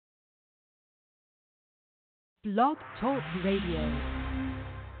Blog Talk Radio.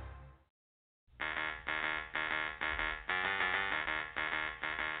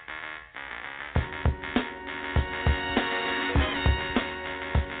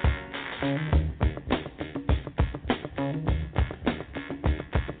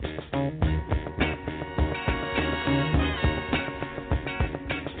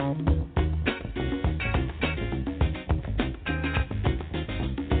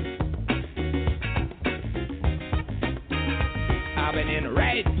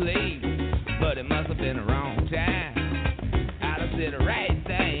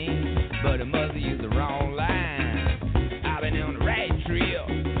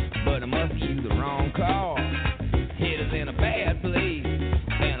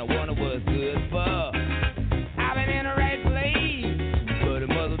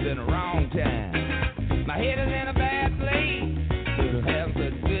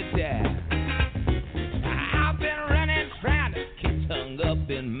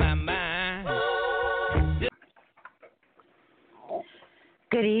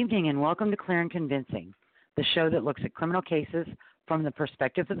 Good evening and welcome to Clear and Convincing, the show that looks at criminal cases from the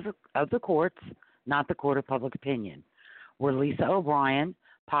perspective of the courts, not the court of public opinion. We're Lisa O'Brien,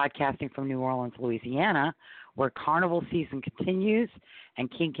 podcasting from New Orleans, Louisiana, where carnival season continues and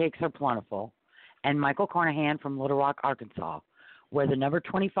king cakes are plentiful, and Michael Carnahan from Little Rock, Arkansas, where the number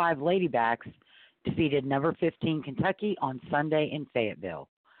 25 Ladybacks defeated number 15 Kentucky on Sunday in Fayetteville.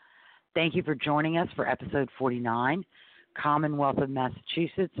 Thank you for joining us for episode 49, Commonwealth of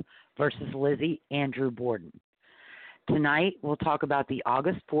Massachusetts versus Lizzie Andrew Borden. Tonight, we'll talk about the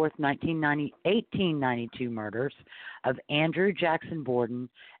August 4th, 1892 murders of Andrew Jackson Borden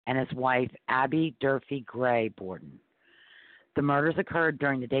and his wife, Abby Durfee Gray Borden. The murders occurred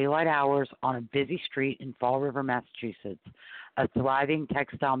during the daylight hours on a busy street in Fall River, Massachusetts, a thriving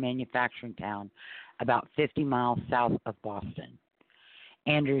textile manufacturing town about 50 miles south of Boston.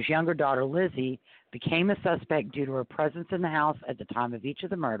 Andrew's younger daughter, Lizzie, became a suspect due to her presence in the house at the time of each of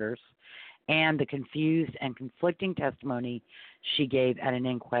the murders and the confused and conflicting testimony she gave at an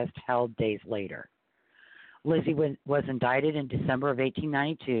inquest held days later. Lizzie was indicted in December of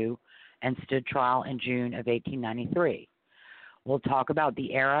 1892 and stood trial in June of 1893. We'll talk about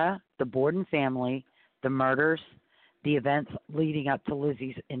the era, the Borden family, the murders, the events leading up to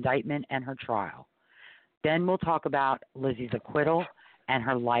Lizzie's indictment and her trial. Then we'll talk about Lizzie's acquittal and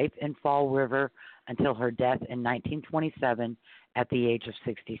her life in Fall River until her death in 1927 at the age of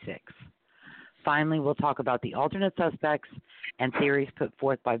 66. Finally, we'll talk about the alternate suspects and theories put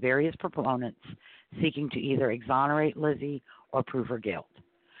forth by various proponents seeking to either exonerate Lizzie or prove her guilt.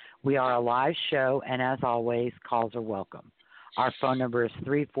 We are a live show, and as always, calls are welcome. Our phone number is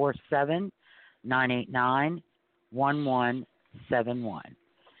 347-989-1171.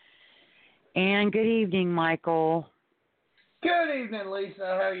 And good evening, Michael. Good evening, Lisa.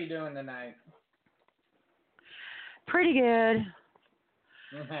 How are you doing tonight? Pretty good.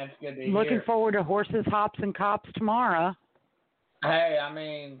 That's good to hear. Looking forward to Horses, Hops, and Cops tomorrow. Hey, I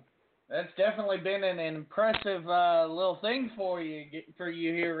mean, that's definitely been an impressive little thing for you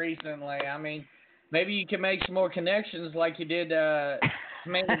here recently. I mean, maybe you can make some more connections like you did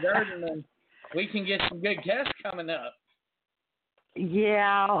Commander Gordon, and we can get some good guests coming up.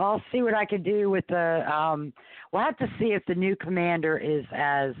 Yeah, I'll see what I can do with the. We'll have to see if the new commander is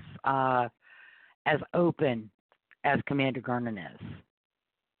as open as Commander Gordon is.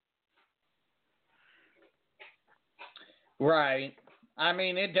 Right. I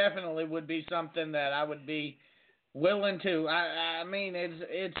mean, it definitely would be something that I would be willing to. I mean,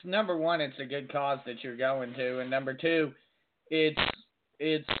 it's number one, it's a good cause that you're going to, and number two, it's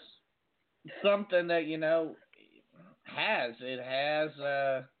something that has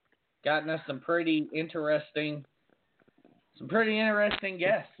gotten us some pretty interesting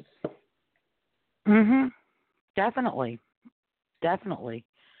guests. Definitely.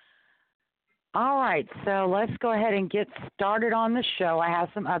 All right, so let's go ahead and get started on the show. I have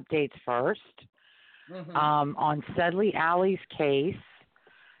some updates first. On Sedley Alley's case,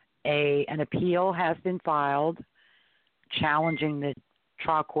 an appeal has been filed challenging the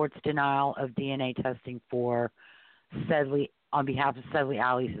trial court's denial of DNA testing for Sedley on behalf of Sedley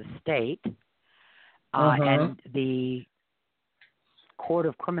Alley's estate. And the Court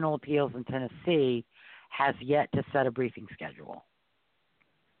of Criminal Appeals in Tennessee has yet to set a briefing schedule.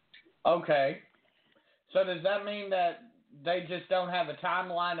 Okay. So does that mean that they just don't have a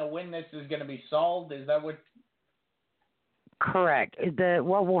timeline of when this is going to be solved? Is that what? Correct.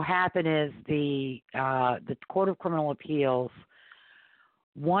 What will happen is the Court of Criminal Appeals,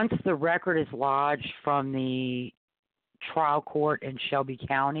 once the record is lodged from the trial court in Shelby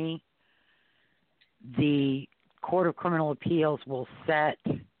County, the Court of Criminal Appeals will set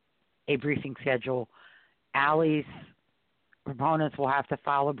a briefing schedule. Allie's proponents will have to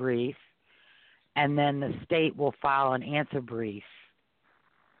file a brief, and then the state will file an answer brief.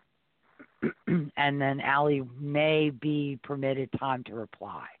 And then Allie may be permitted time to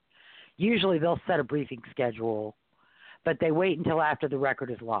reply. Usually they'll set a briefing schedule, but they wait until after the record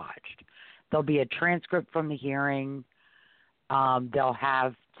is lodged. There'll be a transcript from the hearing. They'll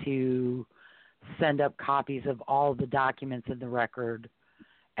have to send up copies of all the documents in the record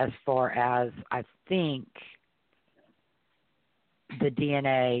as far as, I think, the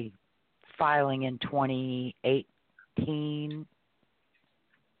DNA filing in 2018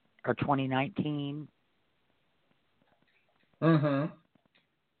 or 2019. Mm-hmm.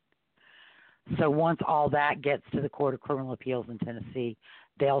 So once all that gets to the Court of Criminal Appeals in Tennessee,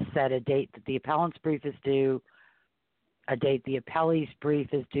 they'll set a date that the appellant's brief is due, a date the appellee's brief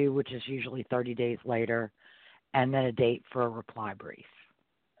is due, which is usually 30 days later, and then a date for a reply brief.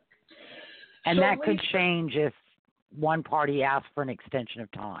 And so that could change if one party asks for an extension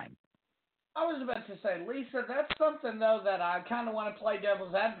of time. I was about to say, Lisa, that's something, though, that I kind of want to play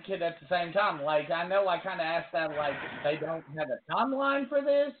devil's advocate at the same time. Like, I know I kind of asked that, like, they don't have a timeline for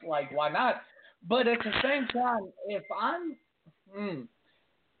this. Like, why not? But at the same time, if I'm,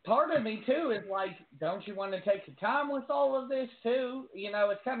 part of me, too, is like, don't you want to take your time with all of this, too? You know,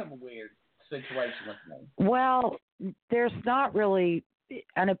 it's kind of a weird situation with me. Well, there's not really,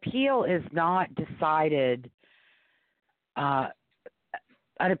 an appeal is not decided, an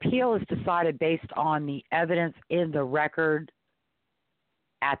appeal is decided based on the evidence in the record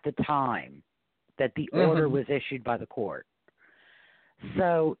at the time that the order was issued by the court.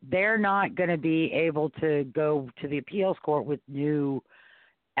 So they're not going to be able to go to the appeals court with new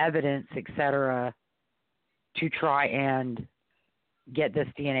evidence, et cetera, to try and get this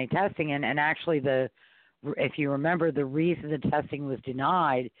DNA testing in. And actually, if you remember, the reason the testing was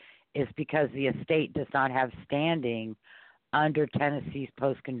denied is because the estate does not have standing under Tennessee's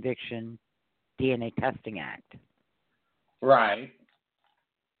Post-Conviction DNA Testing Act. Right.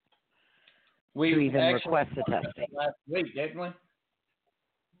 To even request the testing. Last week, didn't we?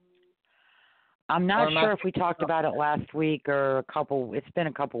 I'm not sure if we talked about it last week or it's been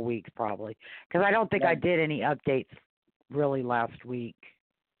a couple weeks probably. Because I don't think I did any updates really last week.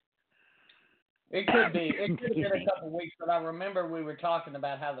 It could be. It could have been a couple weeks, but I remember we were talking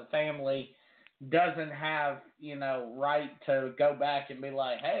about how the family doesn't have, right to go back and be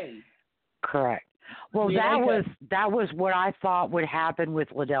like, hey. Correct. Well, that was what I thought would happen with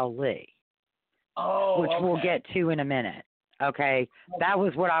Liddell Lee. Oh, which we'll get to in a minute. Okay. That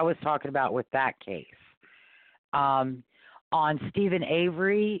was what I was talking about with that case. On Stephen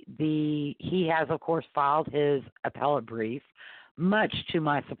Avery, he has, of course, filed his appellate brief, much to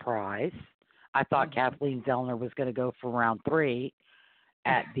my surprise. I thought Kathleen Zellner was going to go for round 3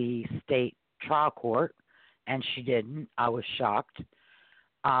 at the state trial court, and she didn't. I was shocked.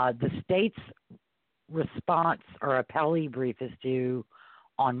 The state's response or appellee brief is due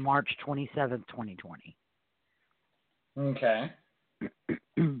on March 27th, 2020. Okay.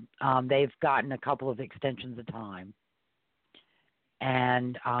 They've gotten a couple of extensions of time.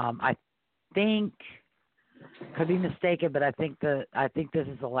 And I think, could be mistaken, but I think this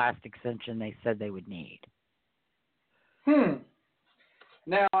is the last extension they said they would need.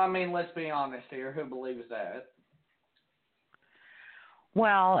 Now, I mean, let's be honest here. Who believes that?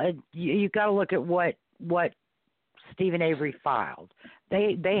 Well, you've got to look at what Stephen Avery filed.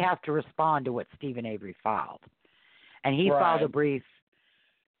 They have to respond to what Stephen Avery filed. And he filed a brief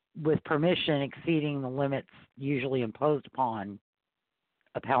with permission exceeding the limits usually imposed upon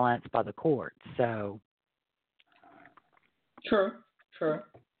appellants by the court. So. True.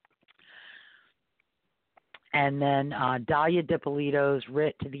 And then Dalia DiPolito's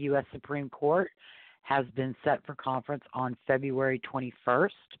writ to the U.S. Supreme Court has been set for conference on February 21st,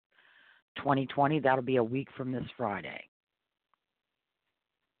 2020. That'll be a week from this Friday.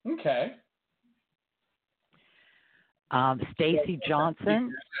 Okay. Stacey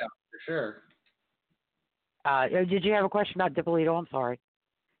Johnson. For sure. Did you have a question about DiPolito? I'm sorry.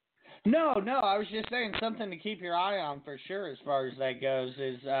 No, I was just saying something to keep your eye on for sure as far as that goes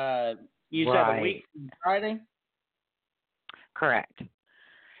is you said a week from Friday? Correct.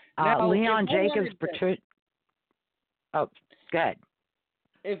 Now, Leon Jacobs. Go ahead.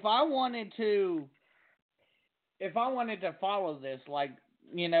 If I wanted to follow this, like,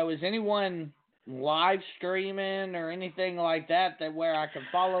 is anyone live streaming or anything like that where I can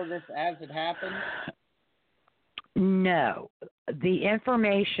follow this as it happens? No. The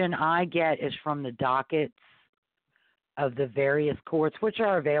information I get is from the dockets of the various courts, which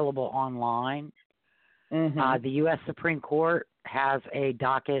are available online. The U.S. Supreme Court has a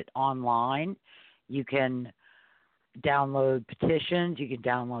docket online. You can download petitions. You can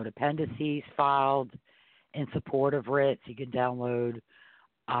download appendices filed in support of writs. You can download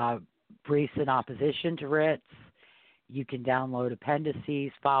briefs in opposition to writs. You can download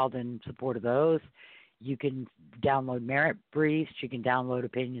appendices filed in support of those. You can download merit briefs. You can download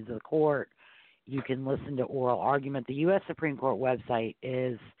opinions of the court. You can listen to oral argument. The U.S. Supreme Court website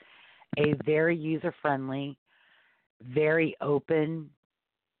is a very user-friendly, very open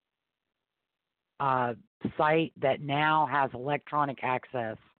site that now has electronic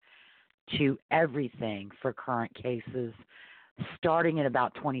access to everything for current cases starting in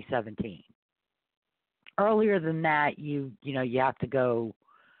about 2017. Earlier than that, you have to go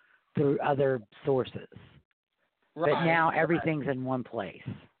through other sources. Right, but now everything's in one place.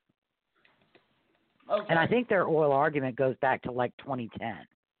 Okay. And I think their oral argument goes back to like 2010.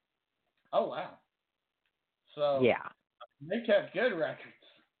 Oh, wow. So yeah. They kept good records.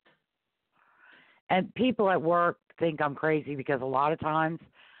 And people at work think I'm crazy because a lot of times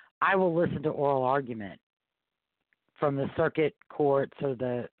I will listen to oral argument from the circuit courts or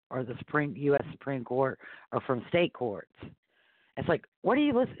the U.S. Supreme Court or from state courts. It's like, what do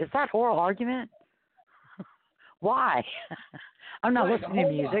you listen? Is that oral argument? Why? I'm not listening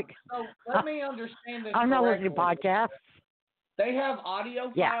to music. So let me understand this. I'm not listening to podcasts. They have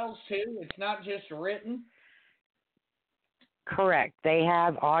audio files too. It's not just written. Correct. They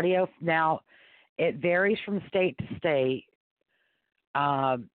have audio. Now, it varies from state to state.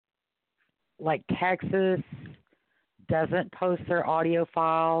 Like Texas doesn't post their audio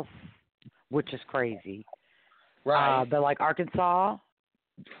files, which is crazy. Right. But like Arkansas,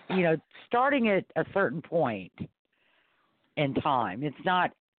 starting at a certain point in time, it's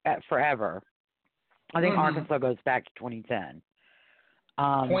not forever. I think Arkansas goes back to 2010.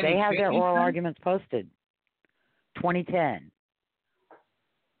 They have their oral arguments posted. 2010.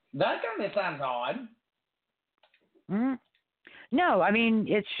 That kind of sounds odd. Mm-hmm. No, I mean,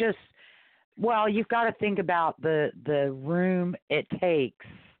 it's just, well, you've got to think about the room it takes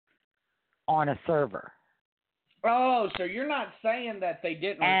on a server. Oh, so you're not saying that they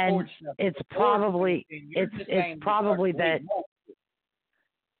didn't and record stuff. It's probably that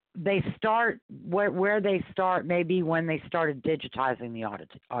they start where they start maybe when they started digitizing the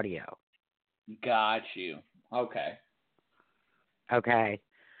audio. Got you. Okay. Okay.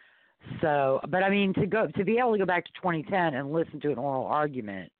 So, but I mean, to be able to go back to 2010 and listen to an oral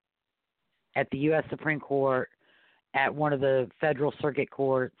argument at the U.S. Supreme Court, at one of the federal circuit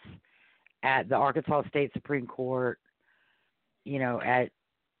courts, at the Arkansas State Supreme Court, at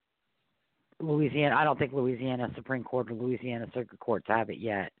Louisiana. I don't think Louisiana Supreme Court or Louisiana Circuit Courts have it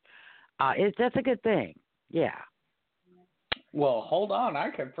yet. That's a good thing. Yeah. Well, hold on.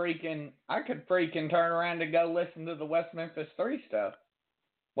 I could freaking turn around and go listen to the West Memphis 3 stuff.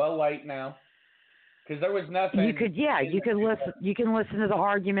 Well, wait now, because there was nothing. You could listen. You can listen to the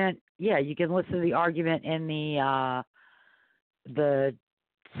argument. Yeah, you can listen to the argument in the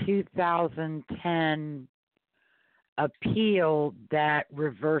 2010 appeal that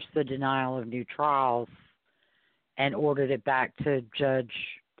reversed the denial of new trials and ordered it back to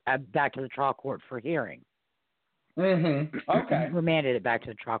back to the trial court for hearing. Okay. Remanded it back to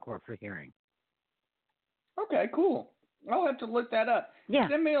the trial court for hearing. Okay, cool. I'll have to look that up. Yeah.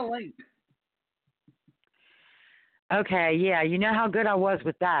 Send me a link. Okay, yeah. You know how good I was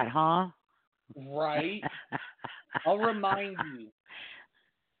with that, huh? Right. I'll remind you.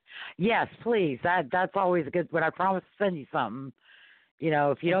 Yes, please. That's always good. When I promise to send you something,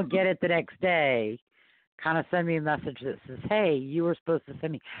 if you don't get it the next day, kind of send me a message that says, hey, you were supposed to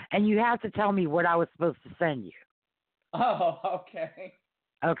send me. And you have to tell me what I was supposed to send you. Oh, okay.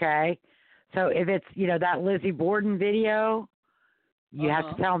 Okay. So if it's, that Lizzie Borden video, you have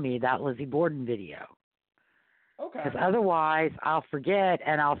to tell me that Lizzie Borden video. Okay. Because otherwise I'll forget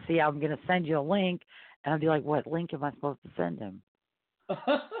and I'll see I'm going to send you a link and I'll be like, what link am I supposed to send him?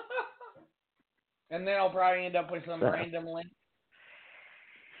 And then I'll probably end up with some random link.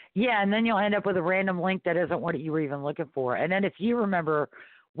 Yeah, and then you'll end up with a random link that isn't what you were even looking for. And then if you remember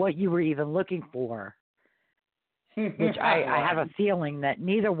what you were even looking for, which I have a feeling that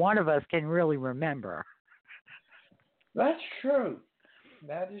neither one of us can really remember. That's true.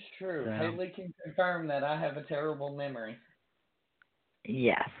 That is true. So, Haley can confirm that I have a terrible memory.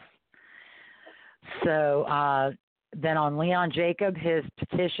 Yes. So then on Leon Jacob, his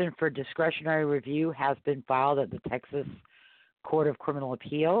petition for discretionary review has been filed at the Texas Court of Criminal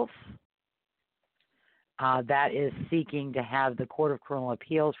Appeals. That is seeking to have the Court of Criminal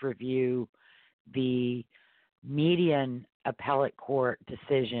Appeals review the median appellate court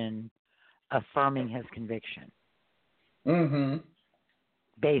decision affirming his conviction. Mm-hmm.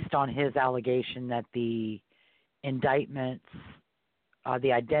 Based on his allegation that the indictments,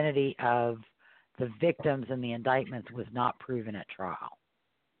 the identity of the victims in the indictments was not proven at trial.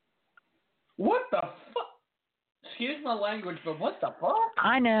 What the fuck? Excuse my language, but what the fuck?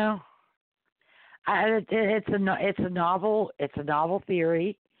 I know. It's a novel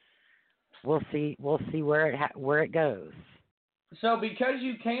theory. We'll see where it goes. So because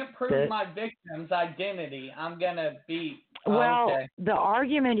you can't prove my victim's identity, I'm gonna be okay. The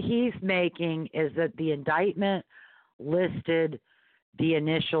argument he's making is that the indictment listed the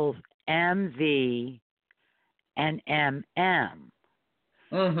initials MV and MM.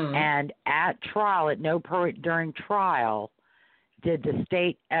 Mm-hmm. And at trial, at no point during trial, did the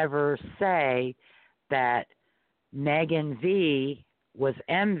state ever say that Megan V was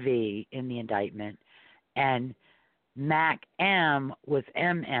MV in the indictment and Mac M was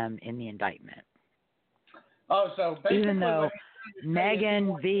MM in the indictment. Oh, so basically, even though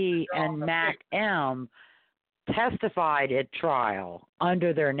Megan V and Mac M testified at trial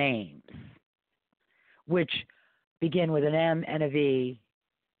under their names, which begin with an M and a V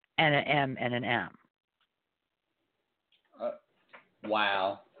and an M and an M.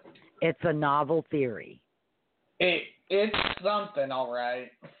 Wow. It's a novel theory. It's something, all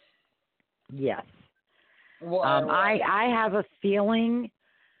right. Yes. Well, I have a feeling.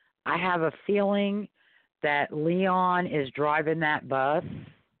 That Leon is driving that bus,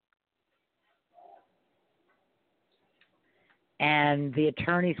 and the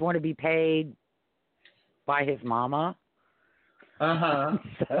attorneys want to be paid by his mama.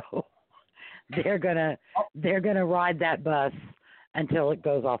 So they're gonna ride that bus until it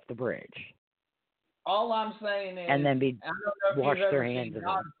goes off the bridge. All I'm saying is, and then wash their hands hands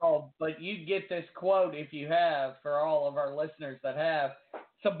of it. But you get this quote if you have, for all of our listeners that have.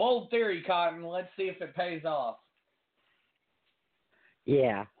 It's a bold theory, Cotton. Let's see if it pays off.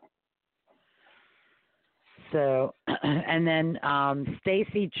 Yeah. So, and then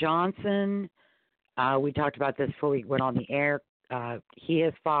Stacey Johnson, we talked about this before we went on the air. He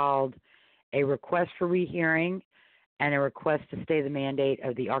has filed a request for rehearing and a request to stay the mandate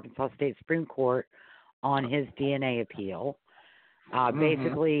of the Arkansas State Supreme Court on his DNA appeal.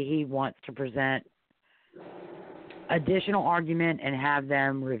 Basically, he wants to present additional argument and have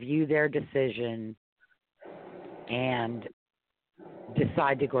them review their decision and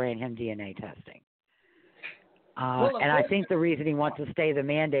decide to grant him DNA testing. And I think the reason he wants to stay the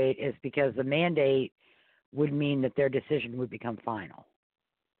mandate is because the mandate would mean that their decision would become final.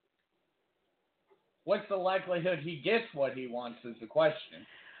 What's the likelihood he gets what he wants is the question.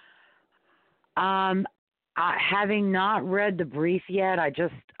 Having not read the brief yet, I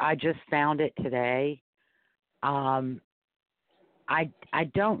just found it today. I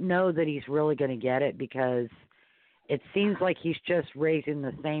don't know that he's really going to get it because it seems like he's just raising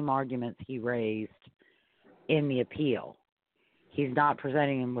the same arguments he raised in the appeal. He's not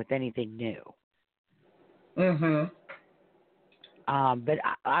presenting him with anything new. Mm-hmm. But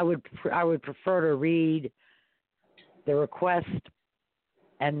I would prefer to read the request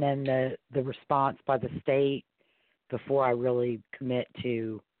and then the response by the state before I really commit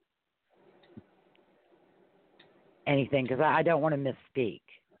to anything because I don't want to misspeak.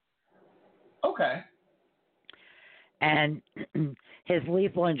 Okay. And his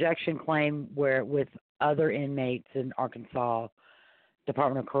lethal injection claim, where with other inmates in Arkansas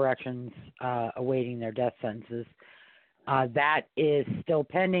Department of Corrections awaiting their death sentences, that is still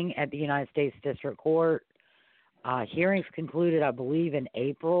pending at the United States District Court. Hearings concluded, I believe, in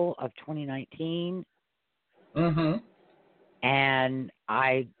April of 2019. Mm-hmm. And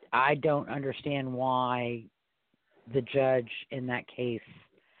I don't understand why the judge in that case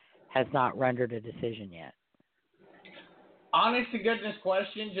has not rendered a decision yet. Honest to goodness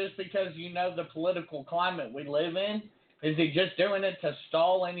question, just because you know the political climate we live in, is he just doing it to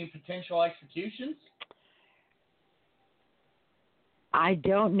stall any potential executions? I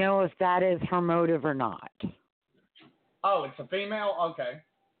don't know if that is her motive or not. Oh, it's a female? Okay.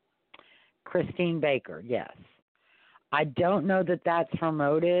 Christine Baker, yes. I don't know that that's her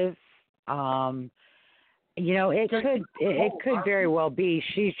motive. It could very well be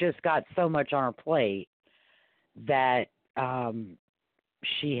she's just got so much on her plate that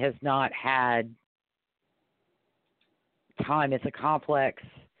she has not had time. It's a complex,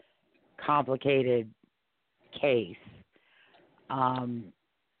 complicated case. Now,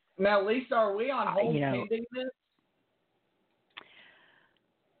 Lisa, are we on hold pending this?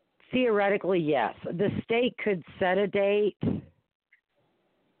 Theoretically, yes. The state could set a date,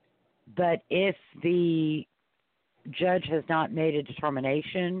 but if the judge has not made a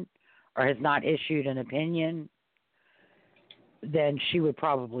determination or has not issued an opinion, then she would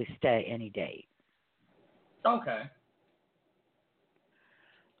probably stay any date. Okay.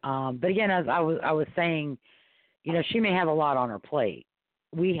 But again, as I was saying, she may have a lot on her plate.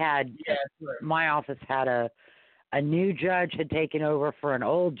 We had, my office had a new judge had taken over for an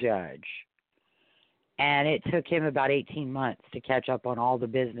old judge, and it took him about 18 months to catch up on all the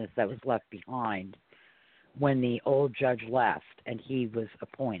business that was left behind when the old judge left and he was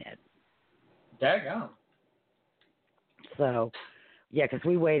appointed. Daggone. So, yeah, because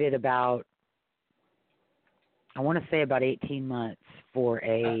we waited about, I want to say about 18 months for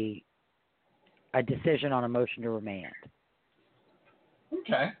a decision on a motion to remand.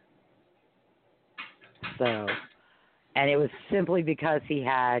 Okay. So, and it was simply because he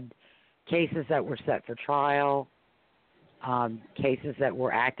had cases that were set for trial, cases that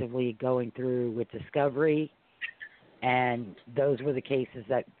were actively going through with discovery, and those were the cases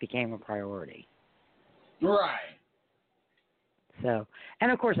that became a priority. Right. So,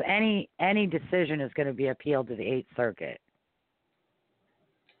 and of course, any decision is going to be appealed to the Eighth Circuit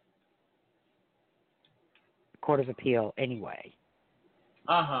Court of Appeal anyway.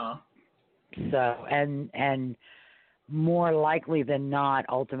 Uh-huh. So, and more likely than not,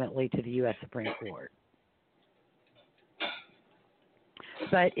 ultimately to the U.S. Supreme Court.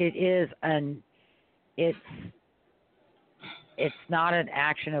 But it's not an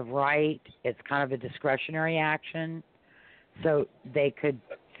action of right. It's kind of a discretionary action. So they could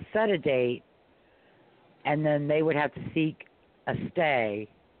set a date, and then they would have to seek a stay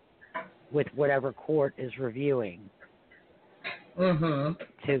with whatever court is reviewing to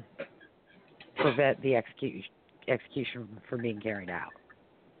prevent the execution from being carried out.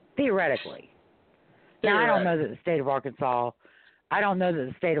 Theoretically. Now, I don't know that the state of Arkansas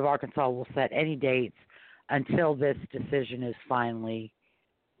will set any dates until this decision is finally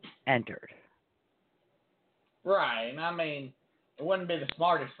entered. Right. I mean, it wouldn't be the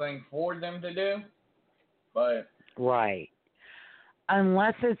smartest thing for them to do, but... Right.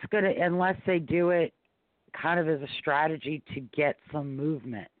 Unless they do it kind of as a strategy to get some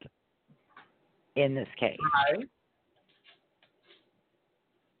movement in this case. Right.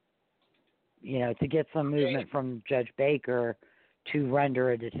 To get some movement from Judge Baker to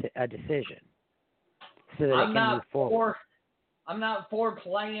render a decision so that it can move forward. I'm not for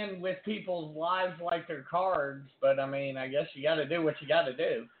playing with people's lives like they're cards, but I mean, I guess you got to do what you got to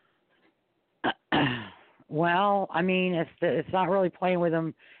do. Well, I mean, it's not really playing with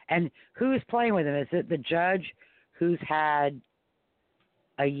them. And who's playing with them? Is it the judge who's had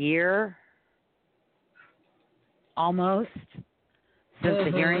a year almost since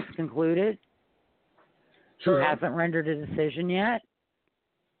the hearing's concluded, who hasn't rendered a decision yet?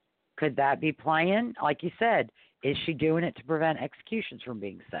 Could that be playing? Like you said, is she doing it to prevent executions from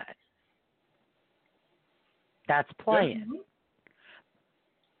being set? That's playing.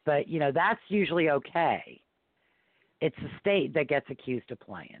 But, that's usually okay. It's the state that gets accused of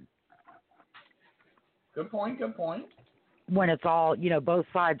playing. Good point. When it's all, both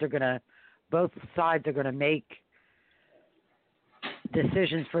sides are gonna make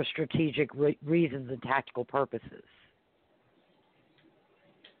decisions for strategic reasons and tactical purposes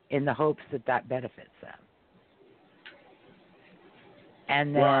in the hopes that benefits them.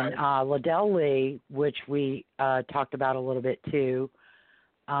 And then Liddell Lee, which we talked about a little bit too,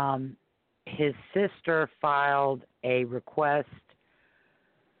 his sister filed a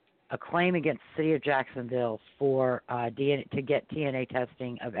claim against the city of Jacksonville for to get DNA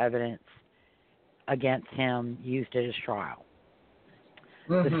testing of evidence against him used at his trial.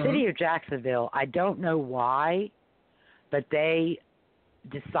 The city of Jacksonville, I don't know why, but they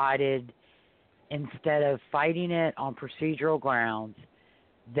decided instead of fighting it on procedural grounds,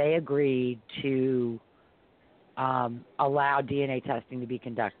 they agreed to allow DNA testing to be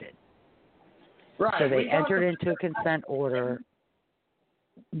conducted. Right. So they entered into a consent order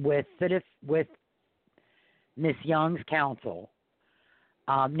with Miss Young's counsel.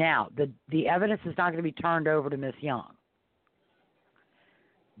 Now, the evidence is not going to be turned over to Miss Young.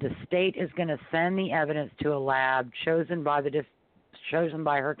 The state is going to send the evidence to a lab chosen by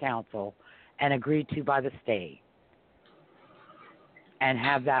her counsel and agreed to by the state, and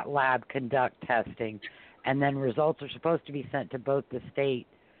have that lab conduct testing, and then results are supposed to be sent to both the state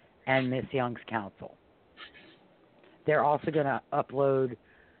and Miss Young's counsel. They're also going to upload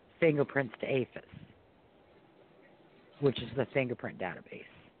fingerprints to APHIS, which is the fingerprint database.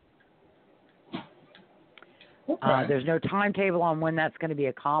 Okay. There's no timetable on when that's going to be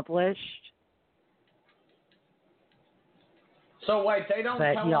accomplished. So wait, they don't.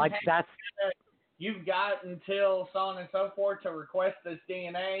 But tell them, that's. you've got until so on and so forth to request this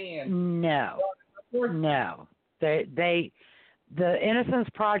DNA and No. so on and so forth? No. The Innocence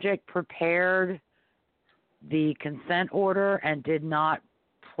Project prepared the consent order and did not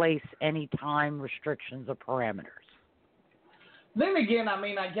place any time restrictions or parameters. Then again, I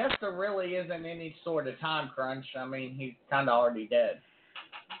mean, I guess there really isn't any sort of time crunch. I mean, he's kind of already dead.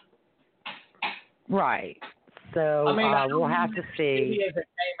 Right. So I mean, we'll have to see. As it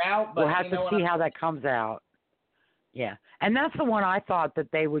came out, but we'll have to see how that comes out. Yeah, and that's the one I thought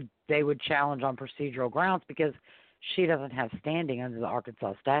that they would challenge on procedural grounds because she doesn't have standing under the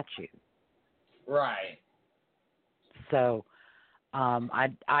Arkansas statute. Right. So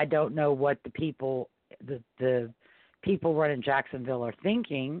I don't know what the people running Jacksonville are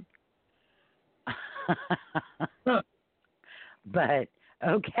thinking. But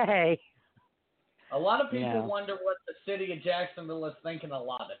okay. A lot of people wonder what the city of Jacksonville is thinking a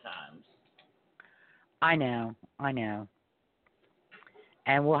lot of times. I know.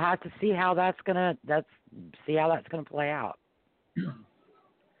 And we'll have to see how that's gonna play out.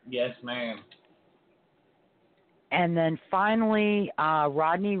 Yes, ma'am. And then finally,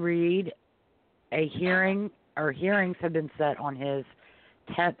 Rodney Reed, hearings have been set on his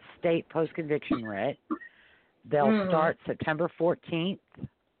 10th state post-conviction writ. They'll start September 14th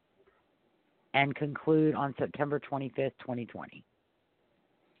and conclude on September 25th, 2020.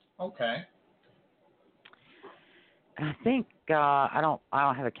 Okay. I think I don't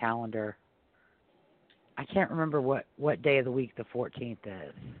have a calendar. I can't remember what day of the week the 14th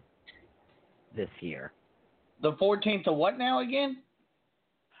is this year. The 14th of what now again?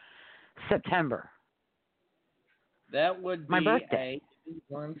 September. That would be my birthday.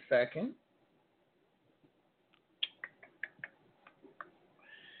 1 second.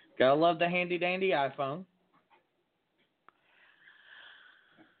 Gotta love the handy dandy iPhone.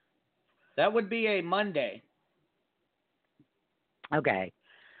 That would be a Monday. Okay,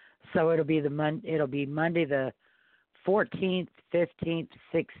 so it'll be Monday the 14th, 15th,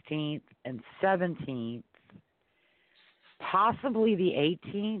 16th, and 17th, possibly the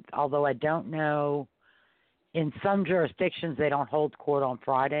 18th. Although I don't know, in some jurisdictions they don't hold court on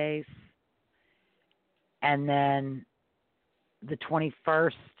Fridays, and then the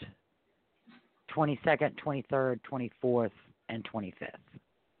 21st, 22nd, 23rd, 24th, and 25th.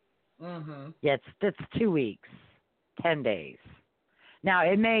 Yeah, it's 2 weeks, 10 days. Now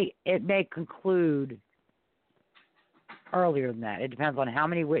it may conclude earlier than that. It depends on how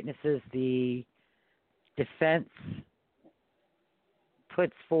many witnesses the defense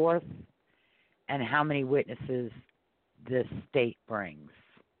puts forth and how many witnesses the state brings.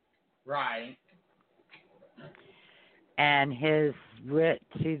 Right. And his writ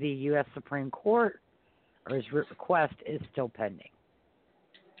to the U.S. Supreme Court, or his writ request, is still pending.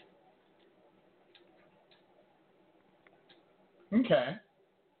 Okay.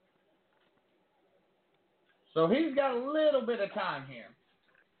 So he's got a little bit of time here.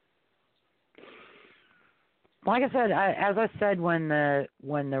 Like I said, as I said when the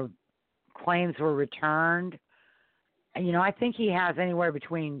claims were returned, I think he has anywhere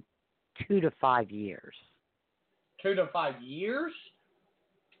between 2 to 5 years. 2 to 5 years?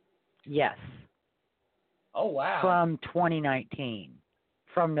 Yes. Oh, wow. From 2019.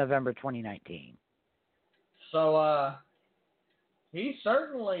 From November 2019. So, he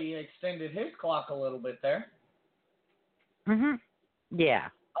certainly extended his clock a little bit there. Yeah.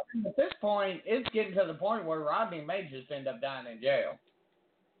 I mean, at this point, it's getting to the point where Rodney may just end up dying in jail.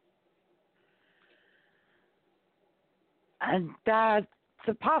 And that's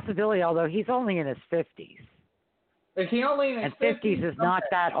a possibility, although he's only in his 50s. Is he only in his 50s? And 50s is not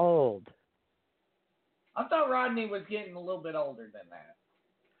that old. I thought Rodney was getting a little bit older than that.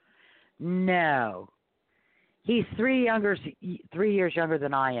 No. He's 3 years younger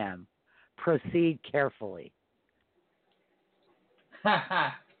than I am. Proceed carefully.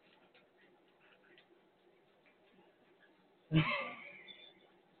 I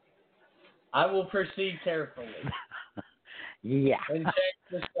will proceed carefully. Yeah. And check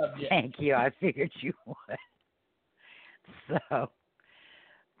the subject. Thank you. I figured you would. So,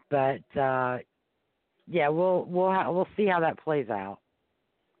 but yeah, we'll see how that plays out.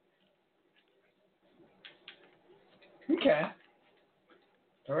 Okay.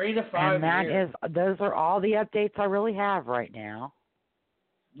 3 to 5 and years. Those are all the updates I really have right now.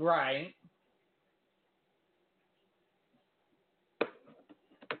 Right.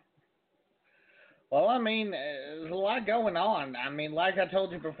 Well, I mean, there's a lot going on. I mean, like I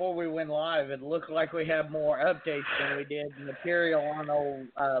told you before we went live, it looked like we have more updates than we did material on old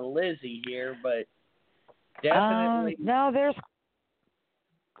Lizzie here, but definitely. No, there's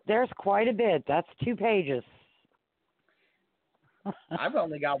there's quite a bit. That's 2 pages. I've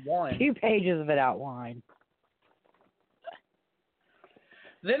only got 1. 2 pages of it outlined.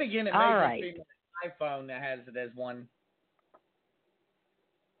 Then again, it All may right. just be my iPhone that has it as 1.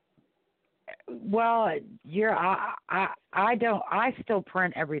 Well, I still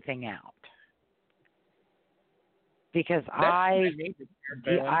print everything out because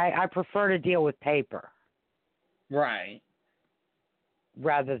I prefer to deal with paper. Right.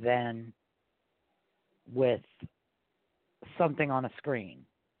 Rather than with something on a screen.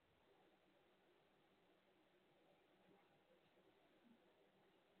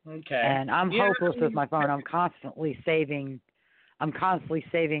 Okay. And I'm hopeless with my phone. I'm constantly saving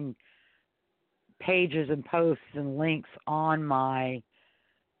pages and posts and links on my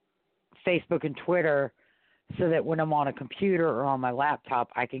Facebook and Twitter so that when I'm on a computer or on my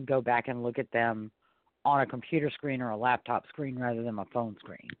laptop, I can go back and look at them on a computer screen or a laptop screen rather than my phone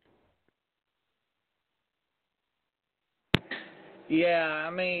screen. Yeah,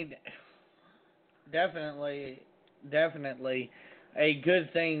 I mean, definitely a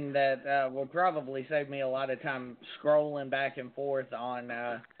good thing that will probably save me a lot of time scrolling back and forth on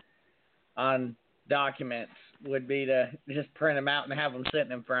documents would be to just print them out and have them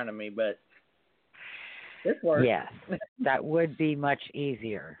sitting in front of me, but this works. Yes, that would be much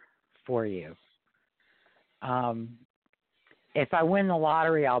easier for you. If I win the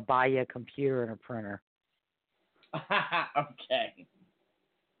lottery, I'll buy you a computer and a printer. Okay.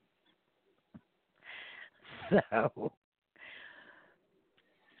 So,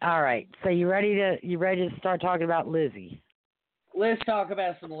 all right. So you ready to start talking about Lizzie? Let's talk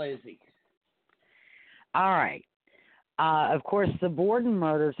about some Lizzie. All right. Of course, the Borden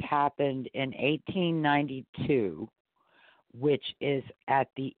murders happened in 1892, which is at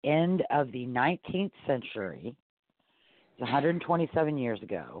the end of the 19th century. It's 127 years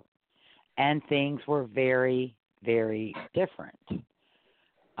ago, and things were very, very different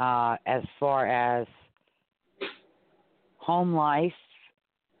as far as home life.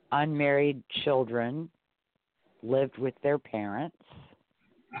 Unmarried children lived with their parents.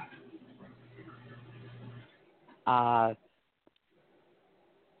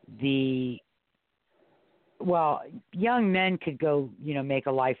 Young men could go, make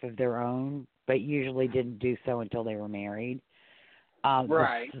a life of their own, but usually didn't do so until they were married.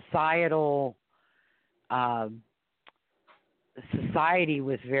 Right. The society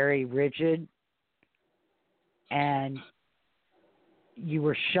was very rigid, and you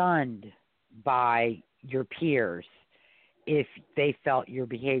were shunned by your peers if they felt your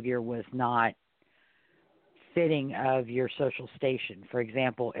behavior was not fitting of your social station. For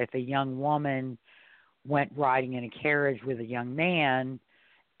example, if a young woman went riding in a carriage with a young man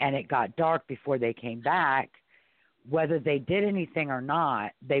and it got dark before they came back, whether they did anything or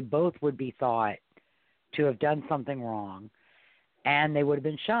not, they both would be thought to have done something wrong, and they would have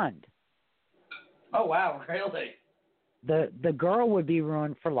been shunned. Oh, wow, really? The girl would be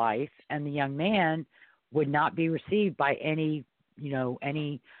ruined for life, and the young man would not be received by any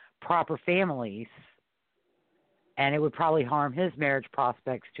proper families, and it would probably harm his marriage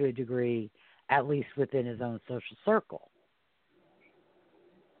prospects to a degree, at least within his own social circle.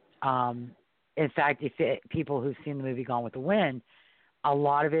 In fact, people who've seen the movie Gone with the Wind, a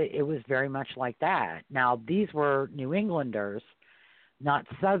lot of it was very much like that. Now, these were New Englanders, not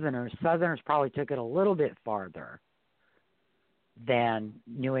Southerners. Southerners probably took it a little bit farther than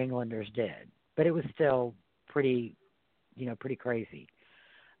New Englanders did, but it was still pretty crazy.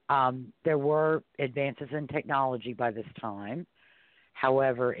 There were advances in technology by this time.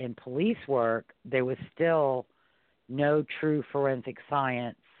 However, in police work, there was still no true forensic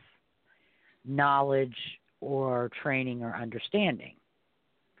science knowledge or training or understanding.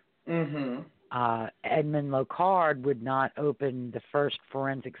 Mm-hmm. Edmond Locard would not open the first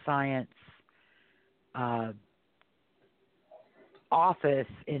forensic science office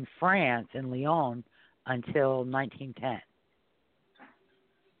in France, in Lyon, until 1910.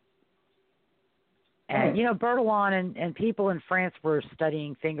 And, Bertillon and people in France were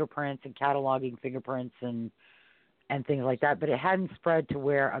studying fingerprints and cataloging fingerprints and things like that, but it hadn't spread to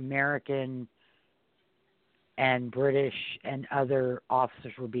where American and British and other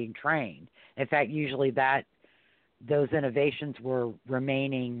officers were being trained. In fact, usually those innovations were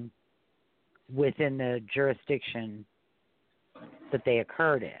remaining within the jurisdiction that they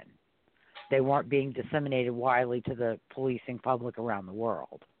occurred in. They weren't being disseminated widely to the policing public around the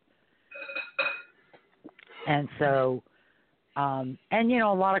world. And so, a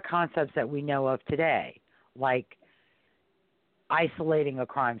lot of concepts that we know of today, like isolating a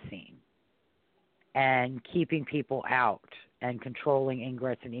crime scene and keeping people out and controlling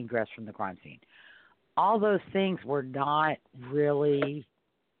ingress and egress from the crime scene. All those things were not really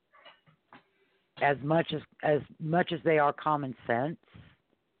as much as they are common sense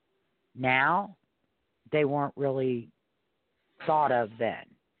now. They weren't really thought of then.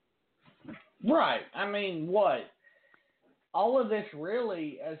 Right. I mean, what? All of this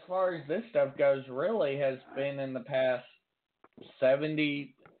really, as far as this stuff goes, really has been in the past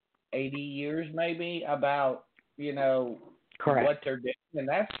 70, 80 years maybe about, Correct. what they're doing. And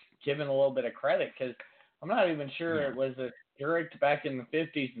that's given a little bit of credit because I'm not even sure it was as strict back in the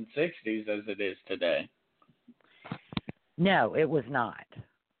 50s and 60s as it is today. No, it was not.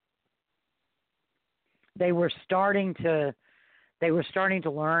 They were starting to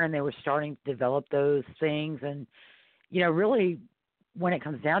learn, and they were starting to develop those things. And, really, when it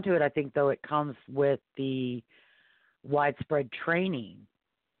comes down to it, I think, though, it comes with the widespread training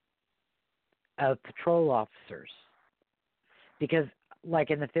of patrol officers. Because, like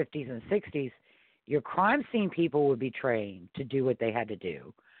in the 50s and 60s, your crime scene people would be trained to do what they had to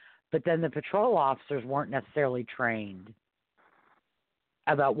do. But then the patrol officers weren't necessarily trained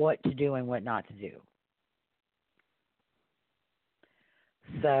about what to do and what not to do.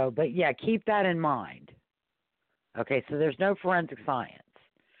 So, but yeah, keep that in mind. Okay, so there's no forensic science.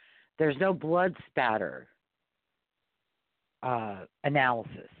 There's no blood spatter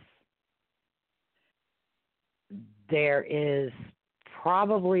analysis. There is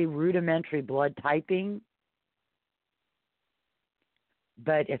probably rudimentary blood typing,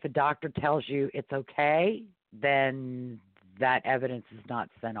 but if a doctor tells you it's okay, then that evidence is not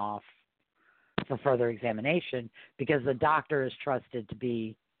sent off for further examination because the doctor is trusted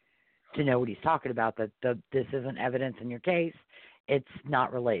to know what he's talking about, that this isn't evidence in your case. It's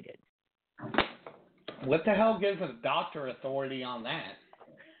not related. What the hell gives a doctor authority on that?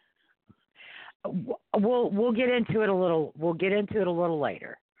 We'll get into it a little. We'll get into it a little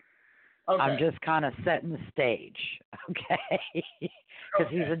later. Okay. I'm just kind of setting the stage, okay?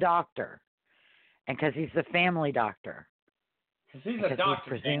 Because he's a doctor, and because he's the family doctor. Because he's a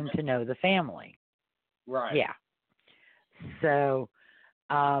doctor. He's presumed to know the family. Right. Yeah. So,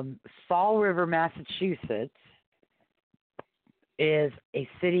 Fall River, Massachusetts, is a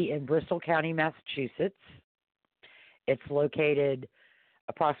city in Bristol County, Massachusetts. It's located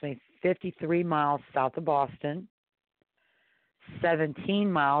approximately 53 miles south of Boston,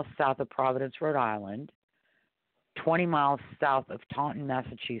 17 miles south of Providence, Rhode Island, 20 miles south of Taunton,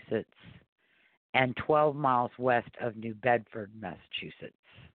 Massachusetts, and 12 miles west of New Bedford, Massachusetts,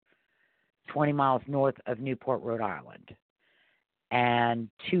 20 miles north of Newport, Rhode Island, and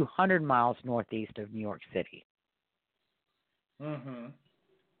 200 miles northeast of New York City. Mm-hmm.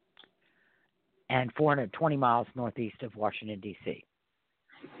 And 420 miles northeast of Washington, D.C.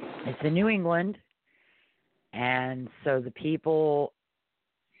 It's in New England, and so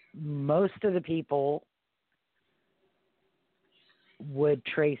most of the people would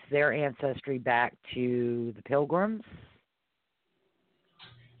trace their ancestry back to the Pilgrims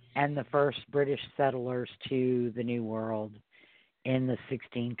and the first British settlers to the New World in the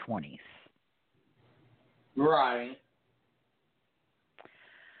 1620s. Right.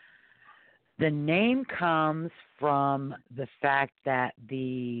 The name comes from the fact that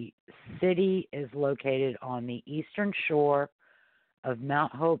the city is located on the eastern shore of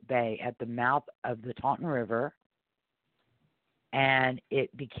Mount Hope Bay at the mouth of the Taunton River, and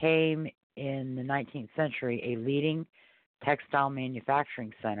it became, in the 19th century, a leading textile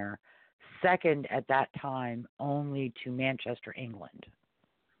manufacturing center, second at that time only to Manchester, England.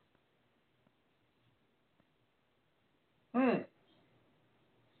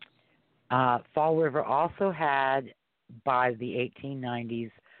 Fall River also had, by the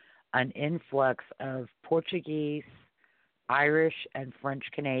 1890s, an influx of Portuguese, Irish, and French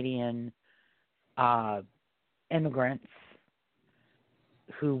Canadian immigrants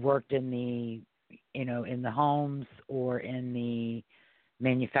who worked in the, in the homes or in the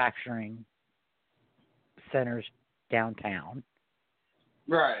manufacturing centers downtown.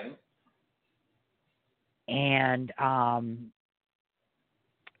 Right. And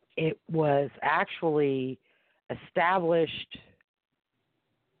it was actually established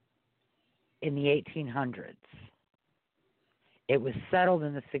in the 1800s. It was settled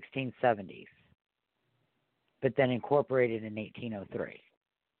in the 1670s, but then incorporated in 1803.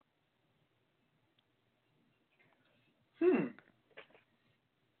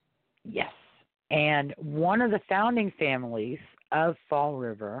 Yes. And one of the founding families of Fall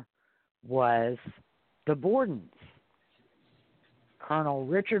River was the Bordens. Colonel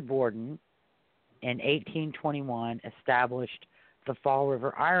Richard Borden, in 1821, established the Fall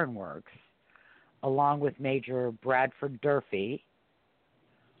River Iron Works along with Major Bradford Durfee,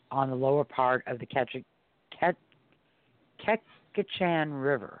 on the lower part of the Ketchikan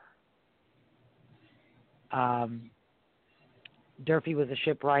River. Durfee was a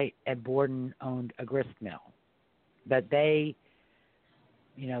shipwright, and Borden owned a grist mill. But they,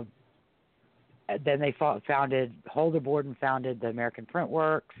 then Holder Borden founded the American Print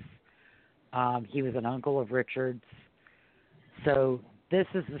Works. He was an uncle of Richard's. So this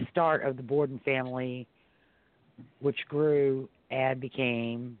is the start of the Borden family, which grew and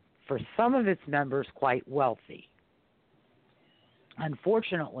became, for some of its members, quite wealthy.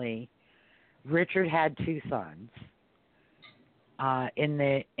 Unfortunately, Richard had two sons. In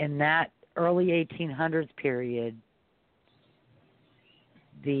that early 1800s period,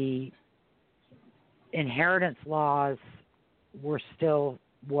 the inheritance laws were still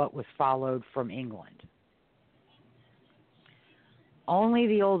what was followed from England. Only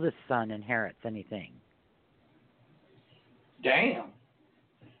the oldest son inherits anything. Damn.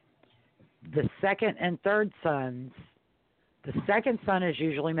 The second and third sons, the second son is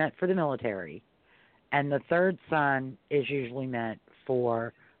usually meant for the military, and the third son is usually meant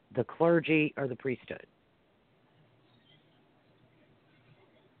for the clergy or the priesthood.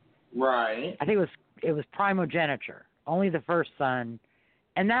 Right. I think it was primogeniture. Only the first son,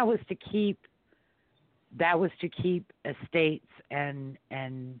 and that was to keep estates and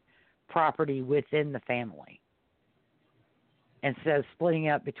property within the family. Instead of splitting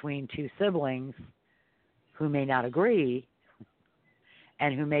up between two siblings who may not agree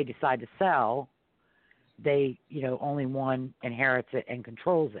and who may decide to sell, they, only one inherits it and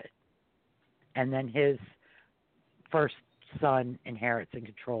controls it. And then his first son inherits and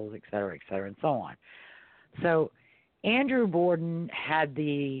controls, et cetera, and so on. So Andrew Borden had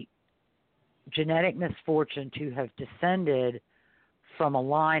the genetic misfortune to have descended from a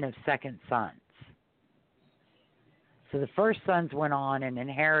line of second sons. So the first sons went on and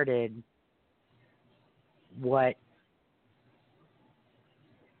inherited what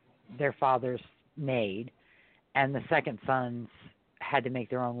their fathers made, and the second sons had to make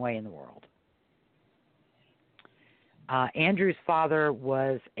their own way in the world. Andrew's father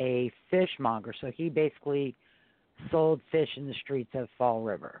was a fishmonger, so he basically sold fish in the streets of Fall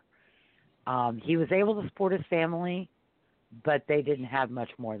River. He was able to support his family, but they didn't have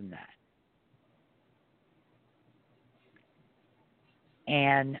much more than that.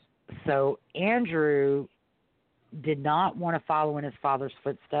 And so Andrew did not want to follow in his father's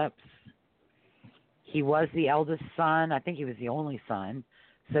footsteps. He was the eldest son. I think he was the only son.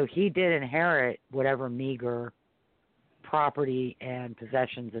 So he did inherit whatever meager property and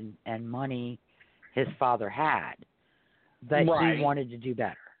possessions and money his father had. But right. He wanted to do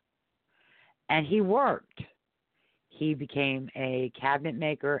better. And he worked. He became a cabinet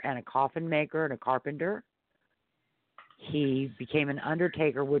maker and a coffin maker and a carpenter. He became an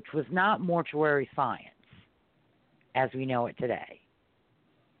undertaker, which was not mortuary science as we know it today.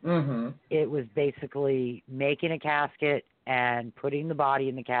 Mm-hmm. It was basically making a casket and putting the body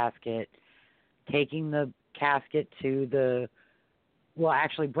in the casket, taking the casket bringing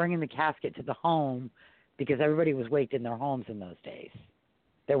the casket to the home, because everybody was waked in their homes in those days.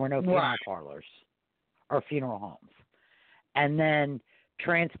 There were no funeral parlors or funeral homes. And then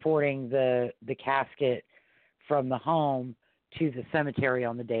transporting the casket from the home to the cemetery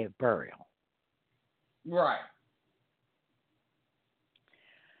on the day of burial. Right.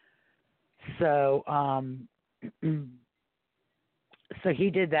 So, so he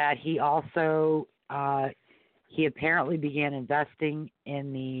did that. He also, he apparently began investing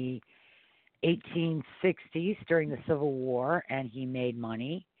in the 1860s during the Civil War, and he made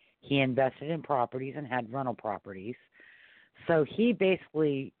money. He invested in properties and had rental properties. So he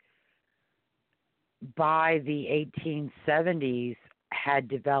basically, by the 1870s, had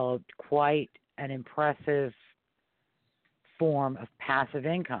developed quite an impressive form of passive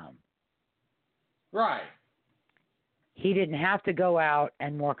income. Right. He didn't have to go out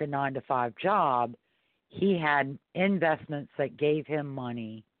and work a 9-to-5 job. He had investments that gave him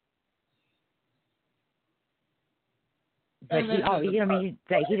money. But he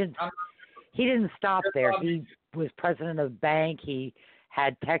didn't stop there. He was president of the bank. He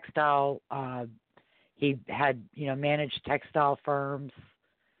had textile. He had managed textile firms,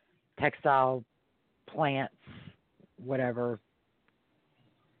 textile plants, whatever,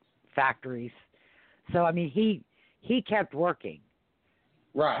 factories. So he kept working.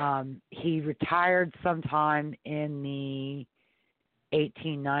 Right. He retired sometime in the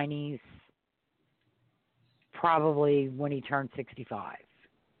 1890s, probably when he turned 65,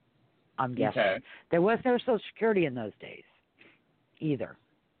 I'm guessing. Okay. There was no Social Security in those days either.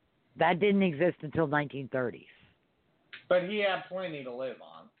 That didn't exist until 1930s. But he had plenty to live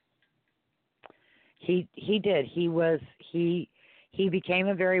on. He did. He became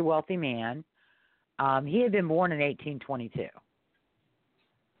a very wealthy man. He had been born in 1822.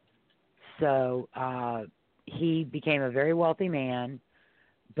 So he became a very wealthy man,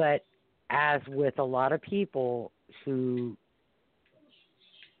 but as with a lot of people who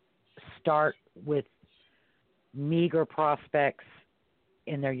start with meager prospects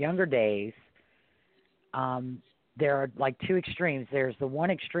in their younger days, there are like two extremes. There's the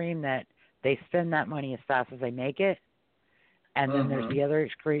one extreme that they spend that money as fast as they make it, and then there's the other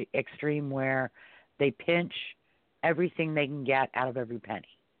extreme where they pinch everything they can get out of every penny.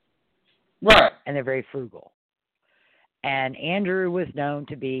 Right. And they're very frugal. And Andrew was known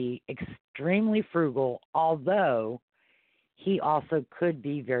to be extremely frugal, although he also could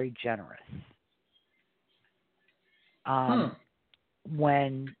be very generous.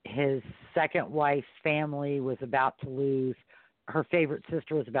 When his second wife's family was about to lose, her favorite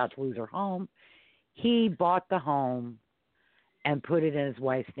sister was about to lose her home, he bought the home and put it in his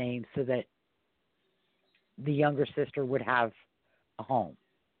wife's name so that the younger sister would have a home.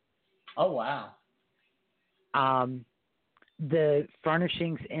 Oh, wow. The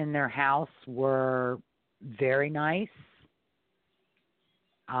furnishings in their house were very nice.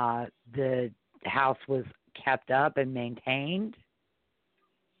 The house was kept up and maintained.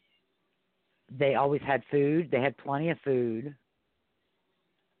 They always had food. They had plenty of food.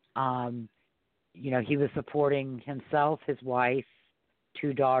 He was supporting himself, his wife,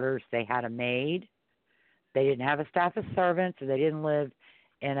 2 daughters. They had a maid. They didn't have a staff of servants, or they didn't live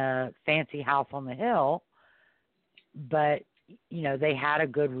in a fancy house on the hill. But, they had a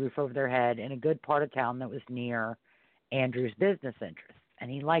good roof over their head in a good part of town that was near Andrew's business interests,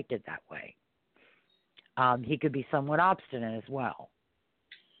 and he liked it that way. He could be somewhat obstinate as well.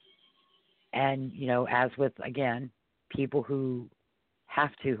 And, as with, again, people who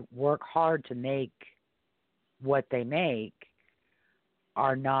have to work hard to make what they make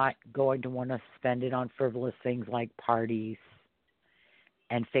are not going to want to spend it on frivolous things like parties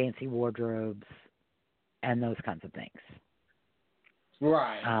and fancy wardrobes and those kinds of things.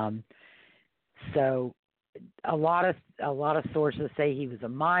 Right. So a lot of sources say he was a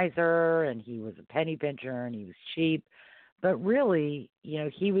miser and he was a penny pincher and he was cheap, but really,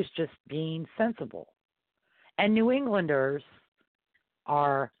 he was just being sensible. And New Englanders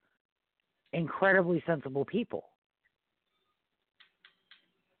are incredibly sensible people.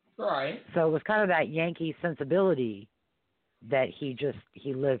 Right. So it was kind of that Yankee sensibility that he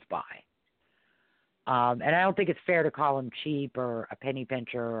lived by. And I don't think it's fair to call him cheap or a penny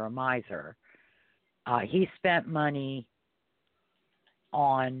pincher or a miser. He spent money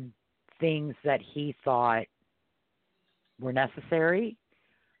on things that he thought were necessary,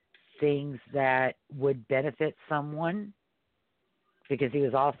 things that would benefit someone, because he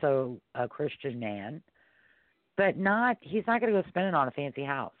was also a Christian man, but he's not going to go spend it on a fancy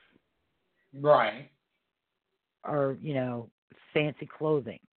house. Right. Or, fancy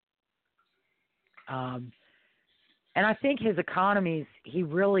clothing. And I think his economies, he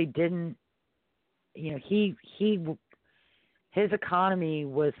really didn't, his economy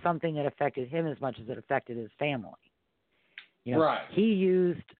was something that affected him as much as it affected his family. Right. He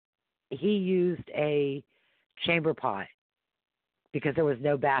used a chamber pot because there was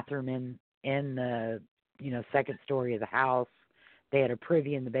no bathroom in the, second story of the house. They had a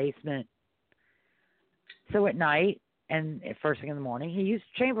privy in the basement. So at night and first thing in the morning, he used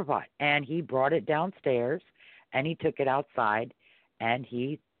a chamber pot, and he brought it downstairs, and he took it outside, and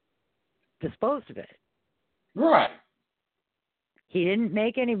he disposed of it. Right. He didn't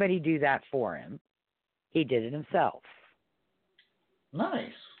make anybody do that for him. He did it himself.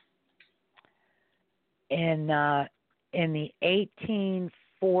 Nice. In the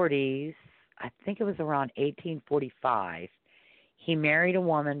 1840s, I think it was around 1845, he married a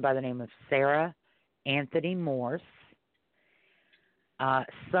woman by the name of Sarah Anthony Morse.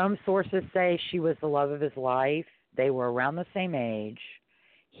 Some sources say she was the love of his life. They were around the same age.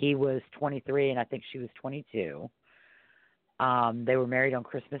 He was 23, and I think she was 22. They were married on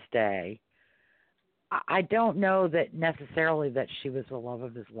Christmas Day. I don't know that necessarily that she was the love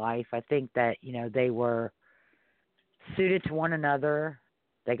of his life. I think that, they were suited to one another.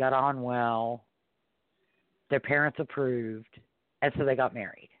 They got on well. Their parents approved, and so they got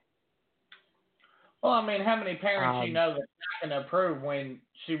married. Well, I mean, how many parents that's not going to approve when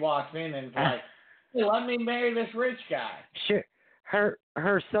she walks in and is like, hey, let me marry this rich guy? Sure.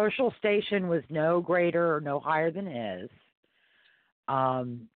 Her social station was no greater or no higher than his.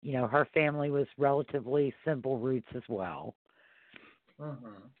 Her family was relatively simple roots as well.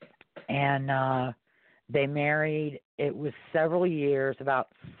 And they married. It was several years, about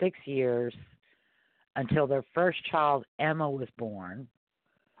 6 years, until their first child, Emma, was born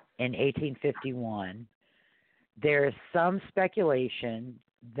in 1851. There is some speculation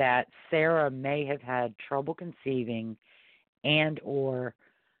that Sarah may have had trouble conceiving and or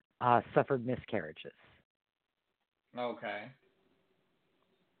suffered miscarriages. Okay.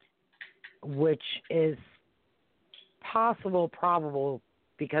 Which is possible, probable,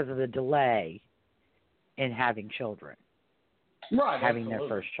 because of the delay in having children. Right, having absolutely.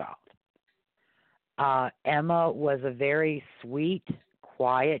 their first child. Emma was a very sweet,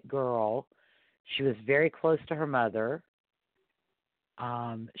 quiet girl. She was very close to her mother.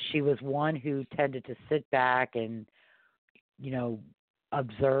 She was one who tended to sit back and,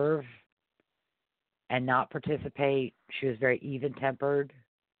 observe and not participate. She was very even-tempered,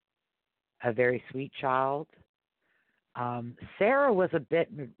 a very sweet child. Sarah was a bit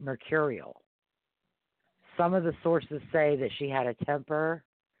mercurial. Some of the sources say that she had a temper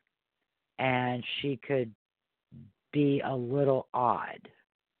and she could be a little odd,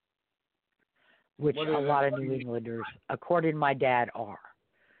 which a lot of New Englanders, according to my dad, are.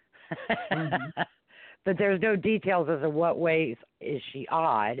 Mm-hmm. But there's no details as to what ways is she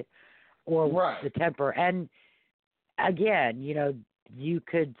odd or the temper. And again, you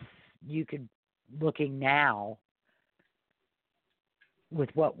could looking now with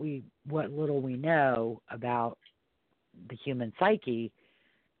what little we know about the human psyche,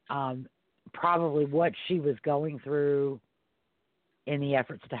 probably what she was going through in the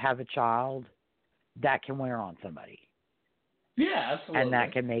efforts to have a child, that can wear on somebody. Yeah, absolutely. And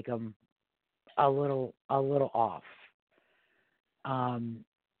that can make them a little off.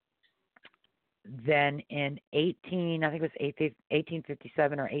 Then in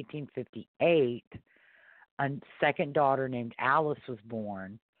 1857 or 1858, a second daughter named Alice was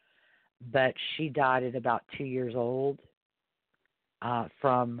born, but she died at about 2 years old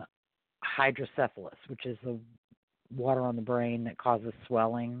from hydrocephalus, which is the water on the brain that causes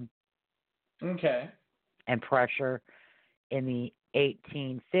swelling. Okay. And pressure. In the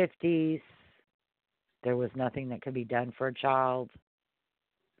 1850s, there was nothing that could be done for a child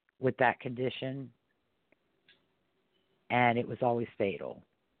with that condition, and it was always fatal.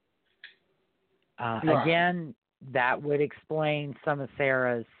 Again, that would explain some of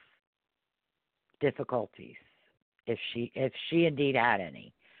Sarah's difficulties, if she indeed had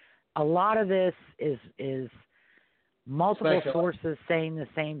any. A lot of this is multiple sources saying the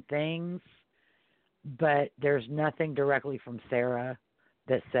same things, but there's nothing directly from Sarah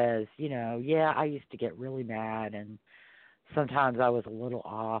that says, yeah, I used to get really mad and sometimes I was a little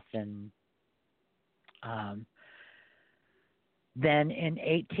off. And then in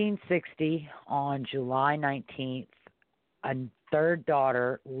 1860, on July 19th, a third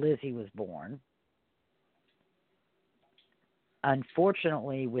daughter, Lizzie, was born.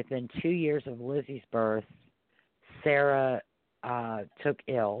 Unfortunately, within 2 years of Lizzie's birth, Sarah took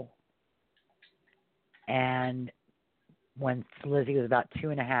ill. And when Lizzie was about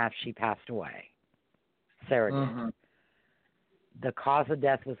 2.5, she passed away. Sarah did. Mm-hmm. The cause of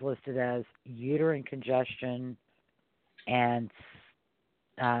death was listed as uterine congestion and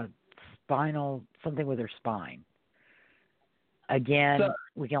spinal, something with her spine. Again,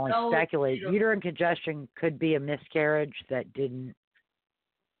 we can only speculate. Uterine congestion could be a miscarriage that didn't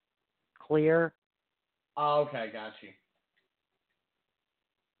clear. Oh, okay, got you.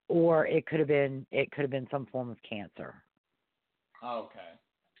 Or it could have been some form of cancer. Okay.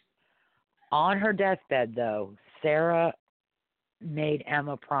 On her deathbed, though, Sarah made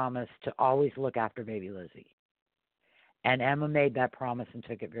Emma promise to always look after baby Lizzie. And Emma made that promise and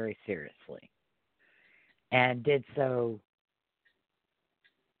took it very seriously. And did so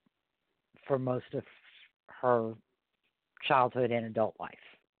for most of her childhood and adult life.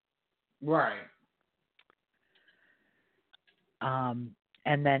 Right.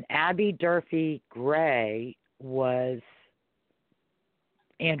 And then Abby Durfee Gray was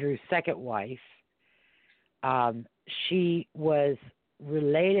Andrew's second wife. She was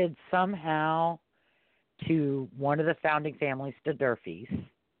related somehow to one of the founding families, the Durfees.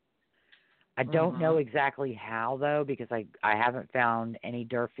 I don't know exactly how, though, because I haven't found any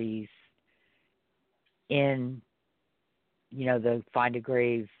Durfees in, the Find a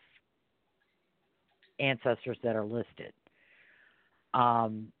Grave ancestors that are listed.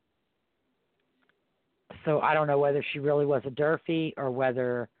 So I don't know whether she really was a Durfee or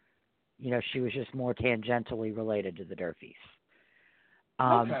whether, she was just more tangentially related to the Durfees.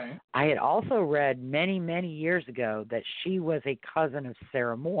 Okay. I had also read many, many years ago that she was a cousin of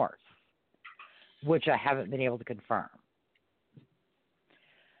Sarah Moore's, which I haven't been able to confirm.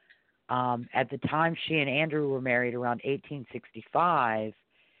 At the time she and Andrew were married, around 1865,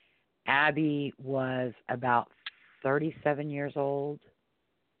 Abby was about 37 years old.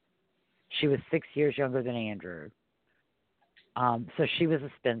 She was 6 years younger than Andrew. So she was a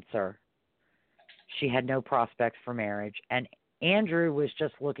spinster. She had no prospects for marriage. And Andrew was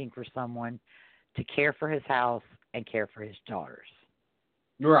just looking for someone to care for his house and care for his daughters.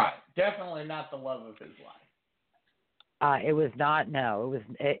 Right. Definitely not the love of his life. It was not, no. It was,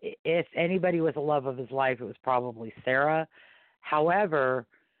 if anybody was the love of his life, it was probably Sarah. However,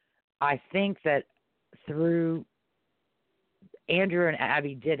 I think that through Andrew and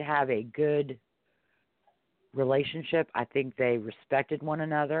Abby did have a good relationship. I think they respected one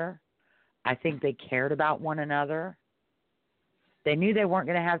another. I think they cared about one another. They knew they weren't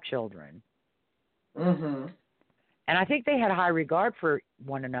going to have children. Mm-hmm. And I think they had high regard for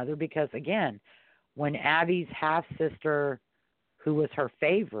one another because, again, when Abby's half-sister, who was her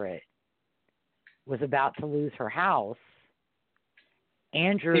favorite, was about to lose her house,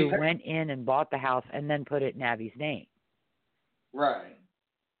 Andrew went in and bought the house and then put it in Abby's name. Right.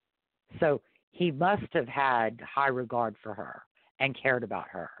 So he must have had high regard for her and cared about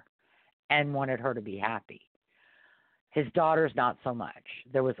her and wanted her to be happy. His daughters, not so much.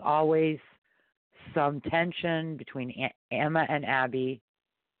 There was always some tension between Emma and Abby.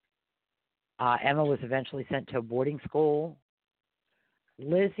 Emma was eventually sent to a boarding school.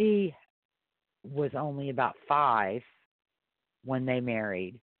 Lizzie was only about 5 when they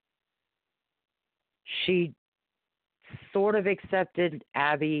married. She sort of accepted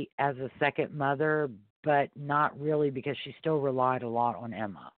Abby as a second mother, but not really because she still relied a lot on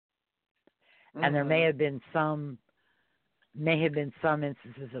Emma. Mm-hmm. And there may have been some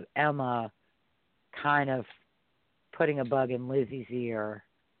instances of Emma kind of putting a bug in Lizzie's ear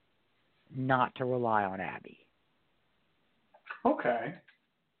not to rely on Abby. Okay.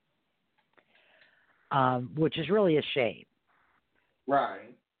 Which is really a shame.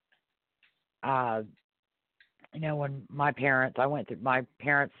 Right. When my parents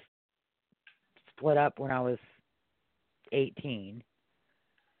split up when I was 18.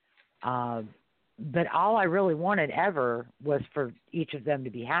 But all I really wanted ever was for each of them to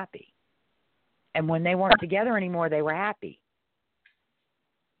be happy. And when they weren't together anymore, they were happy.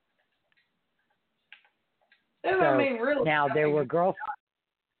 And so I mean, really, now there were girls.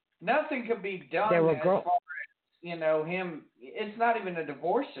 Nothing could be done there were as far as, him. It's not even a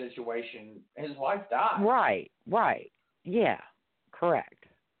divorce situation. His wife died. Right. Yeah, correct.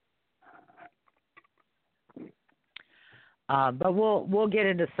 But we'll get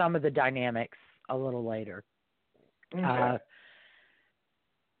into some of the dynamics a little later. Okay.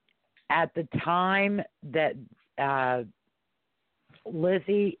 At the time that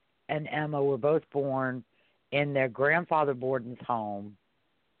Lizzie and Emma were both born in their grandfather Borden's home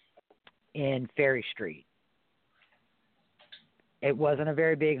in Ferry Street. It wasn't a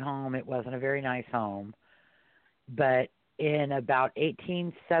very big home. It wasn't a very nice home. But in about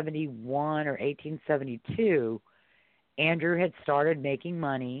 1871 or 1872, Andrew had started making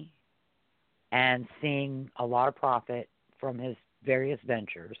money and seeing a lot of profit from his various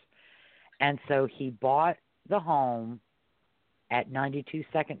ventures. And so he bought the home at 92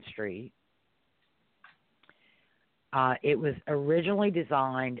 2nd Street. It was originally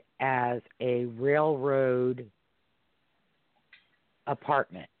designed as a railroad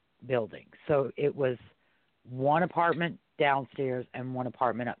apartment building. So it was one apartment downstairs and one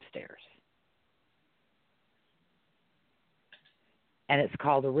apartment upstairs. And it's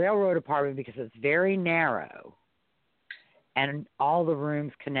called a railroad apartment because it's very narrow and all the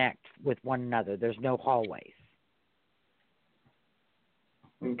rooms connect with one another. There's no hallways.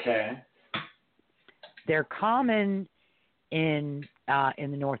 Okay. They're common in the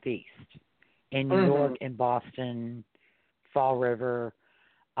Northeast, in New York, in Boston, Fall River.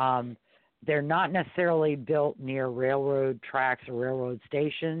 They're not necessarily built near railroad tracks or railroad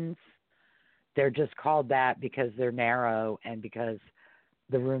stations. They're just called that because they're narrow and because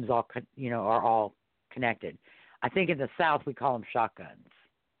the rooms all are all connected. I think in the South we call them shotguns.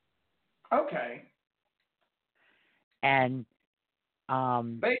 Okay. And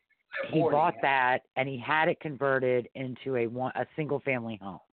he bought that and he had it converted into a single family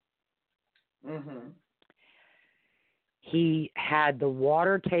home. Mm-hmm. He had the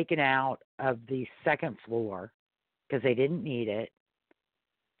water taken out of the second floor because they didn't need it.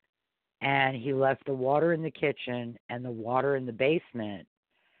 And he left the water in the kitchen and the water in the basement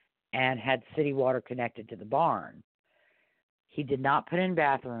and had city water connected to the barn. He did not put in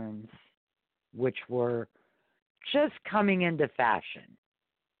bathrooms, which were just coming into fashion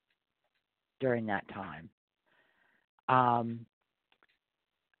during that time.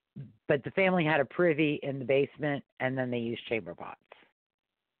 but the family had a privy in the basement, and then they used chamber pots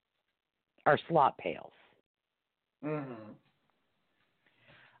or slop pails. Mhm.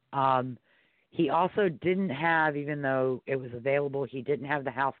 He also didn't have, even though it was available, he didn't have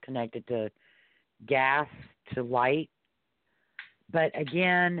the house connected to gas to light. But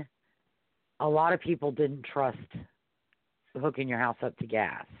again, a lot of people didn't trust hooking your house up to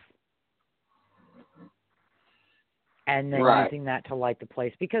gas and then using that to light the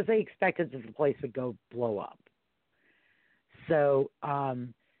place because they expected that the place would blow up. So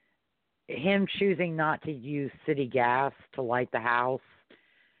him choosing not to use city gas to light the house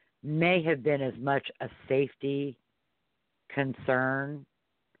may have been as much a safety concern,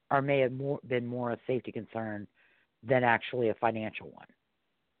 or may have been more a safety concern than actually a financial one.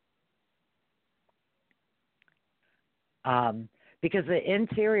 Because the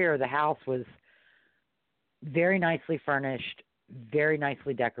interior of the house was very nicely furnished, very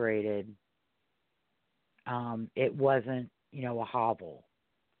nicely decorated. It wasn't, a hovel.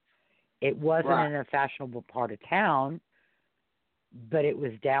 It wasn't in a fashionable part of town, but it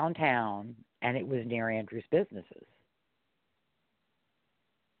was downtown, and it was near Andrew's businesses.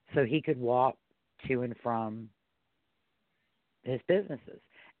 So he could walk to and from his businesses.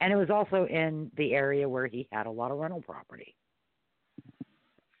 And it was also in the area where he had a lot of rental property.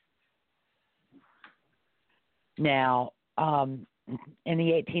 Now, in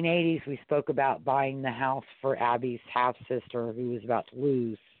the 1880s, we spoke about buying the house for Abby's half-sister who was about to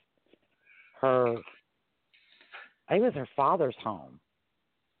lose her, I think it was her father's home.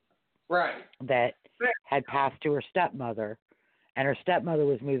 Right. That had passed to her stepmother. And her stepmother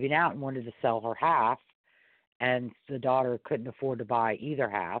was moving out and wanted to sell her half. And the daughter couldn't afford to buy either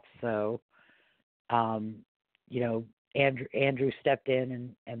half. So, Andrew stepped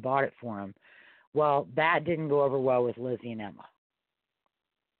in and bought it for him. Well, that didn't go over well with Lizzie and Emma.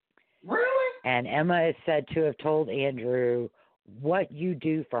 Really? And Emma is said to have told Andrew, what you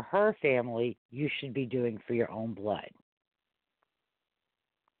do for her family, you should be doing for your own blood.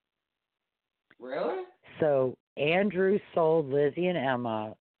 Really? So Andrew sold Lizzie and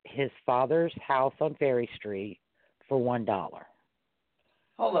Emma his father's house on Ferry Street for $1.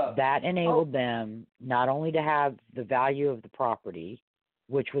 Hold up. That enabled them not only to have the value of the property,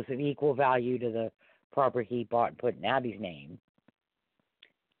 which was of equal value to the property he bought and put in Abby's name,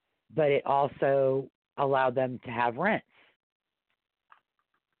 but it also allowed them to have rents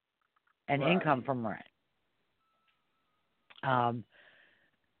and income from rent. I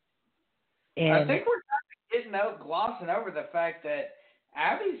think we're kind of glossing over the fact that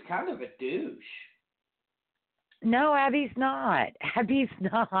Abby's kind of a douche. No, Abby's not. Abby's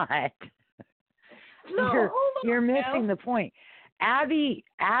not. No, you're missing the point. Abby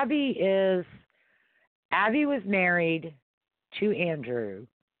was married to Andrew.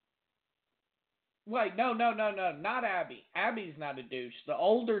 Wait, no, not Abby. Abby's not a douche. The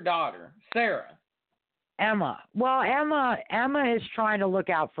older daughter, Sarah. Emma. Well, Emma is trying to look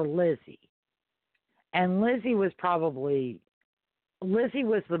out for Lizzie. And Lizzie was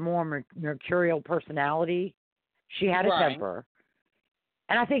the more mercurial personality. She had a temper.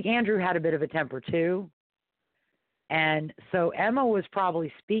 And I think Andrew had a bit of a temper too. And so Emma was probably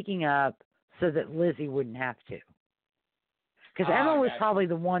speaking up so that Lizzie wouldn't have to. Because Emma was probably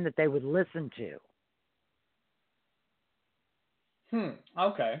the one that they would listen to.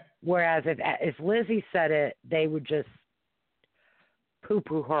 Okay. Whereas if Lizzie said it, they would just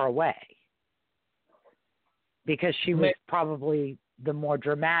poo-poo her away. Because she was probably the more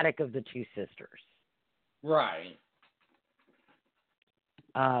dramatic of the two sisters. Right.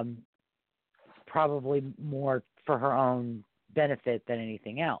 Probably more for her own benefit than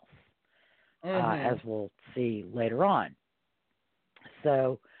anything else, as we'll see later on.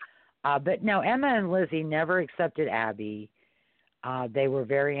 So, but no, Emma and Lizzie never accepted Abby. They were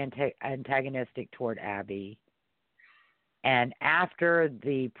very antagonistic toward Abby. And after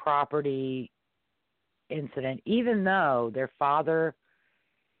the property incident, even though their father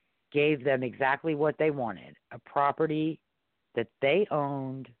gave them exactly what they wanted, a property that they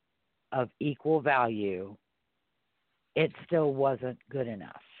owned of equal value, it still wasn't good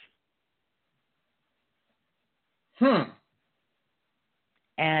enough.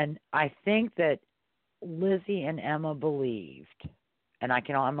 And I think that Lizzie and Emma believed, and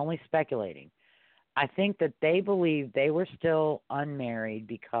I'm only speculating, I think that they believed they were still unmarried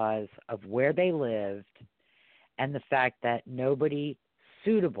because of where they lived and the fact that nobody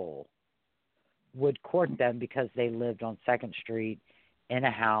suitable would court them because they lived on 2nd Street in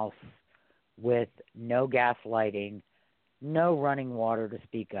a house with no gas lighting, no running water to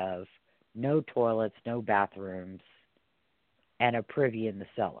speak of, no toilets, no bathrooms, and a privy in the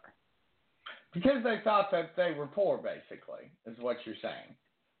cellar. Because they thought that they were poor, basically, is what you're saying.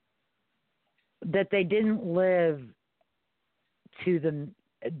 That they didn't live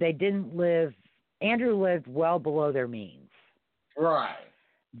Andrew lived well below their means. Right.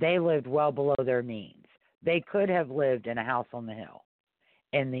 They lived well below their means. They could have lived in a house on the hill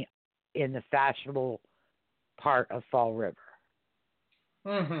in the fashionable part of Fall River,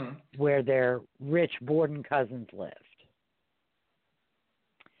 where their rich Borden cousins lived.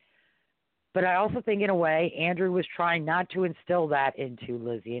 But I also think, in a way, Andrew was trying not to instill that into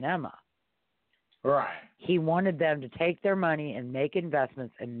Lizzie and Emma. Right. He wanted them to take their money and make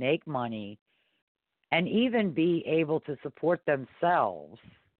investments and make money and even be able to support themselves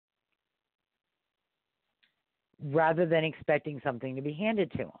rather than expecting something to be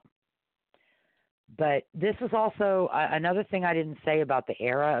handed to them. But this is also another thing I didn't say about the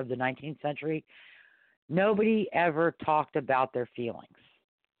era of the 19th century. Nobody ever talked about their feelings.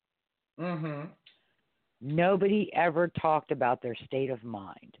 Nobody ever talked about their state of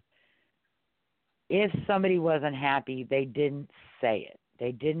mind. If somebody wasn't happy, they didn't say it.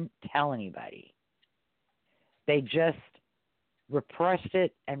 They didn't tell anybody. They just repressed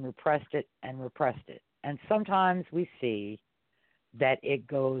it and repressed it and repressed it. And sometimes we see that it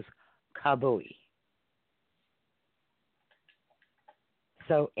goes kabooey.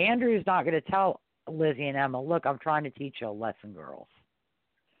 So Andrew's not going to tell Lizzie and Emma, look, I'm trying to teach you a lesson, girls.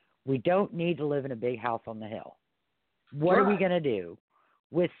 We don't need to live in a big house on the hill. What are we going to do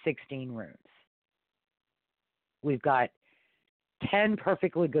with 16 rooms? We've got 10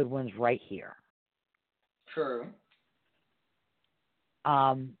 perfectly good ones right here. True.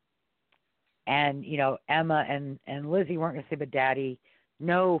 And, Emma and Lizzie weren't going to say, but Daddy,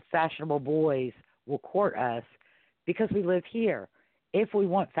 no fashionable boys will court us because we live here. If we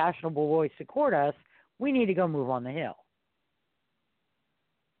want fashionable boys to court us, we need to go move on the hill.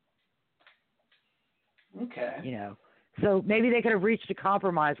 Okay. So maybe they could have reached a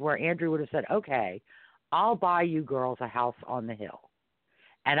compromise where Andrew would have said, okay, I'll buy you girls a house on the hill.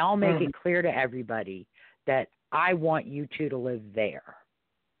 And I'll make it clear to everybody that I want you two to live there.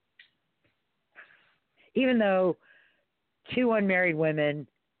 Even though two unmarried women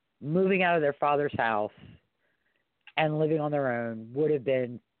moving out of their father's house and living on their own would have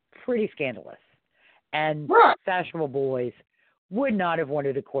been pretty scandalous. And fashionable boys would not have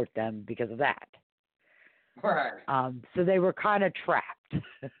wanted to court them because of that. Right. So they were kind of trapped.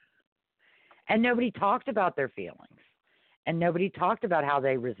 And nobody talked about their feelings. And nobody talked about how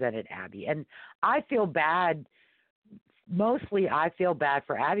they resented Abby. And I feel bad. Mostly I feel bad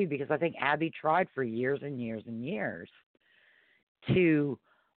for Abby because I think Abby tried for years and years and years to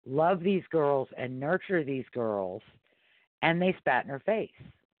love these girls and nurture these girls, and they spat in her face.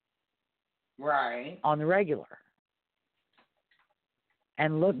 Right. On the regular.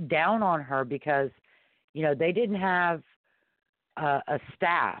 And looked down on her because, they didn't have a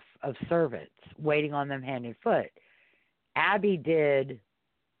staff of servants waiting on them hand and foot. Abby did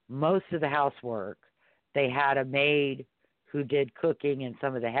most of the housework. They had a maid who did cooking and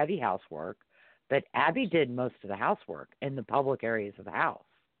some of the heavy housework, but Abby did most of the housework in the public areas of the house.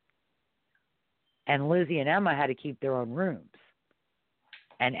 And Lizzie and Emma had to keep their own rooms.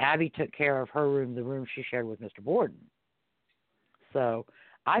 And Abby took care of her room, the room she shared with Mr. Borden. So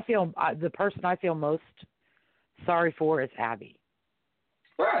I feel the person I feel most sorry for is Abby.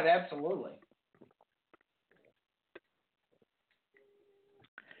 Right, absolutely.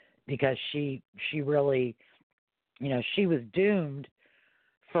 Because she really, she was doomed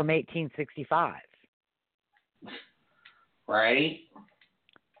from 1865. Right.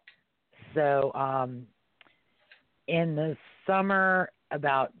 So in the summer,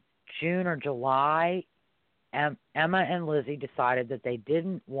 about June or July, Emma and Lizzie decided that they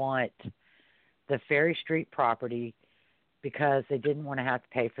didn't want the Ferry Street property because they didn't want to have to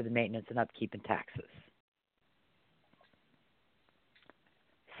pay for the maintenance and upkeep and taxes.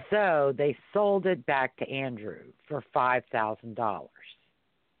 So they sold it back to Andrew for $5,000,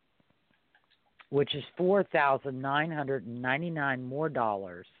 which is $4,999 more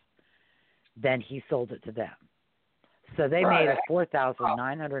dollars than he sold it to them. So they made a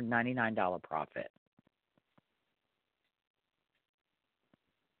 $4,999 profit.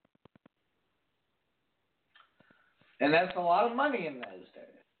 And that's a lot of money in those days.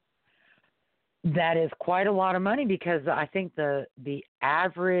 That is quite a lot of money because I think the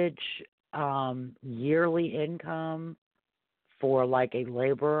average yearly income for like a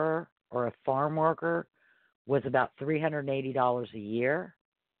laborer or a farm worker was about $380 a year.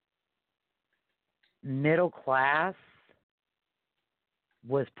 Middle class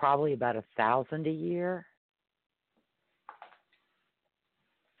was probably about $1,000 a year.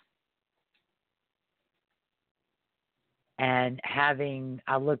 And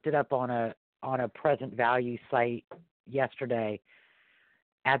I looked it up on a present value site yesterday.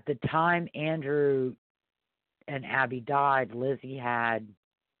 At the time Andrew and Abby died, Lizzie had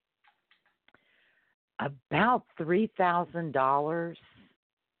about $3,000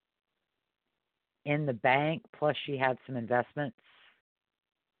 in the bank, plus she had some investments,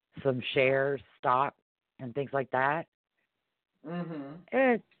 some shares, stock, and things like that.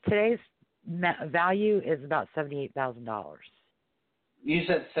 Mm-hmm. Today's value is about $78,000. You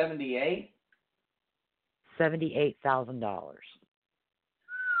said 78? $78,000.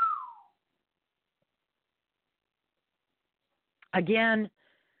 Again,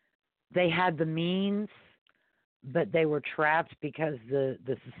 they had the means, but they were trapped because the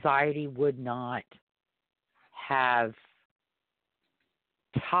society would not have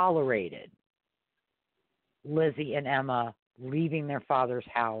tolerated Lizzie and Emma leaving their father's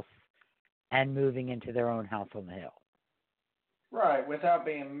house and moving into their own house on the hill. Right, without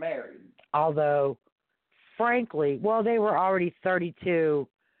being married. Although, frankly, well, they were already 32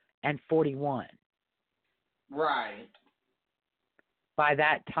 and 41. Right. By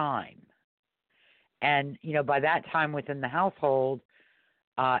that time. And, by that time within the household,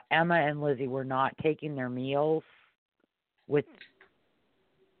 Emma and Lizzie were not taking their meals with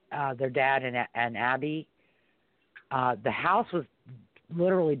their dad and Abby. The house was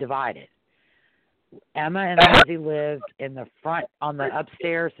literally divided. Emma and Lizzie lived in the front, on the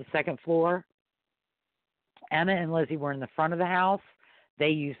upstairs, the second floor. Emma and Lizzie were in the front of the house. They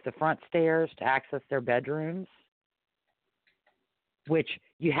used the front stairs to access their bedrooms, which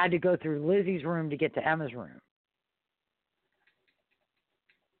you had to go through Lizzie's room to get to Emma's room.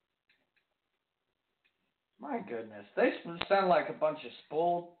 My goodness. They sound like a bunch of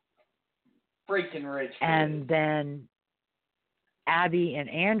spoiled, freaking rich kids. And then Abby and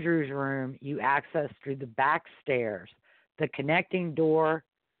Andrew's room, you access through the back stairs. The connecting door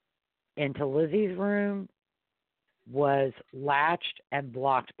into Lizzie's room was latched and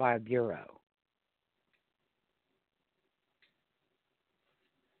blocked by a bureau.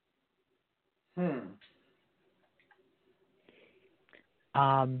 And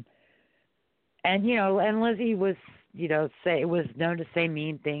and Lizzie was, was known to say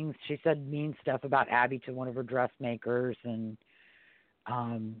mean things. She said mean stuff about Abby to one of her dressmakers, and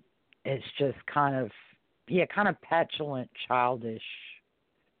it's just kind of petulant, childish.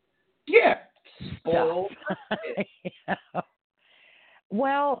 Yeah, spoiled.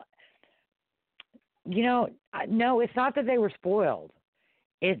 Well, no, it's not that they were spoiled.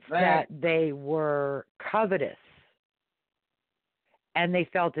 It's that they were covetous, and they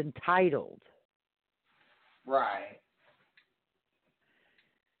felt entitled. Right.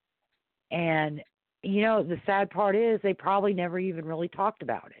 And, the sad part is they probably never even really talked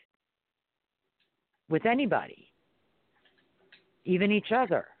about it with anybody, even each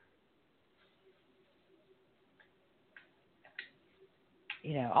other.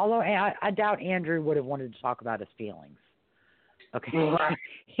 Although I doubt Andrew would have wanted to talk about his feelings. Okay. Right.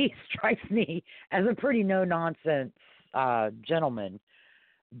 He strikes me as a pretty no-nonsense gentleman.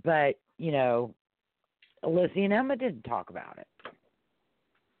 But, Lizzie and Emma didn't talk about it.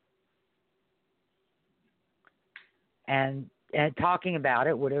 And talking about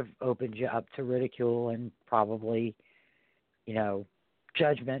it would have opened you up to ridicule and probably,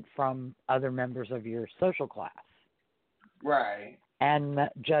 judgment from other members of your social class. Right. And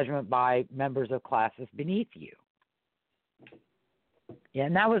judgment by members of classes beneath you. Yeah,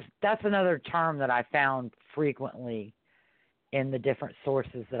 and that's another term that I found frequently in the different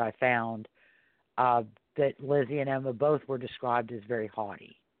sources that I found, that Lizzie and Emma both were described as very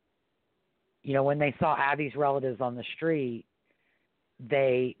haughty. When they saw Abby's relatives on the street,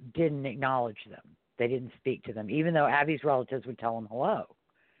 they didn't acknowledge them. They didn't speak to them, even though Abby's relatives would tell them hello.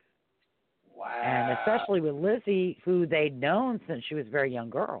 Wow. And especially with Lizzie, who they'd known since she was a very young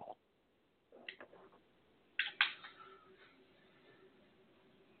girl.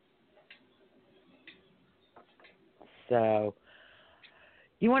 So,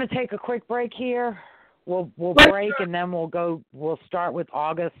 you want to take a quick break here? We'll break and then we'll start with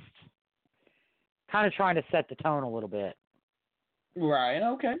August, kind of trying to set the tone a little bit. Right,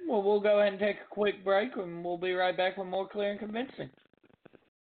 okay. Well, we'll go ahead and take a quick break, and we'll be right back with more Clear and Convincing.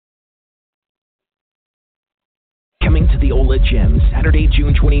 Coming to the Ola Gym, Saturday,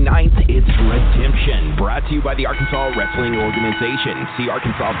 June 29th, it's Redemption. Brought to you by the Arkansas Wrestling Organization. See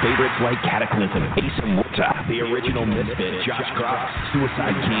Arkansas favorites like Cataclysm, Ace Muerta, The Original Misfit, Josh Cross,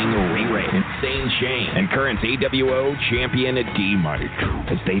 Suicide King, Ray Ray, Insane Shane and current AWO champion D. Mike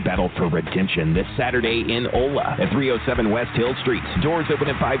as they battle for redemption this Saturday in Ola at 307 West Hill Street. Doors open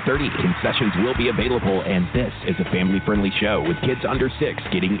at 5:30. Concessions will be available, and this is a family-friendly show with kids under 6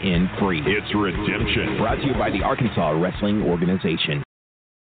 getting in free. It's Redemption, brought to you by the Arkansas Wrestling Organization.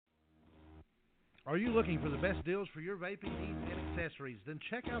 Are you looking for the best deals for your vaping needs and accessories? Then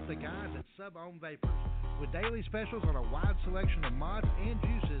check out the guys at Sub-Ohm Vapors. With daily specials on a wide selection of mods and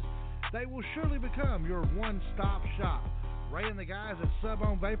juices, they will surely become your one-stop shop. Ray and the guys at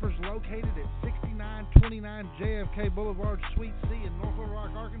Sub-Ohm Vapors, located at 6929 JFK Boulevard, Suite C in North Little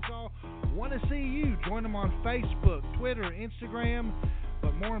Rock, Arkansas, want to see you. Join them on Facebook, Twitter, Instagram,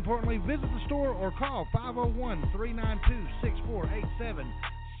 but more importantly, visit the store or call 501-392-6487.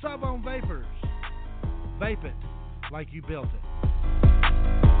 Sub-Ohm Vapors. Vape it like you built it.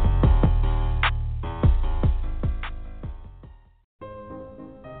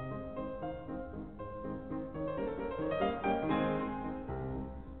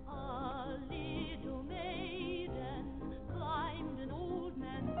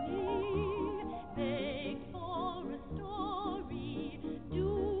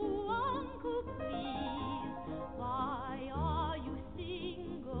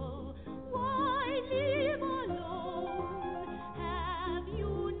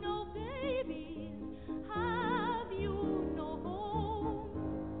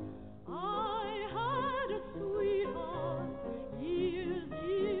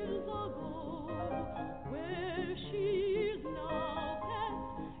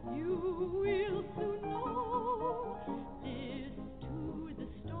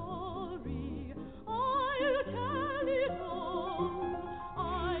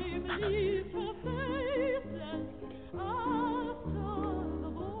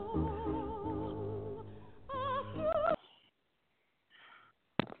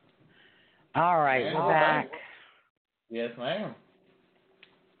 All right, we're back. Yes, ma'am.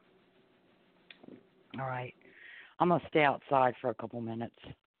 All right. I'm going to stay outside for a couple minutes.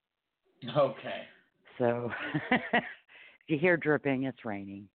 Okay. So, if you hear dripping, it's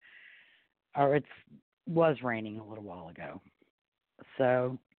raining. Or it was raining a little while ago.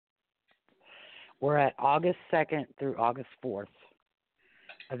 So, we're at August 2nd through August 4th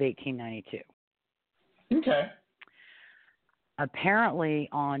of 1892. Okay. Apparently,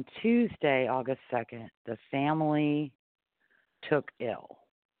 on Tuesday, August 2nd, the family took ill.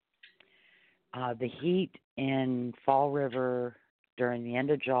 The heat in Fall River during the end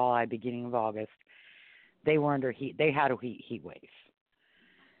of July, beginning of August, they were under heat. They had a heat wave.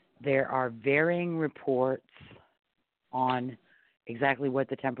 There are varying reports on exactly what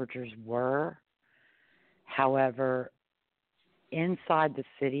the temperatures were. However, inside the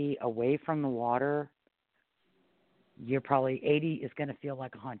city, away from the water, you're probably 80 is going to feel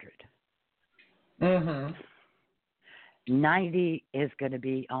like 100. Mm-hmm. 90 is going to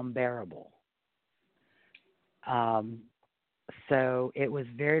be unbearable. So it was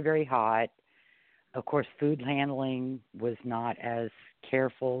very, very hot. Of course, food handling was not as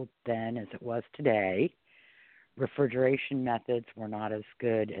careful then as it was today. Refrigeration methods were not as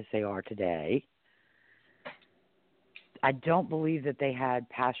good as they are today. I don't believe that they had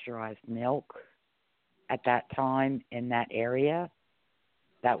pasteurized milk at that time in that area.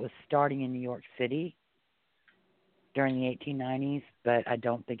 That was starting in New York City during the 1890s, but I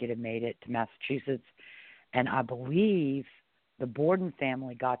don't think it had made it to Massachusetts. And I believe the Borden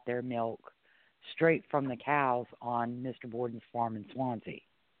family got their milk straight from the cows on Mr. Borden's farm in Swansea.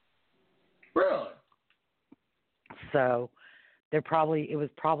 Really? So it was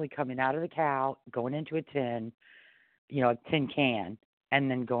probably coming out of the cow, going into a tin, a tin can, and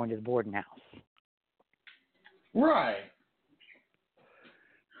then going to the Borden house. Right.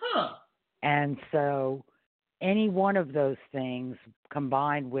 Huh. And so any one of those things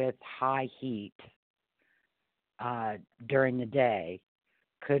combined with high heat during the day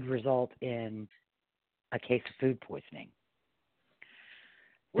could result in a case of food poisoning.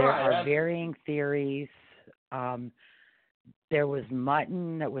 There are varying theories. There was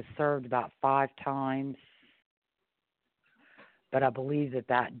mutton that was served about 5 times, but I believe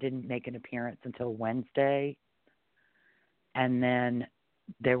that didn't make an appearance until Wednesday. And then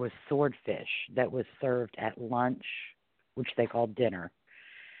there was swordfish that was served at lunch, which they called dinner,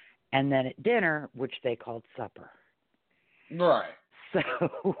 and then at dinner, which they called supper. Right. So,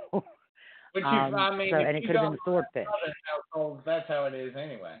 which and it could have been swordfish. That's how it is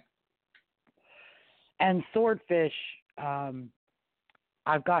anyway. And swordfish,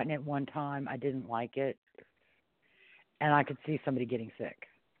 I've gotten it one time. I didn't like it, and I could see somebody getting sick,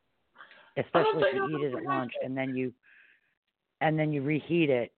 especially if you eat it at lunch and then you reheat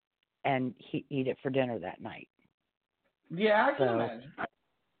it and eat it for dinner that night. Yeah, I can imagine.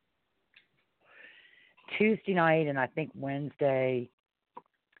 Tuesday night and I think Wednesday,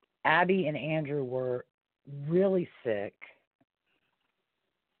 Abby and Andrew were really sick.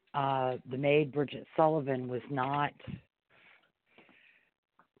 The maid, Bridget Sullivan, was not.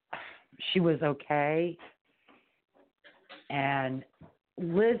 She was okay. And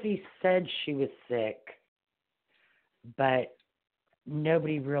Lizzie said she was sick, but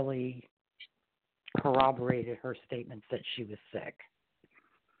nobody really corroborated her statements that she was sick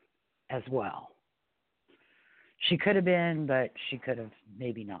as well. She could have been, but she could have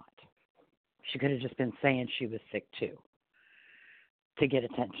maybe not. She could have just been saying she was sick too to get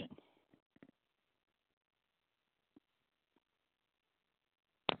attention.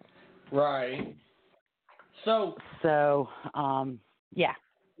 Right. So, yeah.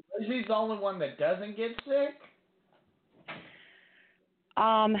 Lizzie's the only one that doesn't get sick?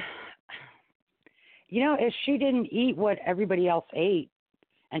 If she didn't eat what everybody else ate,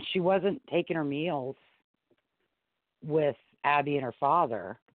 and she wasn't taking her meals with Abby and her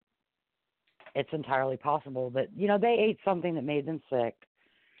father, it's entirely possible that, they ate something that made them sick.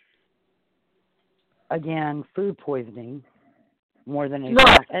 Again, food poisoning more than anything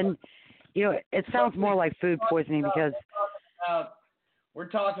else. And, it sounds more like food poisoning because... We're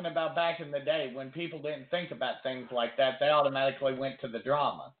talking about back in the day when people didn't think about things like that. They automatically went to the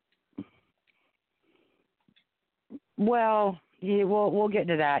drama. Well, yeah, we'll get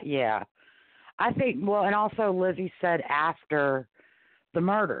into that, yeah. I think, and also Lizzie said after the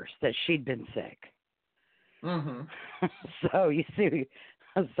murders that she'd been sick. Mm-hmm. So, you see,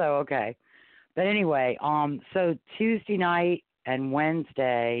 okay. But anyway, so Tuesday night and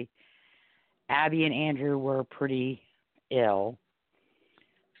Wednesday, Abby and Andrew were pretty ill.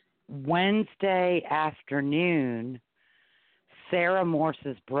 Wednesday afternoon, Sarah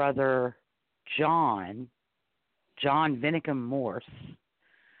Morse's brother, John Vinicum Morse,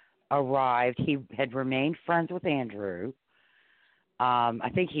 arrived. He had remained friends with Andrew.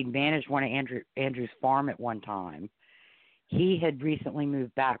 I think he'd managed one of Andrew's farm at one time. He had recently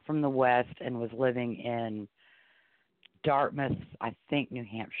moved back from the West and was living in Dartmouth, I think New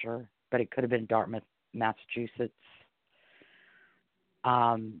Hampshire, but it could have been Dartmouth, Massachusetts.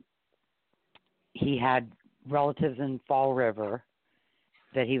 He had relatives in Fall River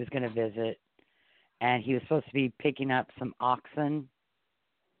that he was going to visit, and he was supposed to be picking up some oxen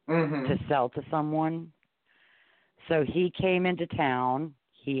to sell to someone. So he came into town.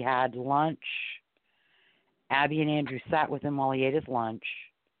 He had lunch. Abby and Andrew sat with him while he ate his lunch,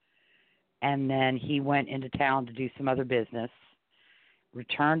 and then he went into town to do some other business,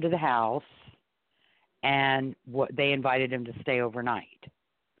 returned to the house, and they invited him to stay overnight.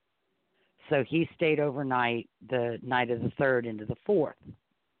 So he stayed overnight the night of the 3rd into the 4th.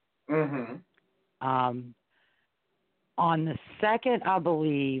 Mm-hmm. On the 2nd, I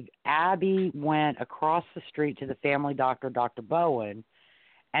believe, Abby went across the street to the family doctor, Dr. Bowen,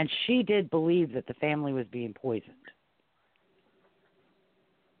 and she did believe that the family was being poisoned.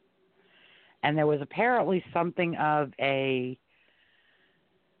 And there was apparently something of an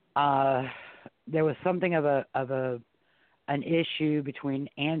issue between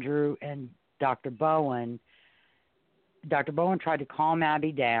Andrew and Dr. Bowen. Dr. Bowen tried to calm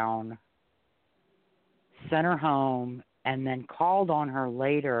Abby down, sent her home, and then called on her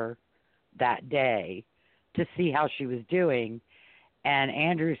later that day to see how she was doing. And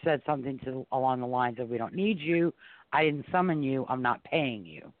Andrew said something along the lines of, "We don't need you. I didn't summon you. I'm not paying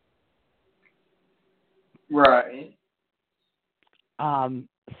you." Right.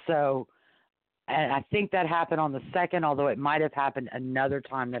 So, and I think that happened on the 2nd, although it might have happened another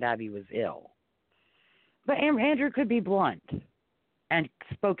time that Abby was ill. But Andrew could be blunt and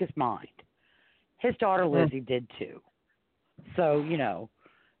spoke his mind. His daughter Lizzie did too. So,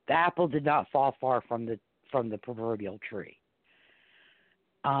 the apple did not fall far from the proverbial tree.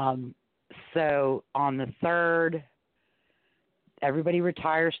 So on the 3rd, everybody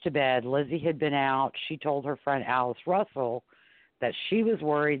retires to bed. Lizzie had been out. She told her friend Alice Russell that she was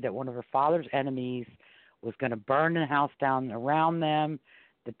worried that one of her father's enemies was going to burn the house down around them,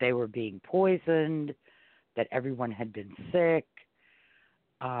 that they were being poisoned, that everyone had been sick.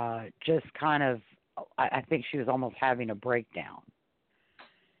 Just kind of, I think she was almost having a breakdown.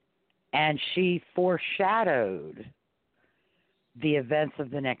 And she foreshadowed the events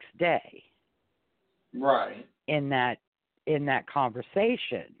of the next day. Right. In that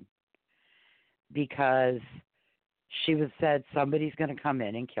conversation, because she was said somebody's going to come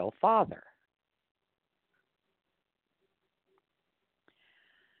in and kill father.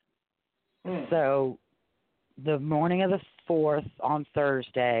 So the morning of the 4th on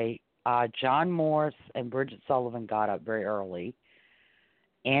Thursday, John Morse and Bridget Sullivan got up very early.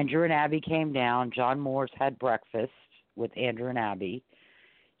 Andrew and Abby came down. John Morse had breakfast with Andrew and Abby.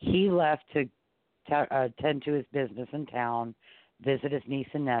 He left to attend to his business in town, visit his niece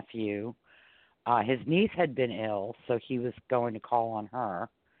and nephew. His niece had been ill, so he was going to call on her.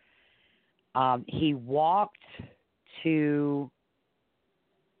 He walked to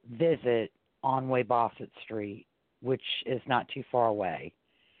visit on Bassett Street, which is not too far away.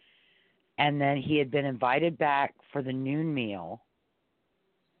 And then he had been invited back for the noon meal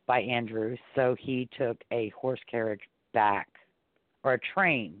by Andrew, so he took a horse carriage back, or a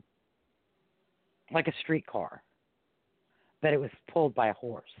train, like a streetcar, but it was pulled by a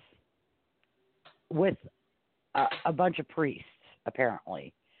horse with a bunch of priests,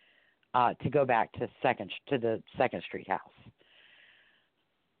 apparently, to go back to the Second Street house.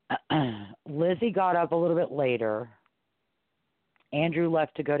 Lizzie got up a little bit later. Andrew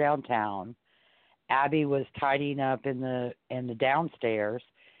left to go downtown. Abby was tidying up in the downstairs,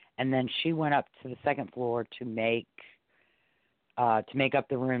 and then she went up to the second floor to make up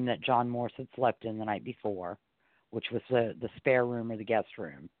the room that John Morse had slept in the night before, which was the spare room or the guest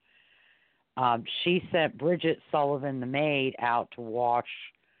room. She sent Bridget Sullivan, the maid, out to wash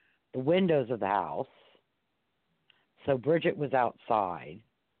the windows of the house. So Bridget was outside.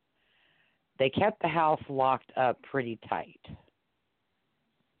 They kept the house locked up pretty tight.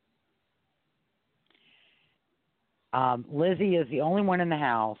 Lizzie is the only one in the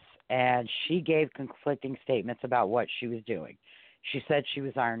house, and she gave conflicting statements about what she was doing. She said she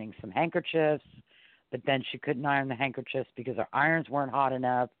was ironing some handkerchiefs, but then she couldn't iron the handkerchiefs because her irons weren't hot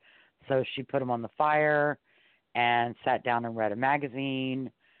enough, so she put them on the fire and sat down and read a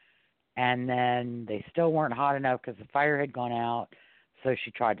magazine, and then they still weren't hot enough because the fire had gone out, so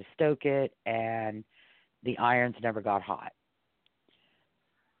she tried to stoke it, and the irons never got hot.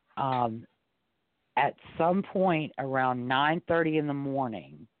 At some point around 9:30 in the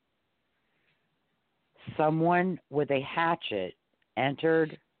morning, someone with a hatchet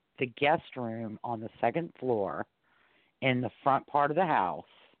entered the guest room on the second floor in the front part of the house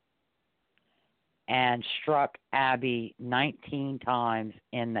and struck Abby 19 times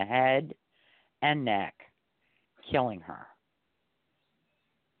in the head and neck, killing her.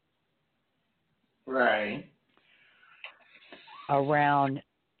 Right. Around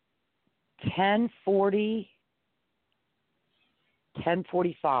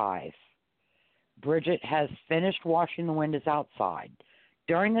 10:45, Bridget has finished washing the windows outside.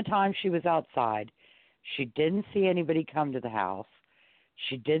 During the time she was outside, she didn't see anybody come to the house.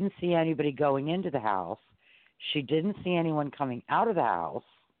 She didn't see anybody going into the house. She didn't see anyone coming out of the house.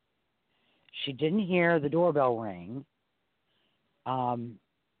 She didn't hear the doorbell ring.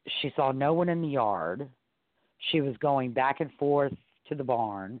 She saw no one in the yard. She was going back and forth to the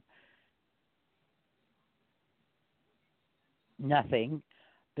barn. Nothing.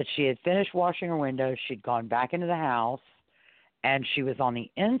 But she had finished washing her windows. She'd gone back into the house, and she was on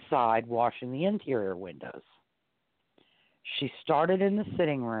the inside washing the interior windows. She started in the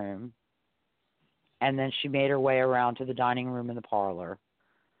sitting room, and then she made her way around to the dining room and the parlor.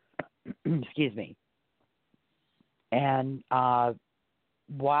 Excuse me. And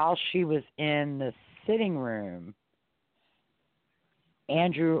while she was in the sitting room,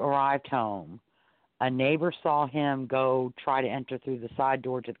 Andrew arrived home. A neighbor saw him go try to enter through the side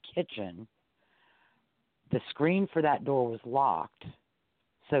door to the kitchen. The screen for that door was locked,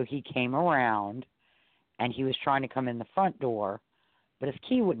 so he came around, and he was trying to come in the front door, but his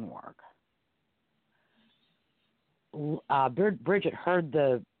key wouldn't work. Bridget heard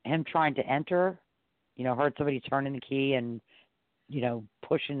him trying to enter, heard somebody turning the key and,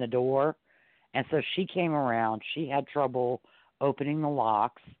 pushing the door. And so she came around. She had trouble opening the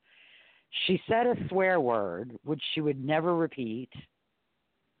locks. She said a swear word, which she would never repeat.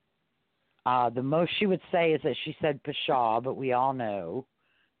 The most she would say is that she said pshaw, but we all know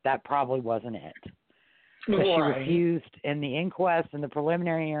that probably wasn't it. But she refused in the inquest and the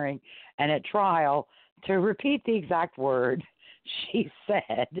preliminary hearing and at trial to repeat the exact word she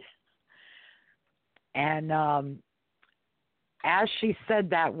said. And as she said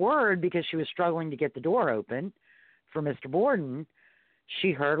that word, because she was struggling to get the door open for Mr. Borden,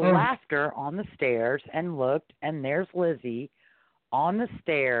 she heard laughter on the stairs and looked, and there's Lizzie on the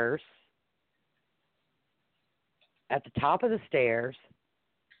stairs, at the top of the stairs,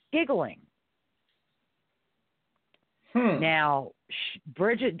 giggling. Now,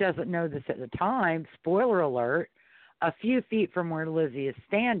 Bridget doesn't know this at the time. Spoiler alert, a few feet from where Lizzie is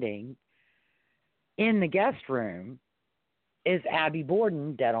standing in the guest room is Abby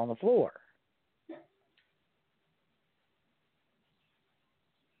Borden dead on the floor.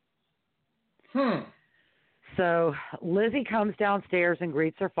 So Lizzie comes downstairs and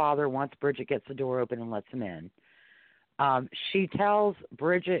greets her father once Bridget gets the door open and lets him in. She tells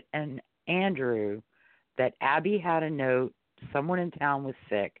Bridget and Andrew that Abby had a note, someone in town was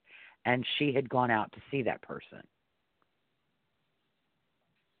sick, and she had gone out to see that person.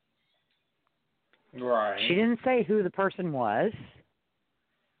 Right. She didn't say who the person was.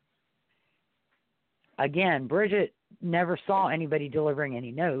 Again, Bridget never saw anybody delivering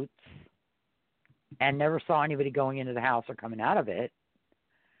any notes and never saw anybody going into the house or coming out of it.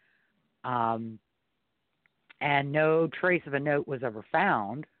 And no trace of a note was ever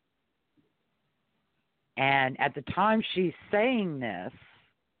found. And at the time she's saying this,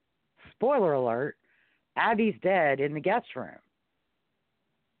 spoiler alert, Abby's dead in the guest room,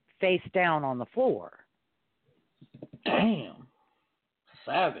 face down on the floor. Damn.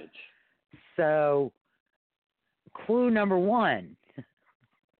 Savage. So, clue number one.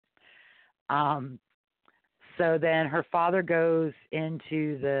 So then her father goes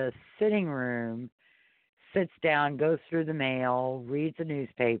into the sitting room, sits down, goes through the mail, reads a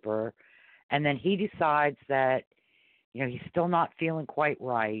newspaper, and then he decides that, he's still not feeling quite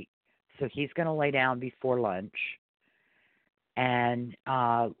right, so he's going to lay down before lunch. And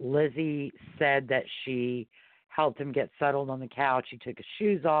Lizzie said that she helped him get settled on the couch. He took his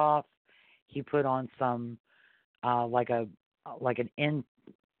shoes off. He put on some, not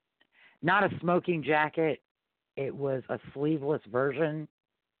a smoking jacket. It was a sleeveless version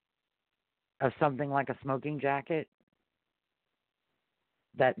of something like a smoking jacket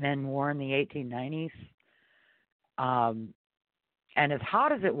that men wore in the 1890s. And as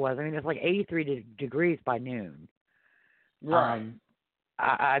hot as it was, it's like 83 degrees by noon. Right.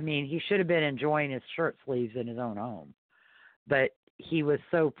 He should have been enjoying his shirt sleeves in his own home. But he was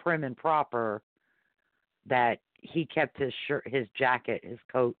so prim and proper that he kept his shirt, his jacket, his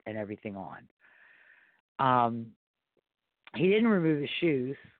coat, and everything on. He didn't remove his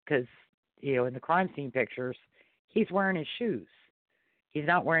shoes because, in the crime scene pictures, he's wearing his shoes. He's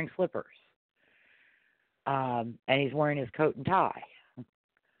not wearing slippers. And he's wearing his coat and tie.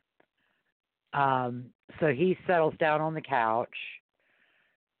 So he settles down on the couch.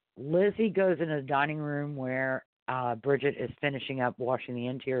 Lizzie goes into the dining room where Bridget is finishing up washing the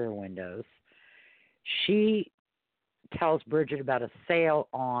interior windows. She tells Bridget about a sale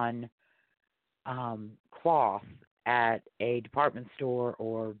on cloth at a department store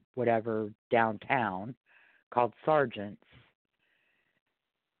or whatever downtown called Sargent's.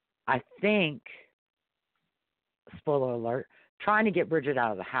 I think, spoiler alert, trying to get Bridget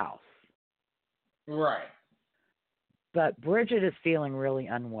out of the house. Right. But Bridget is feeling really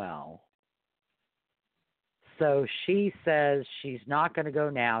unwell. So she says she's not going to go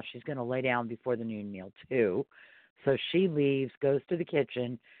now. She's going to lay down before the noon meal, too. So she leaves, goes to the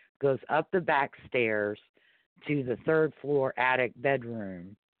kitchen, goes up the back stairs to the third floor attic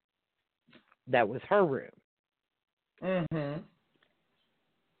bedroom that was her room. Mm-hmm.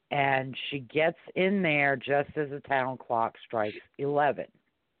 And she gets in there just as the town clock strikes 11.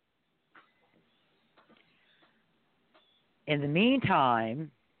 In the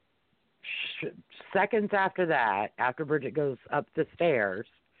meantime, seconds after that, after Bridget goes up the stairs,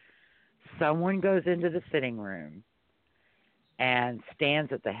 someone goes into the sitting room and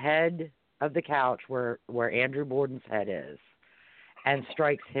stands at the head of the couch where Andrew Borden's head is and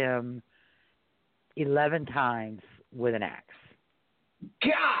strikes him 11 times with an axe.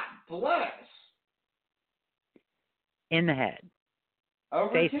 God bless. In the head.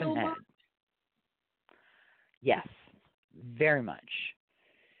 Overkill? Face and head. Yes, very much.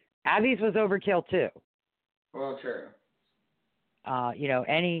 Abby's was overkill too. Well, true.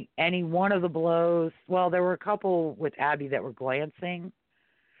 Any one of the blows. Well, there were a couple with Abby that were glancing.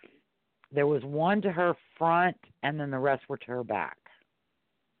 There was one to her front, and then the rest were to her back.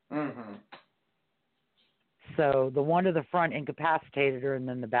 Mm-hmm. So the one to the front incapacitated her, and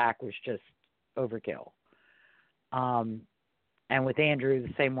then the back was just overkill. And with Andrew,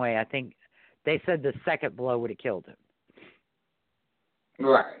 the same way. I think they said the second blow would have killed him.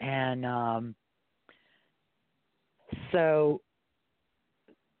 Right. And so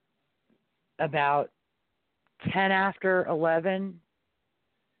about 10 after 11,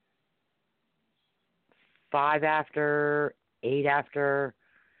 5 after, 8 after,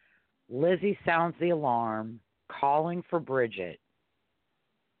 Lizzie sounds the alarm, calling for Bridget,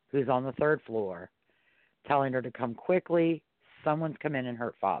 who's on the third floor, telling her to come quickly. Someone's come in and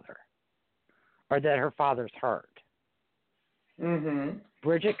hurt father, or that her father's hurt. Mm-hmm.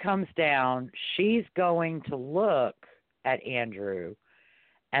 Bridget comes down. She's going to look at Andrew,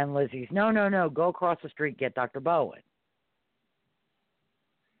 and Lizzie's, no, go across the street, get Dr. Bowen.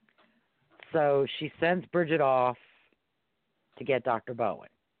 So she sends Bridget off to get Dr. Bowen.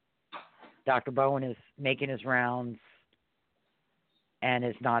 Dr. Bowen is making his rounds and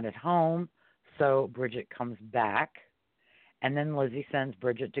is not at home, so Bridget comes back, and then Lizzie sends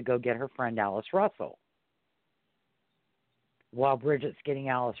Bridget to go get her friend Alice Russell. While Bridget's getting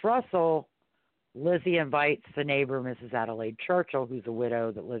Alice Russell, Lizzie invites the neighbor, Mrs. Adelaide Churchill, who's a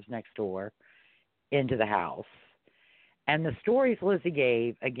widow that lives next door, into the house. And the stories Lizzie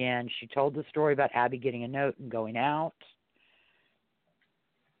gave, again, she told the story about Abby getting a note and going out.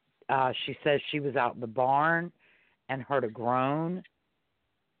 She says she was out in the barn and heard a groan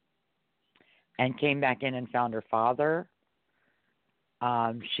and came back in and found her father.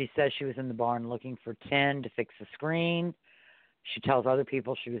 She says she was in the barn looking for tin to fix the screen. She tells other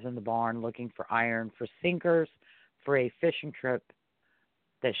people she was in the barn looking for iron for sinkers for a fishing trip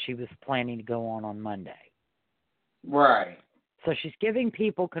that she was planning to go on Monday. Right. So she's giving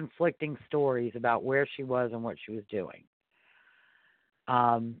people conflicting stories about where she was and what she was doing.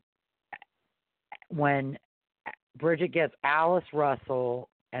 When Bridget gets Alice Russell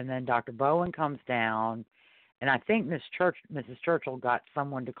and then Dr. Bowen comes down, and I think Mrs. Churchill got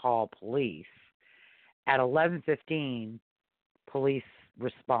someone to call police. At 11:15, police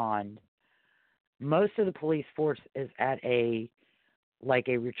respond. Most of the police force is at a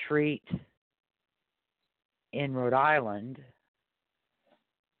retreat in Rhode Island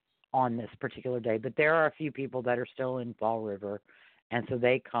on this particular day, but there are a few people that are still in Fall River, and so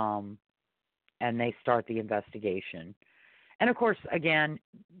they come and they start the investigation. And of course, again,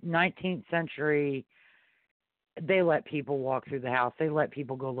 19th century, they let people walk through the house. They let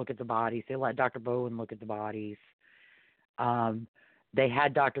people go look at the bodies. They let Dr. Bowen look at the bodies. They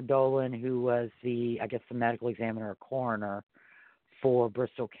had Dr. Dolan, who was the medical examiner or coroner for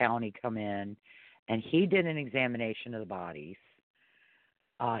Bristol County, come in, and he did an examination of the bodies.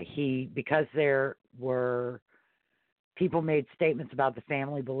 Because there were people made statements about the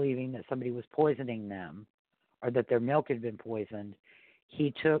family believing that somebody was poisoning them or that their milk had been poisoned,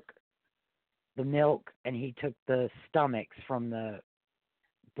 he took the milk and he took the stomachs from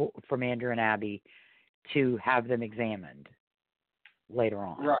Andrew and Abby to have them examined later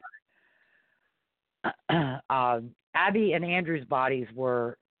on. Right. Abby and Andrew's bodies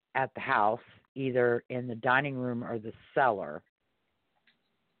were at the house, either in the dining room or the cellar.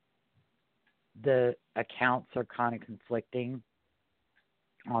 The accounts are kind of conflicting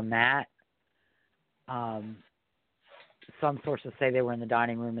on that. Some sources say they were in the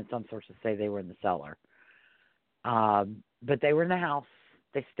dining room, and some sources say they were in the cellar. But they were in the house.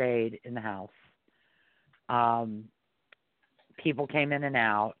 They stayed in the house. People came in and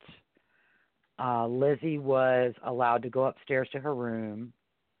out. Lizzie was allowed to go upstairs to her room,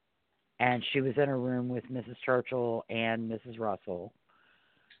 and she was in her room with Mrs. Churchill and Mrs. Russell.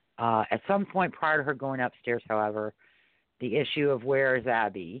 At some point prior to her going upstairs, however, the issue of where is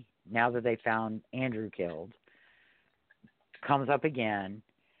Abby, now that they found Andrew killed, comes up again.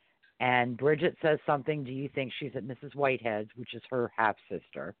 And Bridget says something, do you think she's at Mrs. Whitehead's, which is her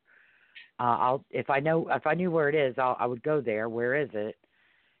half-sister? If I knew where it is, I would go there. Where is it?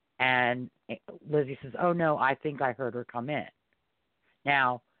 And Lizzie says, oh, no, I think I heard her come in.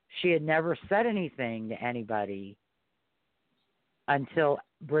 Now, she had never said anything to anybody until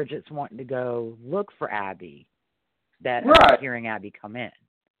Bridget's wanting to go look for Abby, that right. hearing Abby come in.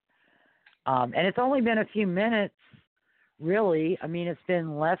 And it's only been a few minutes, really. I mean, it's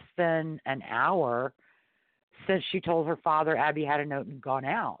been less than an hour since she told her father Abby had a note and gone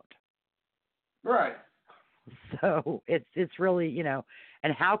out. Right. So it's really,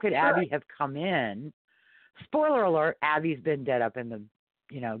 and how could Abby have come in? Spoiler alert, Abby's been dead up in the,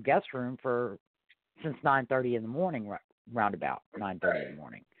 guest room since 9:30 in the morning, roundabout 9:30 in the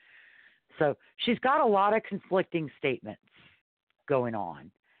morning. So she's got a lot of conflicting statements going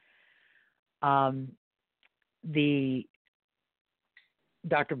on.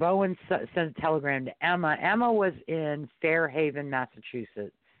 Dr. Bowen sent a telegram to Emma. Emma was in Fairhaven,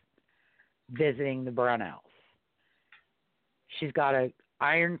 Massachusetts, visiting the Brownells. She's got an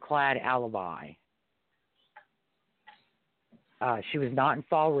ironclad alibi. She was not in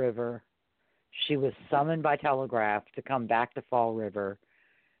Fall River. She was summoned by telegraph to come back to Fall River.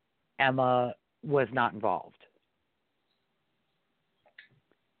 Emma was not involved.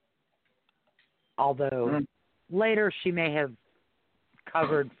 Although later she may have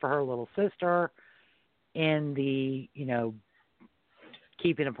covered for her little sister in the,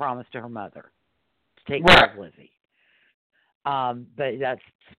 keeping a promise to her mother to take care of Lizzie. But that's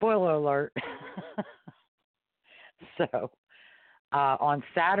spoiler alert. So on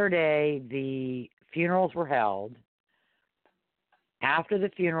Saturday, the funerals were held. After the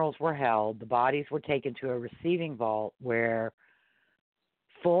funerals were held, the bodies were taken to a receiving vault where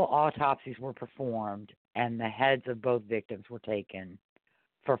full autopsies were performed and the heads of both victims were taken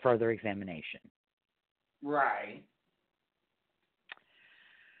for further examination. Right.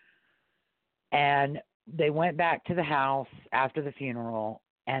 And they went back to the house after the funeral,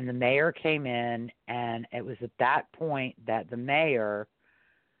 and the mayor came in, and it was at that point that the mayor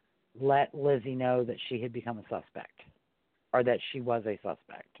let Lizzie know that she had become a suspect, or that she was a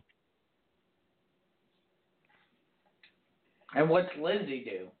suspect. And what's Lizzie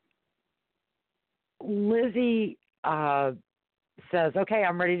do? Lizzie says, "Okay,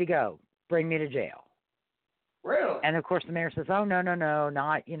 I'm ready to go. Bring me to jail." Really? And of course, the mayor says, "Oh, no,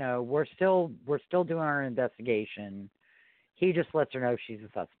 not. We're still doing our investigation." He just lets her know she's a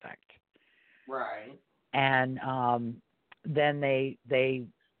suspect. Right. And then the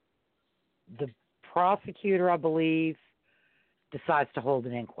prosecutor, I believe, decides to hold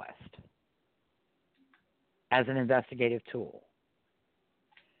an inquest as an investigative tool.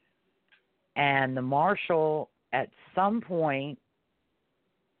 And the marshal, at some point,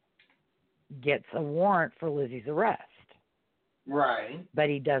 gets a warrant for Lizzie's arrest. Right. But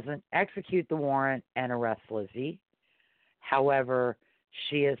he doesn't execute the warrant and arrest Lizzie. However,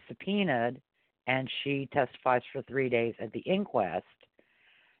 she is subpoenaed, and she testifies for 3 days at the inquest.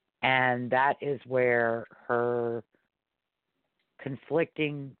 And that is where her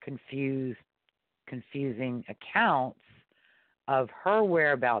confusing accounts of her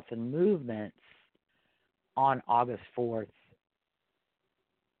whereabouts and movements on August 4th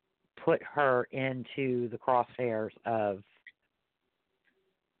put her into the crosshairs of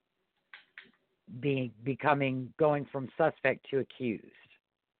going from suspect to accused.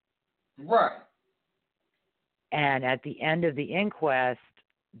 Right. And at the end of the inquest,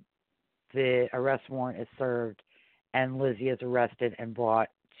 the arrest warrant is served, and Lizzie is arrested and brought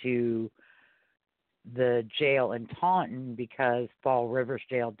to the jail in Taunton because Fall Rivers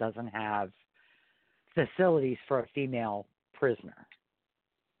Jail doesn't have facilities for a female prisoner.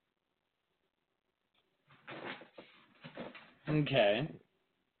 Okay.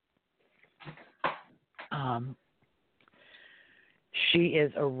 She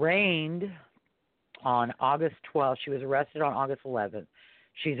is arraigned on August 12th. She was arrested on August 11th.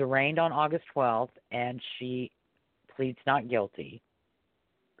 She's arraigned on August 12th, and she pleads not guilty.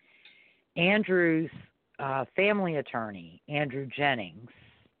 Andrew's family attorney, Andrew Jennings,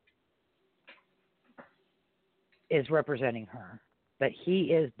 is representing her, but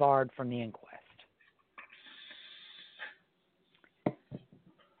he is barred from the inquest.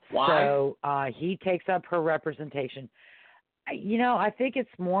 Why? So he takes up her representation. I think it's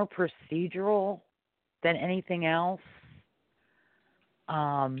more procedural than anything else.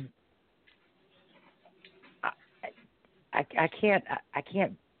 I can't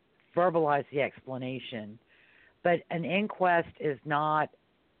verbalize the explanation, but an inquest is not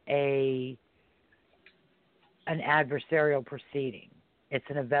an adversarial proceeding. It's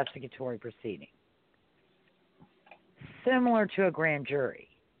an investigatory proceeding, similar to a grand jury.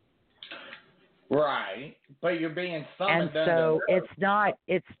 Right, but you're being summoned. And so it's not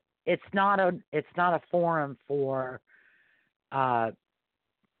a forum for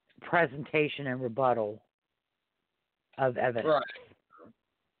presentation and rebuttal of evidence. Right.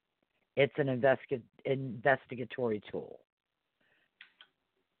 It's an investigatory tool.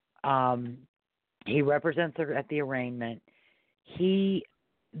 He represents her at the arraignment. He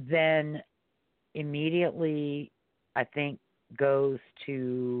then immediately, I think, goes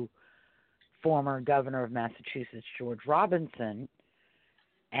to former governor of Massachusetts, George Robinson,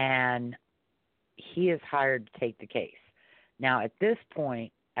 and he is hired to take the case. Now, at this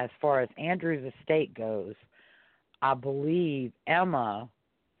point, as far as Andrew's estate goes, I believe Emma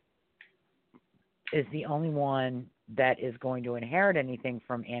is the only one that is going to inherit anything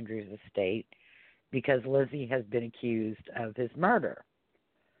from Andrew's estate because Lizzie has been accused of his murder.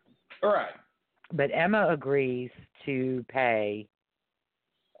 Right. But Emma agrees to pay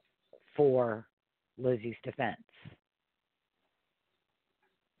for Lizzie's defense.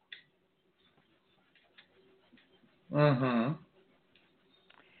 Mm-hmm.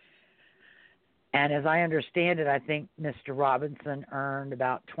 And as I understand it, I think Mr. Robinson earned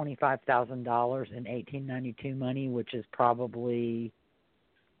about $25,000 in 1892 money, which is probably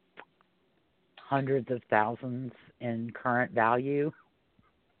hundreds of thousands in current value.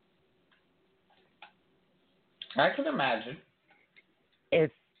 I can imagine.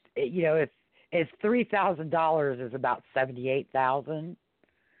 If $3,000 is about $78,000,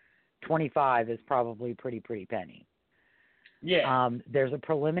 25 is probably pretty penny. Yeah. There's a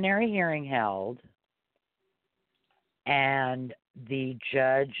preliminary hearing held, and the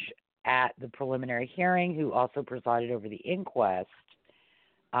judge at the preliminary hearing, who also presided over the inquest,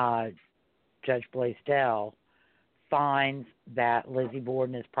 Judge Blaisdell, finds that Lizzie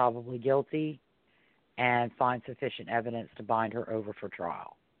Borden is probably guilty and finds sufficient evidence to bind her over for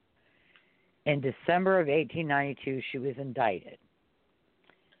trial. In December of 1892, she was indicted.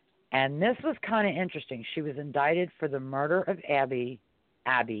 And this was kind of interesting. She was indicted for the murder of Abby,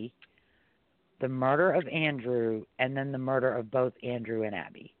 the murder of Andrew, and then the murder of both Andrew and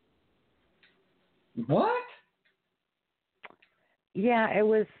Abby. What? Yeah, it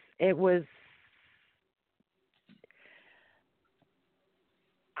was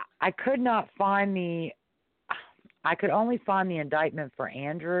I could only find the indictment for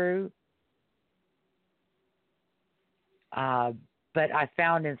Andrew, but I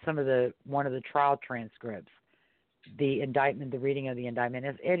found in one of the trial transcripts the indictment, the reading of the indictment.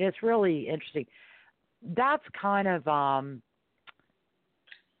 It is really interesting. That's kind of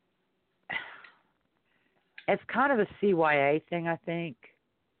it's kind of a CYA thing, I think.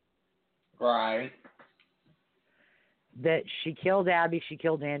 Right. That she killed Abby, she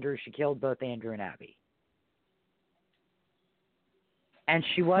killed Andrew, she killed both Andrew and Abby. And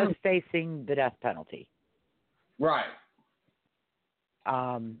she was facing the death penalty. Right.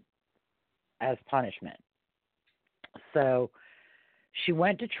 As punishment. So she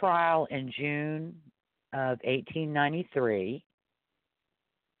went to trial in June of 1893.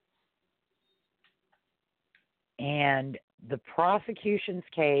 And the prosecution's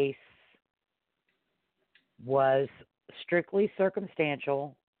case was strictly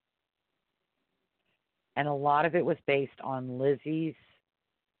circumstantial, and a lot of it was based on Lizzie's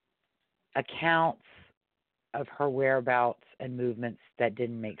accounts of her whereabouts and movements that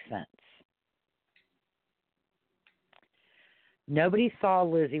didn't make sense. Nobody saw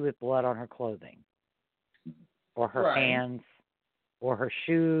Lizzie with blood on her clothing, or her hands, or her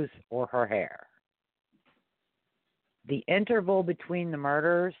shoes, or her hair. The interval between the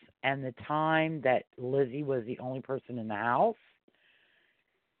murders and the time that Lizzie was the only person in the house,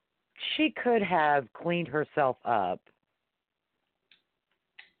 she could have cleaned herself up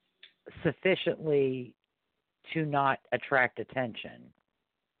sufficiently to not attract attention.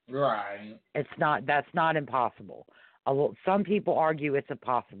 Right. That's not impossible. Some people argue it's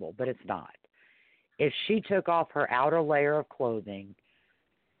impossible, but it's not. If she took off her outer layer of clothing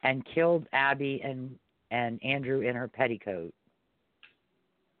and killed Abby and Andrew in her petticoat,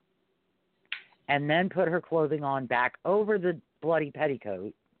 and then put her clothing on back over the bloody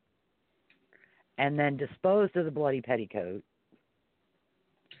petticoat, and then disposed of the bloody petticoat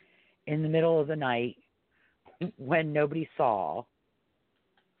in the middle of the night when nobody saw,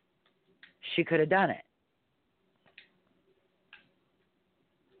 she could have done it.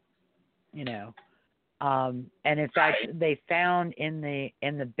 You know. And in fact, they found in the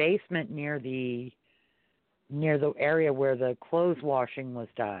basement near the area where the clothes washing was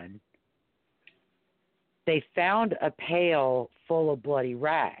done, they found a pail full of bloody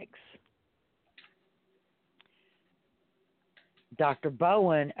rags. Dr.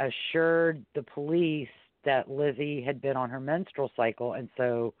 Bowen assured the police that Lizzie had been on her menstrual cycle, and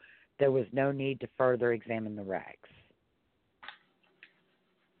so there was no need to further examine the rags.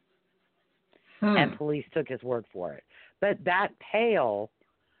 And police took his word for it. But that pail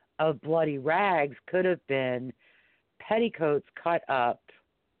of bloody rags could have been petticoats cut up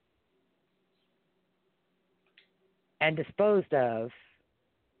and disposed of.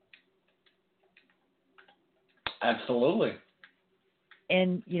 Absolutely.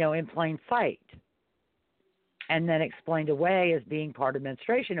 In plain sight. And then explained away as being part of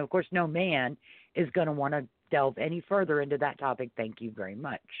menstruation. Of course, no man is going to want to delve any further into that topic. Thank you very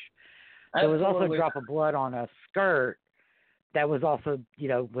much. There was also a drop of blood on a skirt that was also,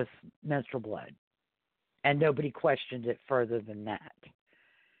 was menstrual blood. And nobody questioned it further than that.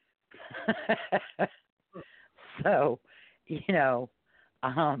 So, I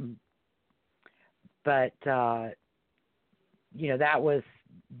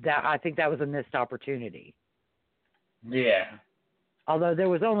think that was a missed opportunity. Yeah. Although there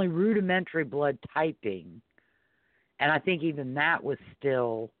was only rudimentary blood typing, and I think even that was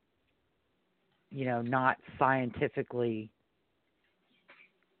still, not scientifically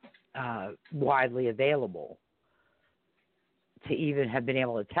widely available to even have been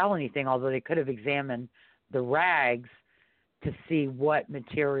able to tell anything, although they could have examined the rags to see what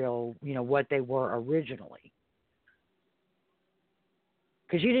material, what they were originally.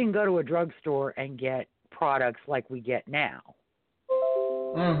 Because you didn't go to a drugstore and get products like we get now.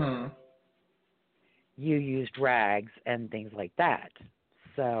 Mm-hmm. You used rags and things like that.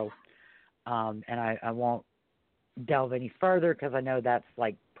 So, and I won't delve any further because I know that's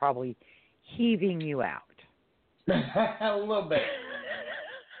like probably heaving you out. A little bit.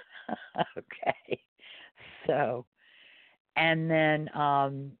 Okay. So, and then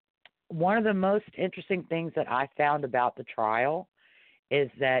one of the most interesting things that I found about the trial is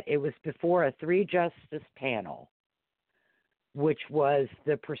that it was before a 3-justice panel, which was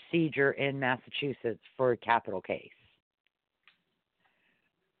the procedure in Massachusetts for a capital case.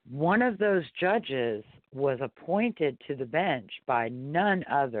 One of those judges was appointed to the bench by none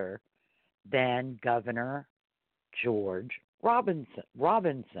other than Governor George Robinson.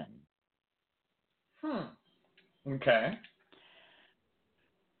 Okay.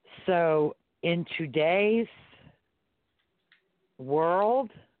 So in today's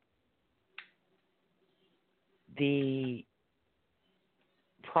world, the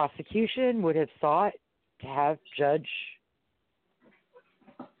prosecution would have sought to have Judge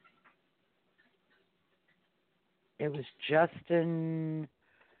it was Justin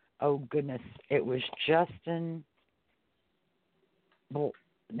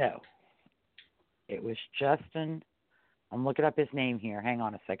I'm looking up his name here. Hang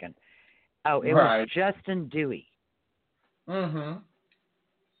on a second. It was Justin Dewey. Mm-hmm.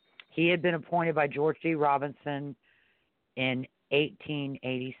 He had been appointed by George D. Robinson in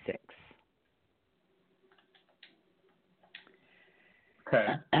 1886. Okay.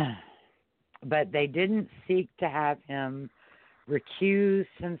 But they didn't seek to have him recuse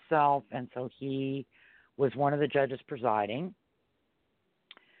himself, and so he was one of the judges presiding.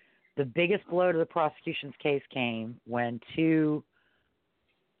 The biggest blow to the prosecution's case came when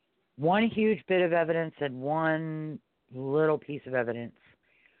one huge bit of evidence and one little piece of evidence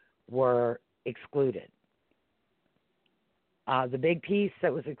were excluded. The big piece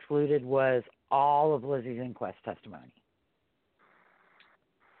that was excluded was all of Lizzie's inquest testimony.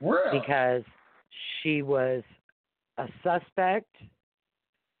 Really? Because she was a suspect.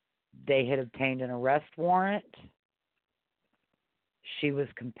 They had obtained an arrest warrant. She was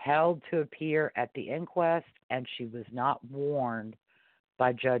compelled to appear at the inquest, and she was not warned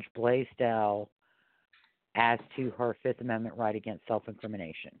by Judge Blaisdell as to her Fifth Amendment right against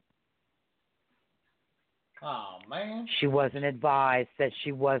self-incrimination. Oh, man. She wasn't advised that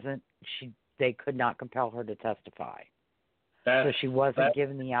they could not compel her to testify. So she wasn't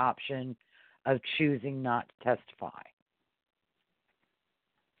given the option of choosing not to testify.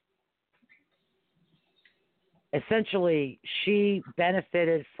 Essentially, she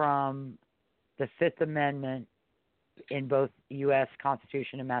benefited from the Fifth Amendment in both U.S.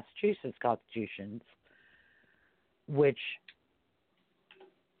 Constitution and Massachusetts constitutions, which,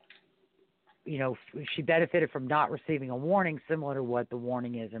 she benefited from not receiving a warning similar to what the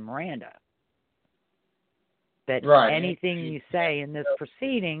warning is in Miranda. That anything you say in this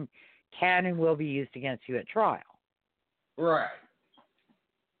proceeding can and will be used against you at trial. Right.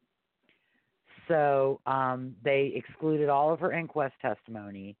 So they excluded all of her inquest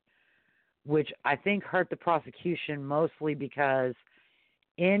testimony, which I think hurt the prosecution mostly because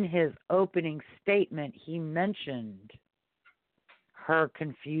in his opening statement, he mentioned her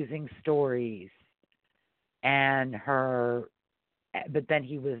confusing stories but then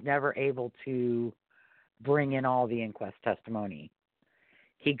he was never able to bring in all the inquest testimony.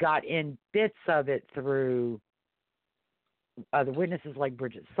 He got in bits of it through other witnesses like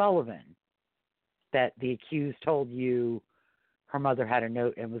Bridget Sullivan, that the accused told you her mother had a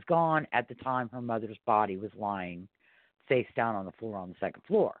note and was gone. At the time, her mother's body was lying face down on the floor on the second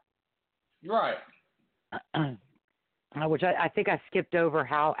floor. Right. Which I think I skipped over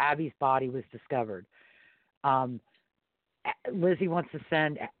how Abby's body was discovered. Lizzie wants to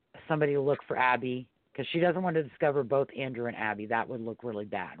send somebody to look for Abby because she doesn't want to discover both Andrew and Abby. That would look really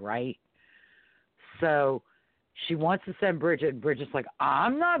bad, right? So she wants to send Bridget, and Bridget's like,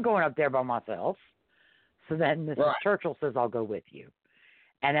 I'm not going up there by myself. So then Mrs. Churchill says, I'll go with you.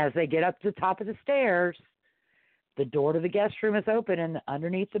 And as they get up to the top of the stairs, the door to the guest room is open, and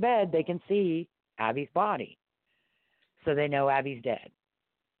underneath the bed, they can see Abby's body. So they know Abby's dead.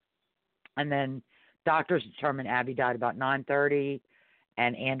 And then doctors determined Abby died about 9:30,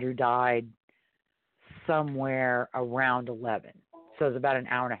 and Andrew died somewhere around 11. So it's about an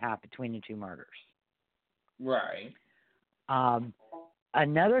hour and a half between the two murders. Right.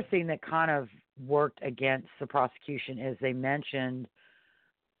 Another thing that kind of worked against the prosecution is they mentioned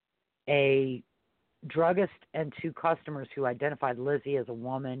a druggist and two customers who identified Lizzie as a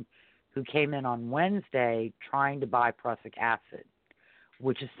woman who came in on Wednesday trying to buy prussic acid,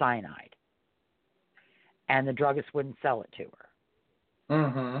 which is cyanide. And the druggist wouldn't sell it to her.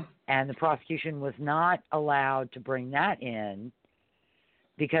 Mm-hmm. And the prosecution was not allowed to bring that in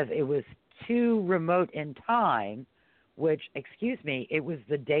because it was too remote in time, which, excuse me, it was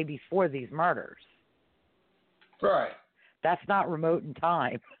the day before these murders. Right. That's not remote in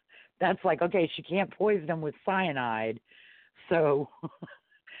time. That's like, okay, she can't poison him with cyanide, so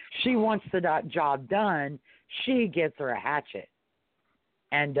she wants the job done. She gets her a hatchet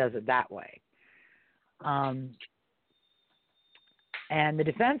and does it that way. And the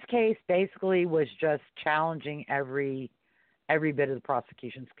defense case basically was just challenging every bit of the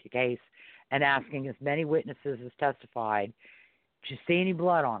prosecution's case and asking as many witnesses as testified, did you see any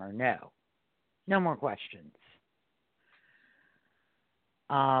blood on her? No. No more questions.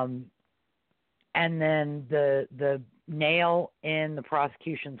 And then the nail in the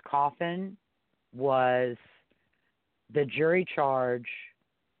prosecution's coffin was the jury charge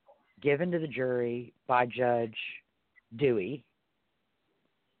given to the jury by Judge Dewey,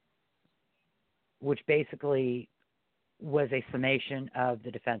 which basically was a summation of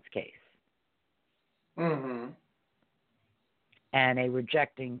the defense case. Mm-hmm. And a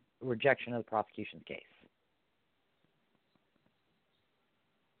rejection of the prosecution's case.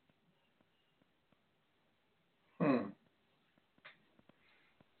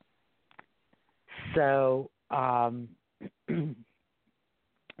 So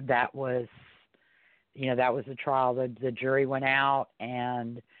that was the trial. The jury went out,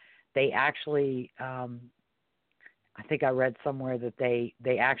 and they actually, I think I read somewhere that they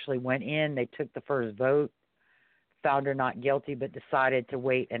actually went in, they took the first vote, found her not guilty, but decided to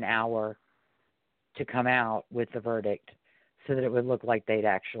wait an hour to come out with the verdict so that it would look like they'd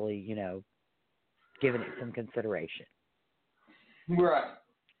actually, given it some consideration. Right.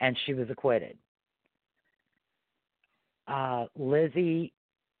 And she was acquitted. Lizzie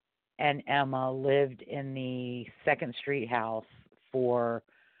and Emma lived in the 2nd Street house for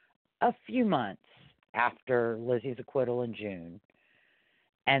a few months after Lizzie's acquittal in June.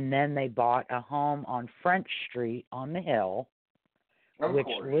 And then they bought a home on French Street on the hill, which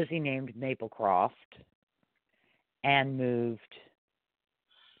Lizzie named Maplecroft, and moved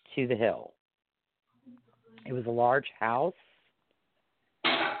to the hill. It was a large house,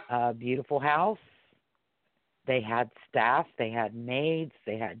 a beautiful house. They had staff, they had maids,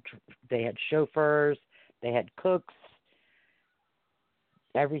 they had chauffeurs, they had cooks,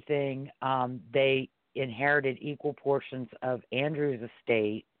 everything. They inherited equal portions of Andrew's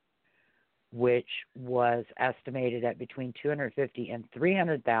estate, which was estimated at between $250,000 and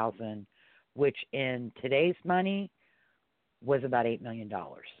 $300,000, which in today's money was about $8 million.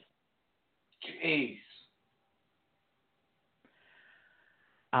 Jeez.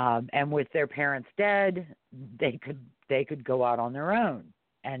 And with their parents dead, they could go out on their own,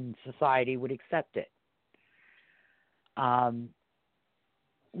 and society would accept it.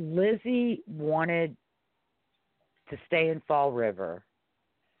 Lizzie wanted to stay in Fall River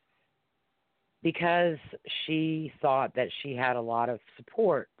because she thought that she had a lot of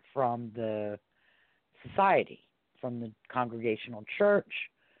support from the society, from the Congregational Church,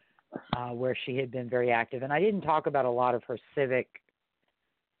 where she had been very active. And I didn't talk about a lot of her civic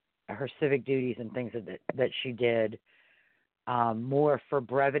duties and things that she did, more for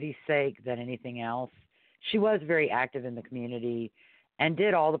brevity's sake than anything else. She was very active in the community and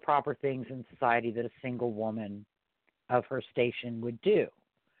did all the proper things in society that a single woman of her station would do.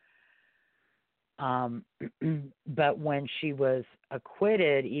 But when she was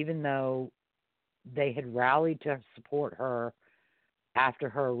acquitted, even though they had rallied to support her after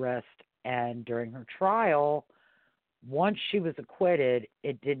her arrest and during her trial, once she was acquitted,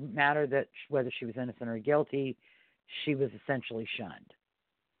 it didn't matter that whether she was innocent or guilty, she was essentially shunned.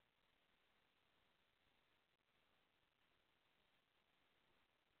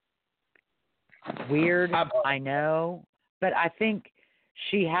 Weird, I know, but I think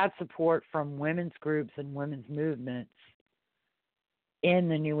she had support from women's groups and women's movements in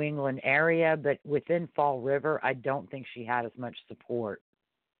the New England area, but within Fall River, I don't think she had as much support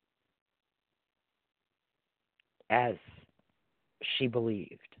as she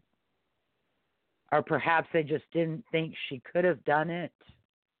believed. Or perhaps they just didn't think she could have done it,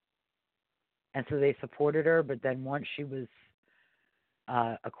 and so they supported her, but then once she was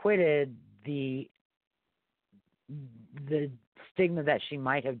acquitted, the stigma that she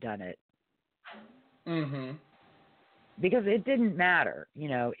might have done it. Mm-hmm. Because it didn't matter,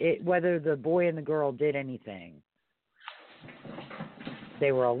 whether the boy and the girl did anything.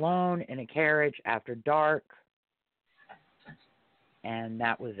 They were alone in a carriage after dark, and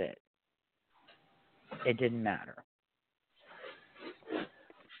that was it. It didn't matter.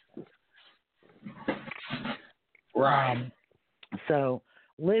 Right. So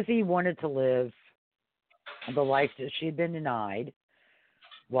Lizzie wanted to live the life that she had been denied,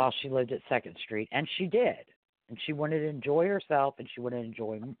 while she lived at 2nd Street, and she did. And she wanted to enjoy herself, and she wanted to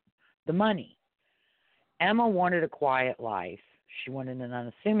enjoy the money. Emma wanted a quiet life. She wanted an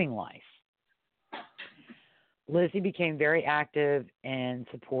unassuming life. Lizzie became very active in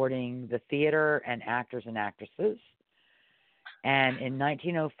supporting the theater and actors and actresses. And in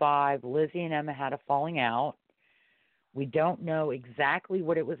 1905, Lizzie and Emma had a falling out. We don't know exactly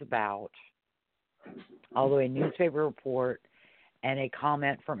what it was about, although a newspaper report and a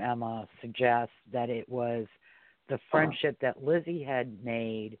comment from Emma suggests that it was the friendship that Lizzie had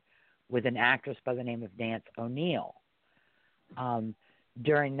made with an actress by the name of Nance O'Neill.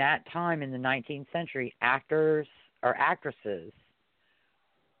 During that time in the 19th century, actors or actresses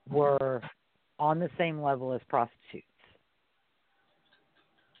were on the same level as prostitutes.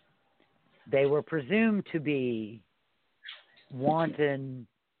 They were presumed to be wanton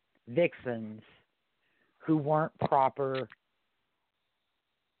vixens who weren't proper,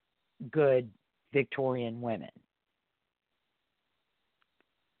 good Victorian women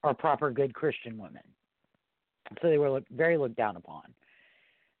or proper, good Christian women. So they were very looked down upon.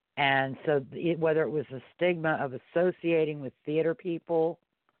 And so whether it was the stigma of associating with theater people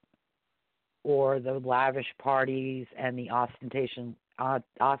or the lavish parties and the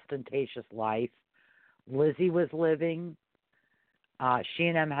ostentatious life Lizzie was living, she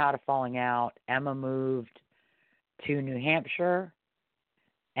and Emma had a falling out. Emma moved to New Hampshire,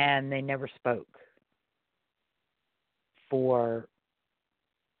 and they never spoke for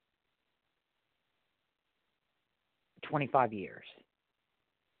 25 years.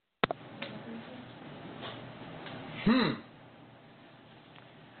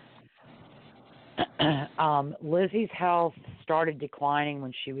 Lizzie's health started declining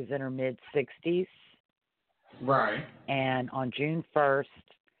when she was in her mid-60s. Right. And on June 1st,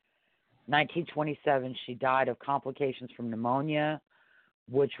 1927, she died of complications from pneumonia,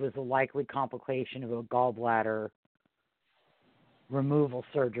 which was a likely complication of a gallbladder removal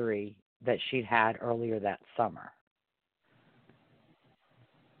surgery that she'd had earlier that summer.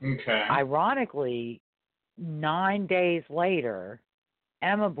 Okay. Ironically, 9 days later,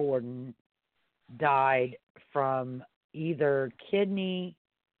 Emma Borden died from either kidney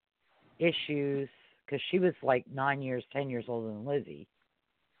issues, because she was like 10 years older than Lizzie,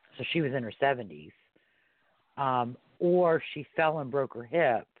 so she was in her 70s, or she fell and broke her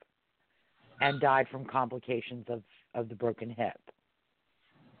hip and died from complications of the broken hip.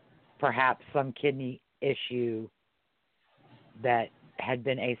 Perhaps some kidney issue that had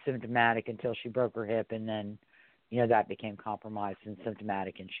been asymptomatic until she broke her hip, and then, that became compromised and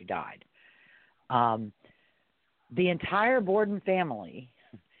symptomatic, and she died. The entire Borden family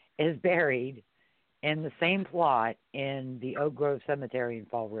is buried in the same plot in the Oak Grove Cemetery in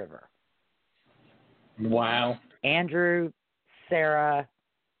Fall River. Wow. Andrew, Sarah,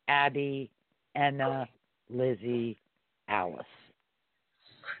 Abby, Emma, Lizzie, Alice.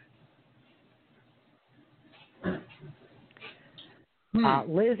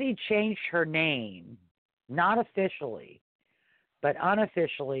 Lizzie changed her name, not officially, but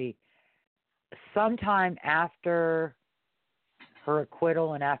unofficially, sometime after her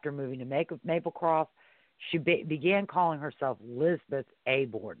acquittal and after moving to Maplecroft. She began calling herself Elizabeth A.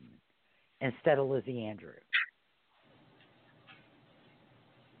 Borden instead of Lizzie Andrew.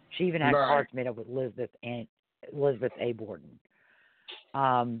 She even had cards made up with Elizabeth A. Borden.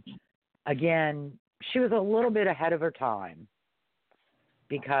 Again, she was a little bit ahead of her time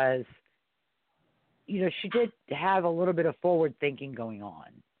because, she did have a little bit of forward thinking going on.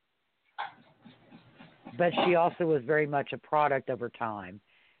 But she also was very much a product of her time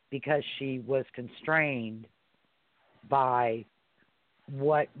because she was constrained by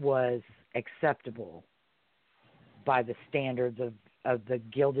what was acceptable by the standards of the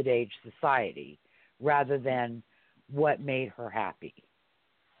Gilded Age society rather than what made her happy.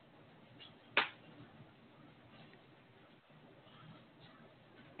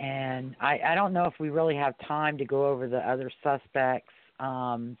 And I don't know if we really have time to go over the other suspects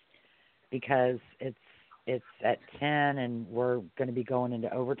because it's at 10 and we're going to be going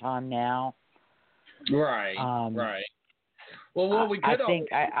into overtime now. Right, right. Well, what we could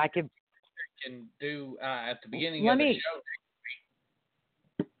I could can do at the beginning of the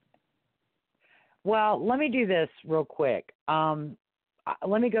show. Well, let me do this real quick.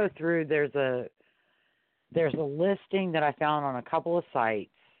 Let me go through. There's a listing that I found on a couple of sites,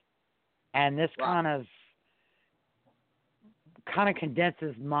 and this kind of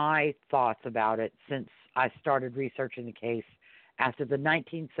condenses my thoughts about it since I started researching the case after the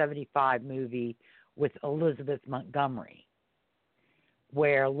 1975 movie with Elizabeth Montgomery,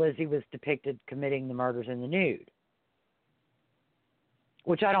 where Lizzie was depicted committing the murders in the nude.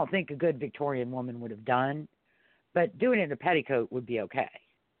 which I don't think a good Victorian woman would have done, but doing it in a petticoat would be okay.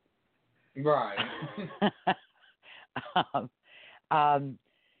 Right.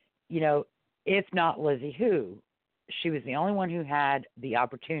 If not Lizzie, who? She was the only one who had the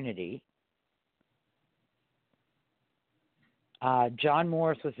opportunity. John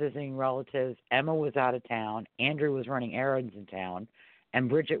Morris was visiting relatives. Emma was out of town. Andrew was running errands in town. And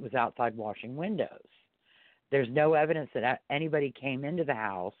Bridget was outside washing windows. There's no evidence that anybody came into the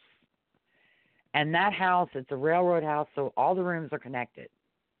house. And that house, it's a railroad house, so all the rooms are connected.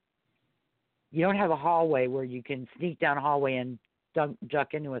 You don't have a hallway where you can sneak down a hallway and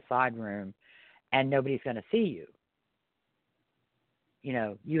duck into a side room and nobody's going to see you.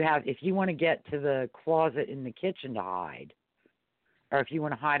 You have, if you want to get to the closet in the kitchen to hide, or if you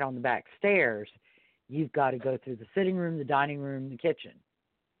want to hide on the back stairs, you've got to go through the sitting room, the dining room, the kitchen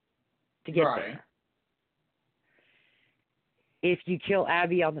to get there. If you kill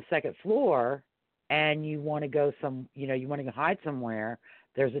Abby on the second floor and you want to go you want to go hide somewhere,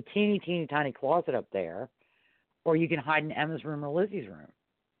 there's a teeny, teeny, tiny closet up there, or you can hide in Emma's room or Lizzie's room.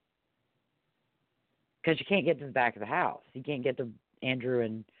 Because you can't get to the back of the house. You can't get to Andrew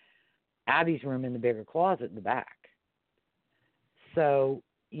and Abby's room in the bigger closet in the back. So,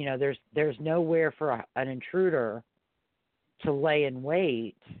 there's nowhere for an intruder to lay in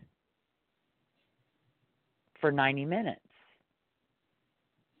wait for 90 minutes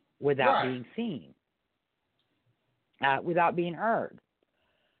without being seen, without being heard.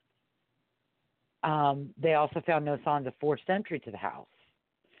 They also found no signs of forced entry to the house.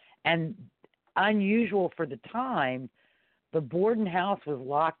 And unusual for the time, the Borden house was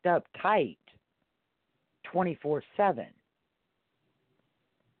locked up tight 24/7.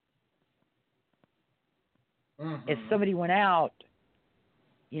 Mm-hmm. If somebody went out,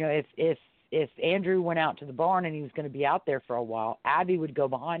 if Andrew went out to the barn and he was going to be out there for a while, Abby would go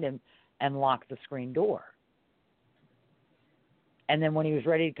behind him and lock the screen door. And then when he was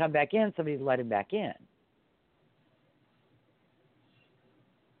ready to come back in, somebody would let him back in.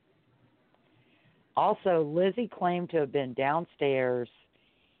 Also, Lizzie claimed to have been downstairs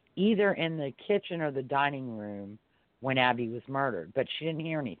either in the kitchen or the dining room when Abby was murdered, but she didn't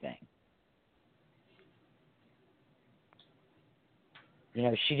hear anything.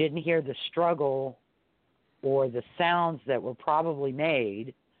 She didn't hear the struggle or the sounds that were probably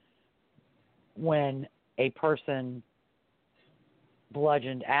made when a person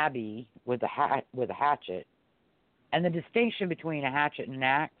bludgeoned Abby with a hatchet. And the distinction between a hatchet and an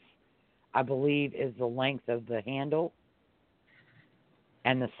axe, I believe, is the length of the handle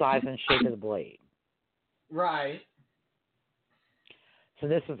and the size and shape of the blade. Right. So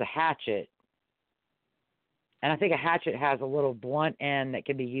this was a hatchet. And I think a hatchet has a little blunt end that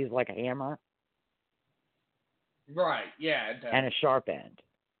can be used like a hammer. Right, yeah, it does. And a sharp end.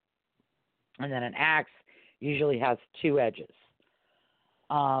 And then an axe usually has two edges.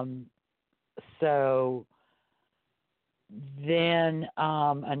 So then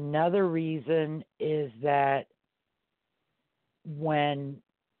another reason is that when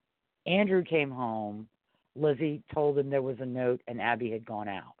Andrew came home, Lizzie told him there was a note and Abby had gone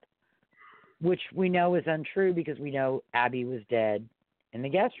out, which we know is untrue because we know Abby was dead in the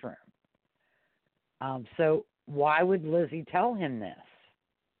guest room. So why would Lizzie tell him this?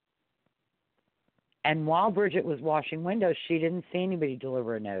 And while Bridget was washing windows, she didn't see anybody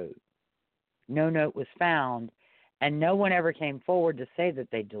deliver a note. No note was found, and no one ever came forward to say that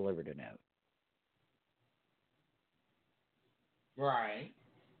they delivered a note. Right.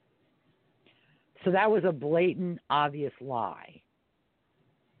 So that was a blatant, obvious lie.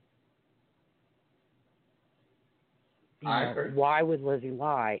 I agree. Why would Lizzie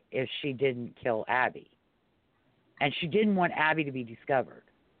lie if she didn't kill Abby? And she didn't want Abby to be discovered.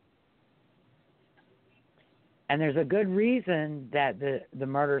 And there's a good reason that the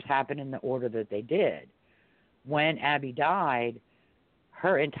murders happened in the order that they did. When Abby died,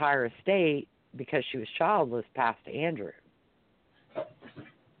 her entire estate, because she was childless, passed to Andrew.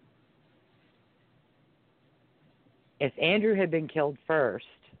 If Andrew had been killed first,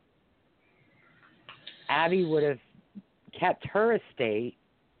 Abby would have kept her estate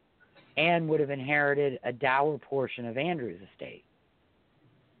and would have inherited a dower portion of Andrew's estate,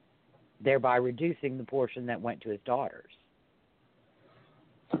 thereby reducing the portion that went to his daughters.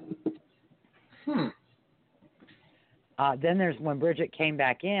 Then there's when Bridget came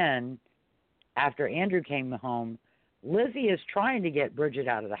back in after Andrew came home. Lizzie is trying to get Bridget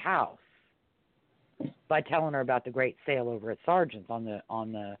out of the house by telling her about the great sale over at Sargent's on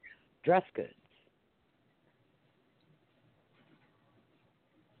the dress goods.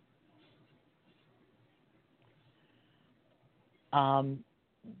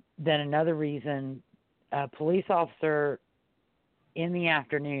 then another reason, a police officer in the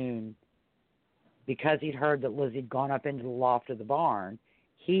afternoon, because he'd heard that Lizzie had gone up into the loft of the barn,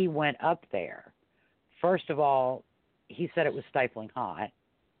 he went up there. First of all, he said it was stifling hot.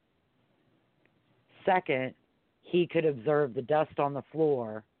 Second, he could observe the dust on the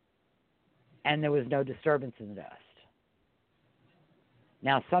floor, and there was no disturbance in the dust.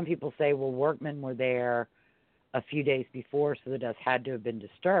 Now, some people say, well, workmen were there a few days before, so the dust had to have been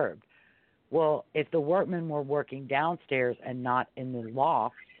disturbed. Well, if the workmen were working downstairs and not in the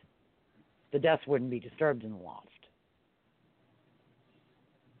loft, the dust wouldn't be disturbed in the loft.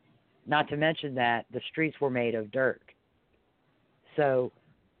 Not to mention that the streets were made of dirt. So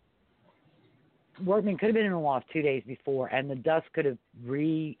workmen could have been in the loft 2 days before, and the dust could have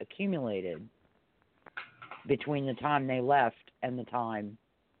reaccumulated between the time they left and the time.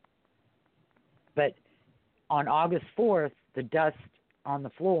 But on August 4th, the dust on the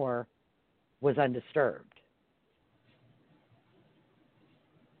floor was undisturbed.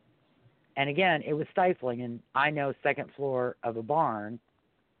 And again, it was stifling, and I know second floor of a barn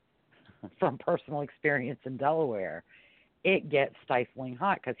from personal experience in Delaware, it gets stifling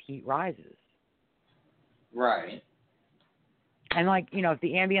hot because heat rises. Right. And if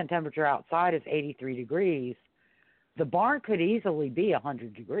the ambient temperature outside is 83 degrees, the barn could easily be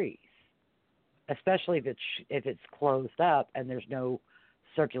 100 degrees, especially if it's closed up and there's no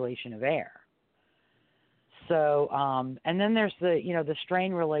circulation of air. So, and then there's the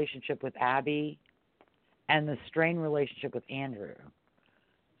strained relationship with Abby and the strained relationship with Andrew.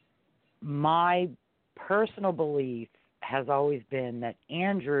 My personal belief has always been that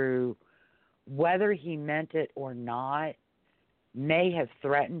Andrew, whether he meant it or not, may have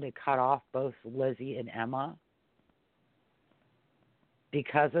threatened to cut off both Lizzie and Emma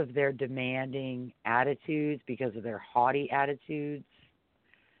because of their demanding attitudes, because of their haughty attitudes,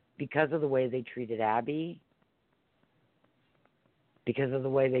 because of the way they treated Abby, because of the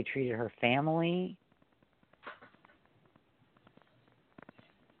way they treated her family.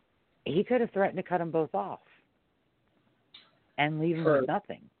 He could have threatened to cut them both off and leave them with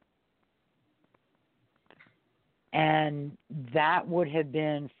nothing. And that would have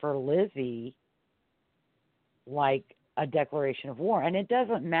been, for Lizzie, like a declaration of war. And it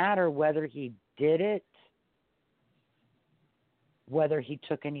doesn't matter whether he did it, whether he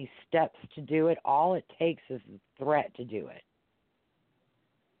took any steps to do it. All it takes is a threat to do it.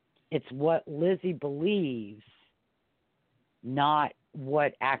 It's what Lizzie believes, not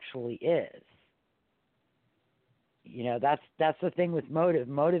what actually is. That's the thing with motive.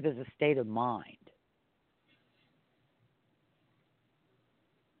 Motive is a state of mind.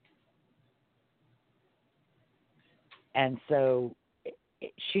 And so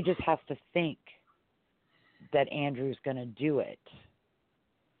she just has to think that Andrew's going to do it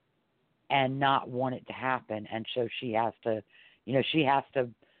and not want it to happen. And so she has to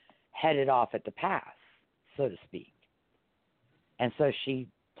head it off at the pass, so to speak. And so she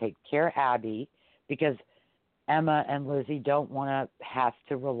takes care of Abby because Emma and Lizzie don't want to have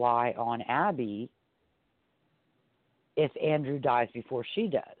to rely on Abby if Andrew dies before she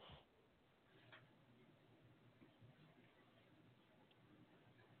does.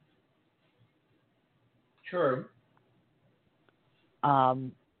 True.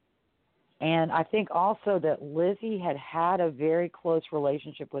 And I think also that Lizzie had a very close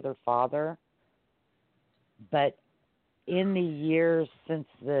relationship with her father, but in the years since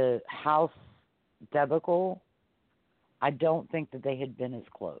the house debacle, I don't think that they had been as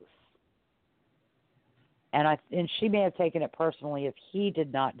close. And she may have taken it personally if he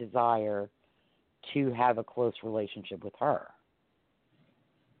did not desire to have a close relationship with her.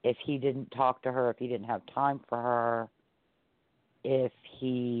 If he didn't talk to her, if he didn't have time for her, if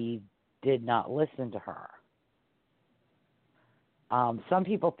he did not listen to her. Some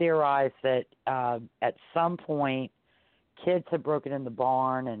people theorize that at some point kids had broken in the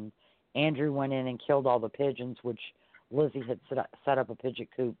barn and Andrew went in and killed all the pigeons, which Lizzie had set up a pigeon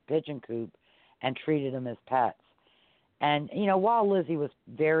coop and treated them as pets. And, while Lizzie was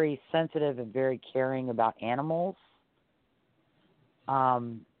very sensitive and very caring about animals,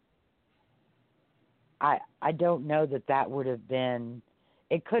 I don't know that would have been,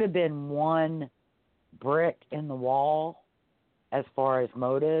 it could have been one brick in the wall as far as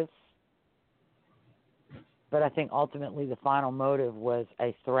motive, but I think ultimately the final motive was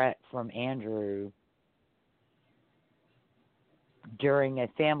a threat from Andrew during a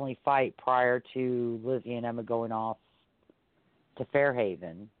family fight prior to Lizzie and Emma going off to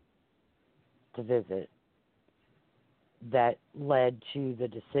Fairhaven to visit that led to the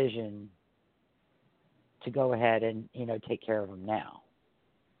decision to go ahead and, take care of him now.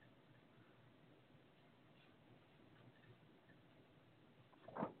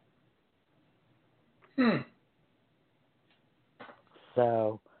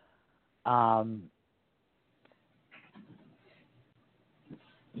 So,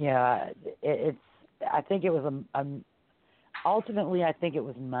 yeah, it's. I think it was ultimately, I think it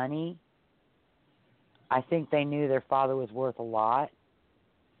was money. I think they knew their father was worth a lot,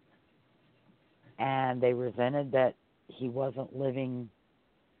 and they resented that he wasn't living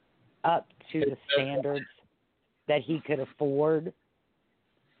up to the standards that he could afford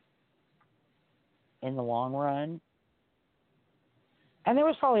in the long run. And there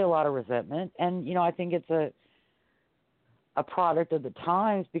was probably a lot of resentment. And, I think it's a product of the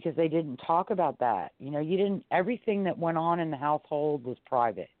times because they didn't talk about that. Everything that went on in the household was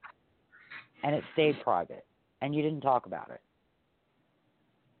private. And it stayed private. And you didn't talk about it.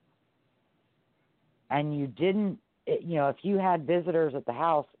 And you didn't, if you had visitors at the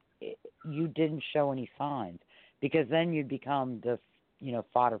house, you didn't show any signs. Because then you'd become the,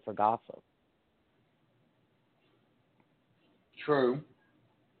 fodder for gossip. True.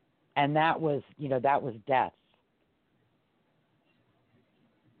 And that was death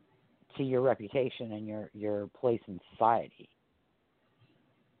to your reputation and your place in society.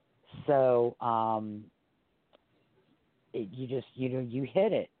 So you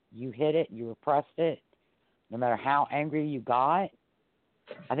hid it. You hid it. You repressed it. No matter how angry you got,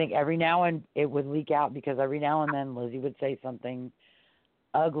 I think every now and it would leak out because every now and then Lizzie would say something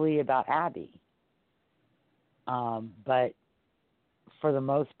ugly about Abby. But for the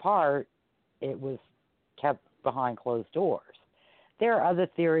most part, it was kept behind closed doors. There are other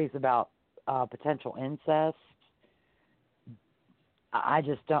theories about potential incest. I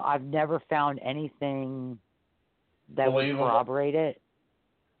just don't. I've never found anything that would corroborate it.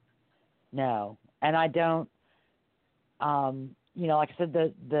 No, and I don't. Like I said,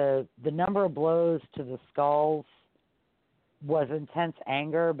 the number of blows to the skulls was intense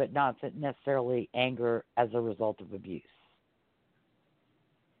anger, but not necessarily anger as a result of abuse.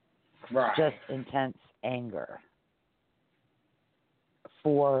 Right. Just intense anger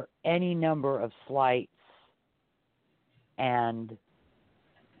for any number of slights and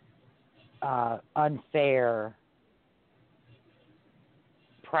unfair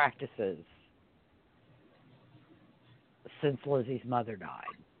practices since Lizzie's mother died.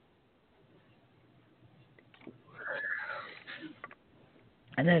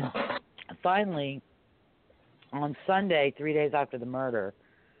 And then finally, on Sunday, 3 days after the murder,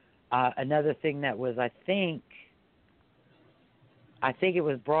 another thing that was, I think it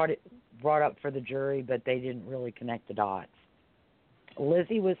was brought up for the jury, but they didn't really connect the dots.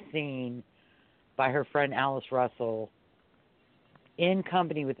 Lizzie was seen by her friend Alice Russell in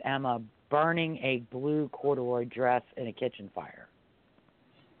company with Emma burning a blue corduroy dress in a kitchen fire.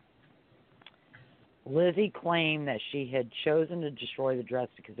 Lizzie claimed that she had chosen to destroy the dress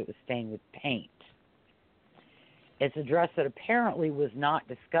because it was stained with paint. It's a dress that apparently was not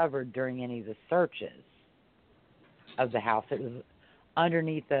discovered during any of the searches of the house. It was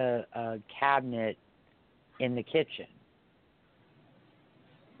underneath a cabinet in the kitchen.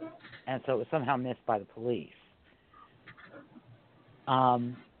 And so it was somehow missed by the police.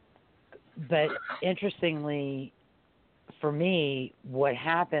 But interestingly, for me, what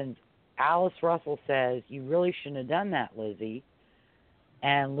happens, Alice Russell says, "You really shouldn't have done that, Lizzie."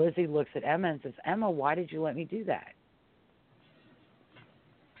 And Lizzie looks at Emma and says, "Emma, why did you let me do that?"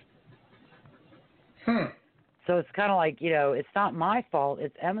 So it's kind of like, it's not my fault,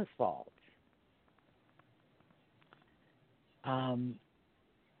 it's Emma's fault.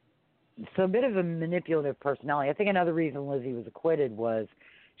 So a bit of a manipulative personality. I think another reason Lizzie was acquitted was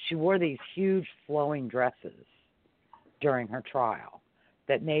she wore these huge flowing dresses during her trial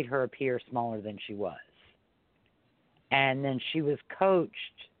that made her appear smaller than she was. And then she was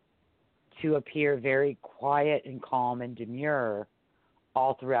coached to appear very quiet and calm and demure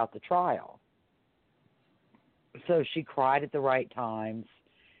all throughout the trial. So she cried at the right times.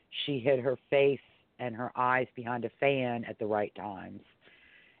 She hid her face and her eyes behind a fan at the right times.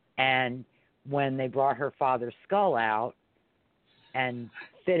 And when they brought her father's skull out and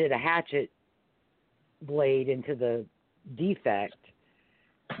fitted a hatchet blade into the defect,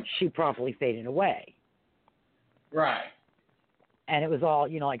 she promptly faded away. Right. And it was all,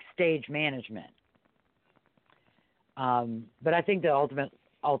 like stage management. But I think that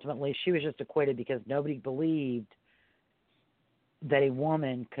ultimately she was just acquitted because nobody believed that a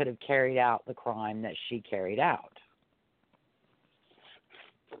woman could have carried out the crime that she carried out.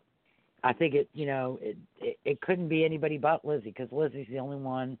 I think it couldn't be anybody but Lizzie, because Lizzie's the only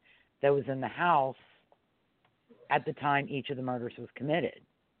one that was in the house at the time each of the murders was committed,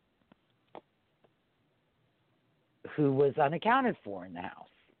 who was unaccounted for in the house.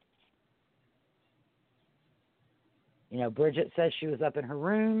 Bridget says she was up in her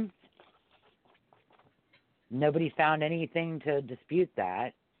room. Nobody found anything to dispute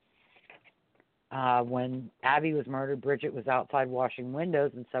that. When Abby was murdered, Bridget was outside washing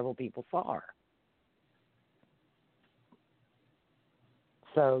windows and several people saw her.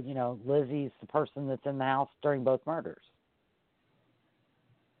 So, Lizzie's the person that's in the house during both murders.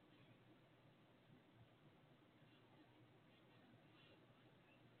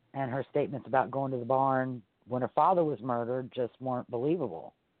 And her statements about going to the barn when her father was murdered just weren't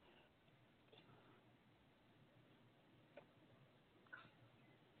believable.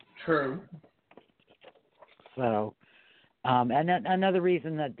 True. So, and another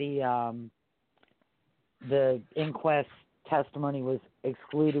reason that the inquest testimony was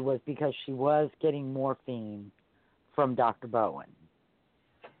excluded was because she was getting morphine from Dr. Bowen.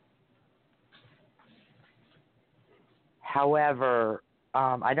 However,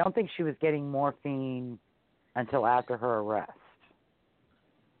 I don't think she was getting morphine until after her arrest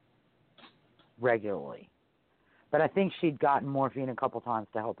regularly. But I think she'd gotten morphine a couple times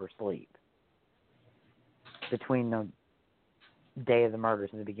to help her sleep between the day of the murders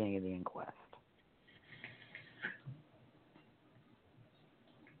and the beginning of the inquest.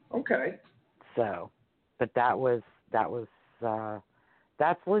 Okay. So, but that's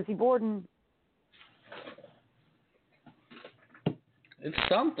Lizzie Borden. It's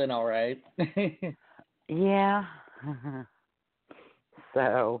something, all right. Yeah.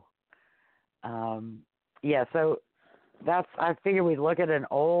 So, so I figured we'd look at an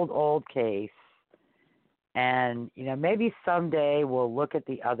old case, and, maybe someday we'll look at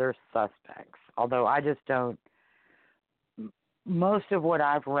the other suspects. Although I just don't, most of what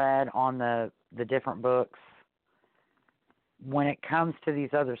I've read on the different books, when it comes to these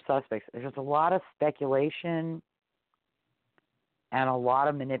other suspects, there's a lot of speculation and a lot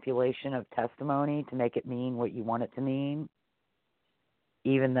of manipulation of testimony to make it mean what you want it to mean,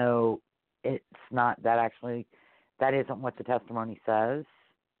 even though it's not that actually, that isn't what the testimony says.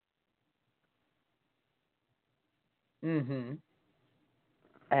 Mm-hmm.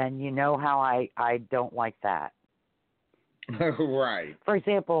 And you know how I don't like that. Right. For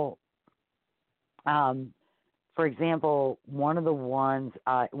example, one of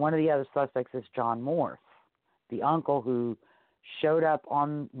the other suspects is John Morse, the uncle who showed up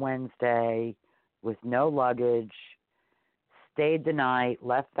on Wednesday with no luggage, stayed the night,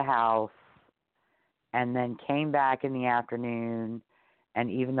 left the house, and then came back in the afternoon. And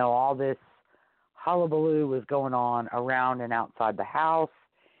even though all this hullabaloo was going on around and outside the house,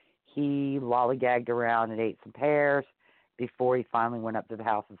 he lollygagged around and ate some pears before he finally went up to the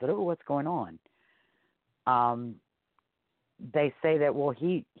house and said, "Oh, what's going on?" They say that,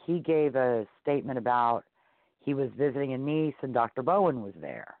 he gave a statement about he was visiting a niece and Dr. Bowen was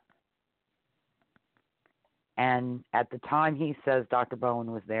there. And at the time he says Dr.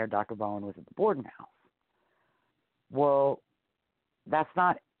 Bowen was there, Dr. Bowen was at the Borden house. Well, that's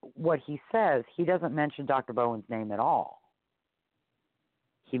not what he says. He doesn't mention Dr. Bowen's name at all.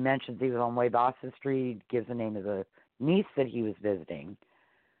 He mentions he was on Weyboston Street, gives the name of the niece that he was visiting.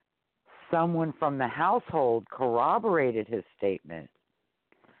 Someone from the household corroborated his statement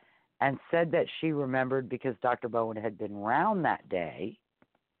and said that she remembered because Dr. Bowen had been around that day,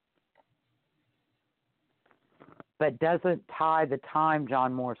 but doesn't tie the time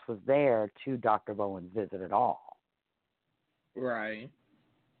John Morse was there to Dr. Bowen's visit at all. Right.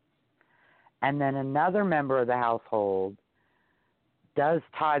 And then another member of the household does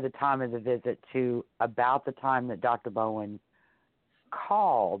tie the time of the visit to about the time that Dr. Bowen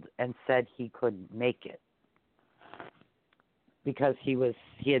called and said he couldn't make it because he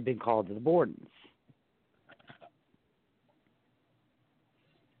had been called to the Bordens.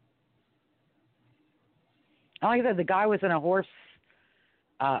 And like I said, the guy was in a horse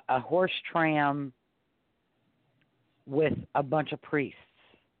tram with a bunch of priests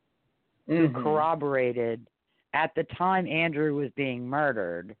who corroborated at the time Andrew was being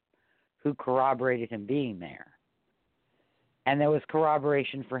murdered, who corroborated him being there. And there was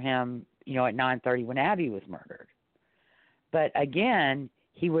corroboration for him, at 9:30 when Abby was murdered. But again,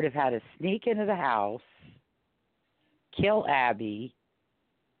 he would have had to sneak into the house, kill Abby,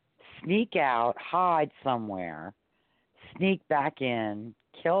 sneak out, hide somewhere, sneak back in,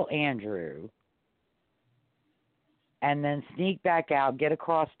 kill Andrew, and then sneak back out, get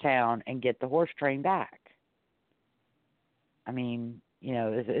across town, and get the horse train back. I mean,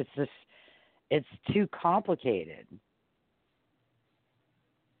 it's too complicated.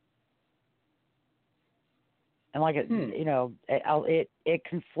 And it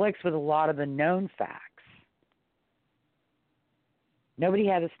conflicts with a lot of the known facts. Nobody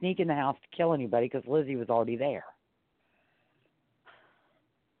had to sneak in the house to kill anybody because Lizzie was already there.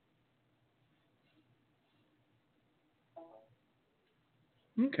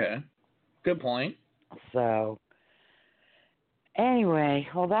 Okay. Good point. So, anyway,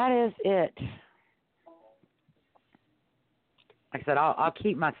 well, that is it. Like I said, I'll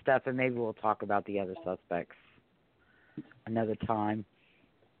keep my stuff, and maybe we'll talk about the other suspects another time.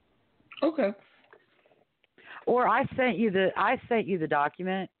 Okay. Or I sent you the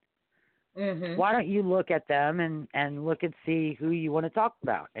document. Mm-hmm. Why don't you look at them and look and see who you want to talk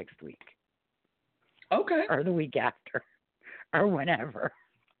about next week? Okay. Or the week after, or whenever.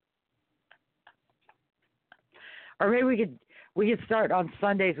 Or maybe we could start on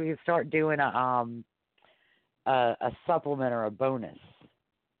Sundays. We could start doing a supplement or a bonus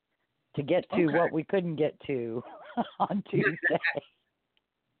to get to what we couldn't get to on Tuesday.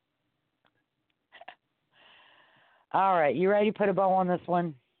 All right, you ready to put a bow on this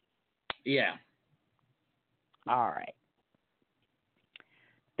one? Yeah. All right.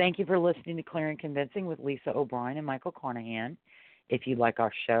 Thank you for listening to Clear and Convincing with Lisa O'Brien and Michael Carnahan. If you like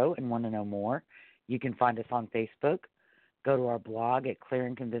our show and want to know more, you can find us on Facebook. Go to our blog at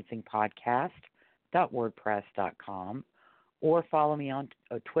clearandconvincingpodcast.wordpress.com or follow me on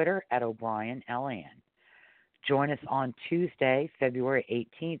Twitter at O'BrienLN. Join us on Tuesday, February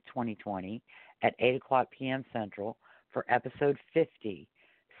 18th, 2020 at 8 o'clock p.m. Central for episode 50,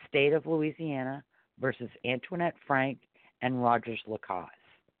 State of Louisiana versus Antoinette Frank and Rogers Lacaze.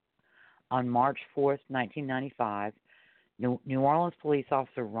 On March 4th, 1995, New Orleans police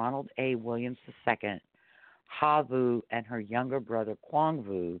officer Ronald A. Williams II, Ha Vu, and her younger brother Quang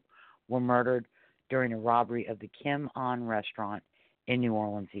Vu were murdered during a robbery of the Kim An restaurant in New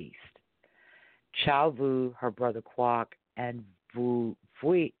Orleans East. Chow Vu, her brother Quoc, and Phui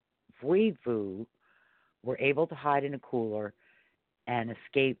Vu were able to hide in a cooler and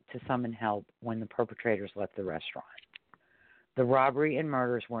escape to summon help when the perpetrators left the restaurant. The robbery and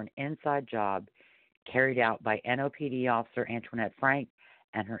murders were an inside job carried out by NOPD officer Antoinette Frank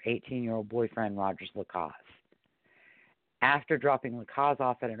and her 18-year-old boyfriend Rogers Lacaze. After dropping Lacaze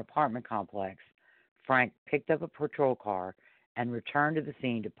off at an apartment complex, Frank picked up a patrol car and returned to the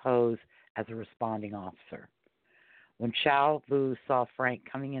scene to pose as a responding officer. When Chow Vu saw Frank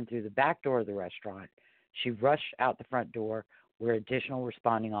coming in through the back door of the restaurant, she rushed out the front door where additional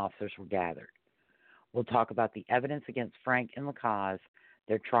responding officers were gathered. We'll talk about the evidence against Frank and Lacaze,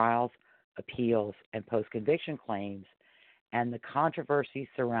 their trials, appeals, and post-conviction claims, and the controversy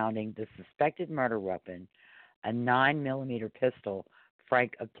surrounding the suspected murder weapon, a 9mm pistol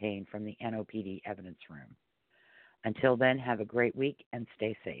Frank obtained from the NOPD evidence room. Until then, have a great week and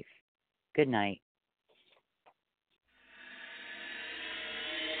stay safe. Good night.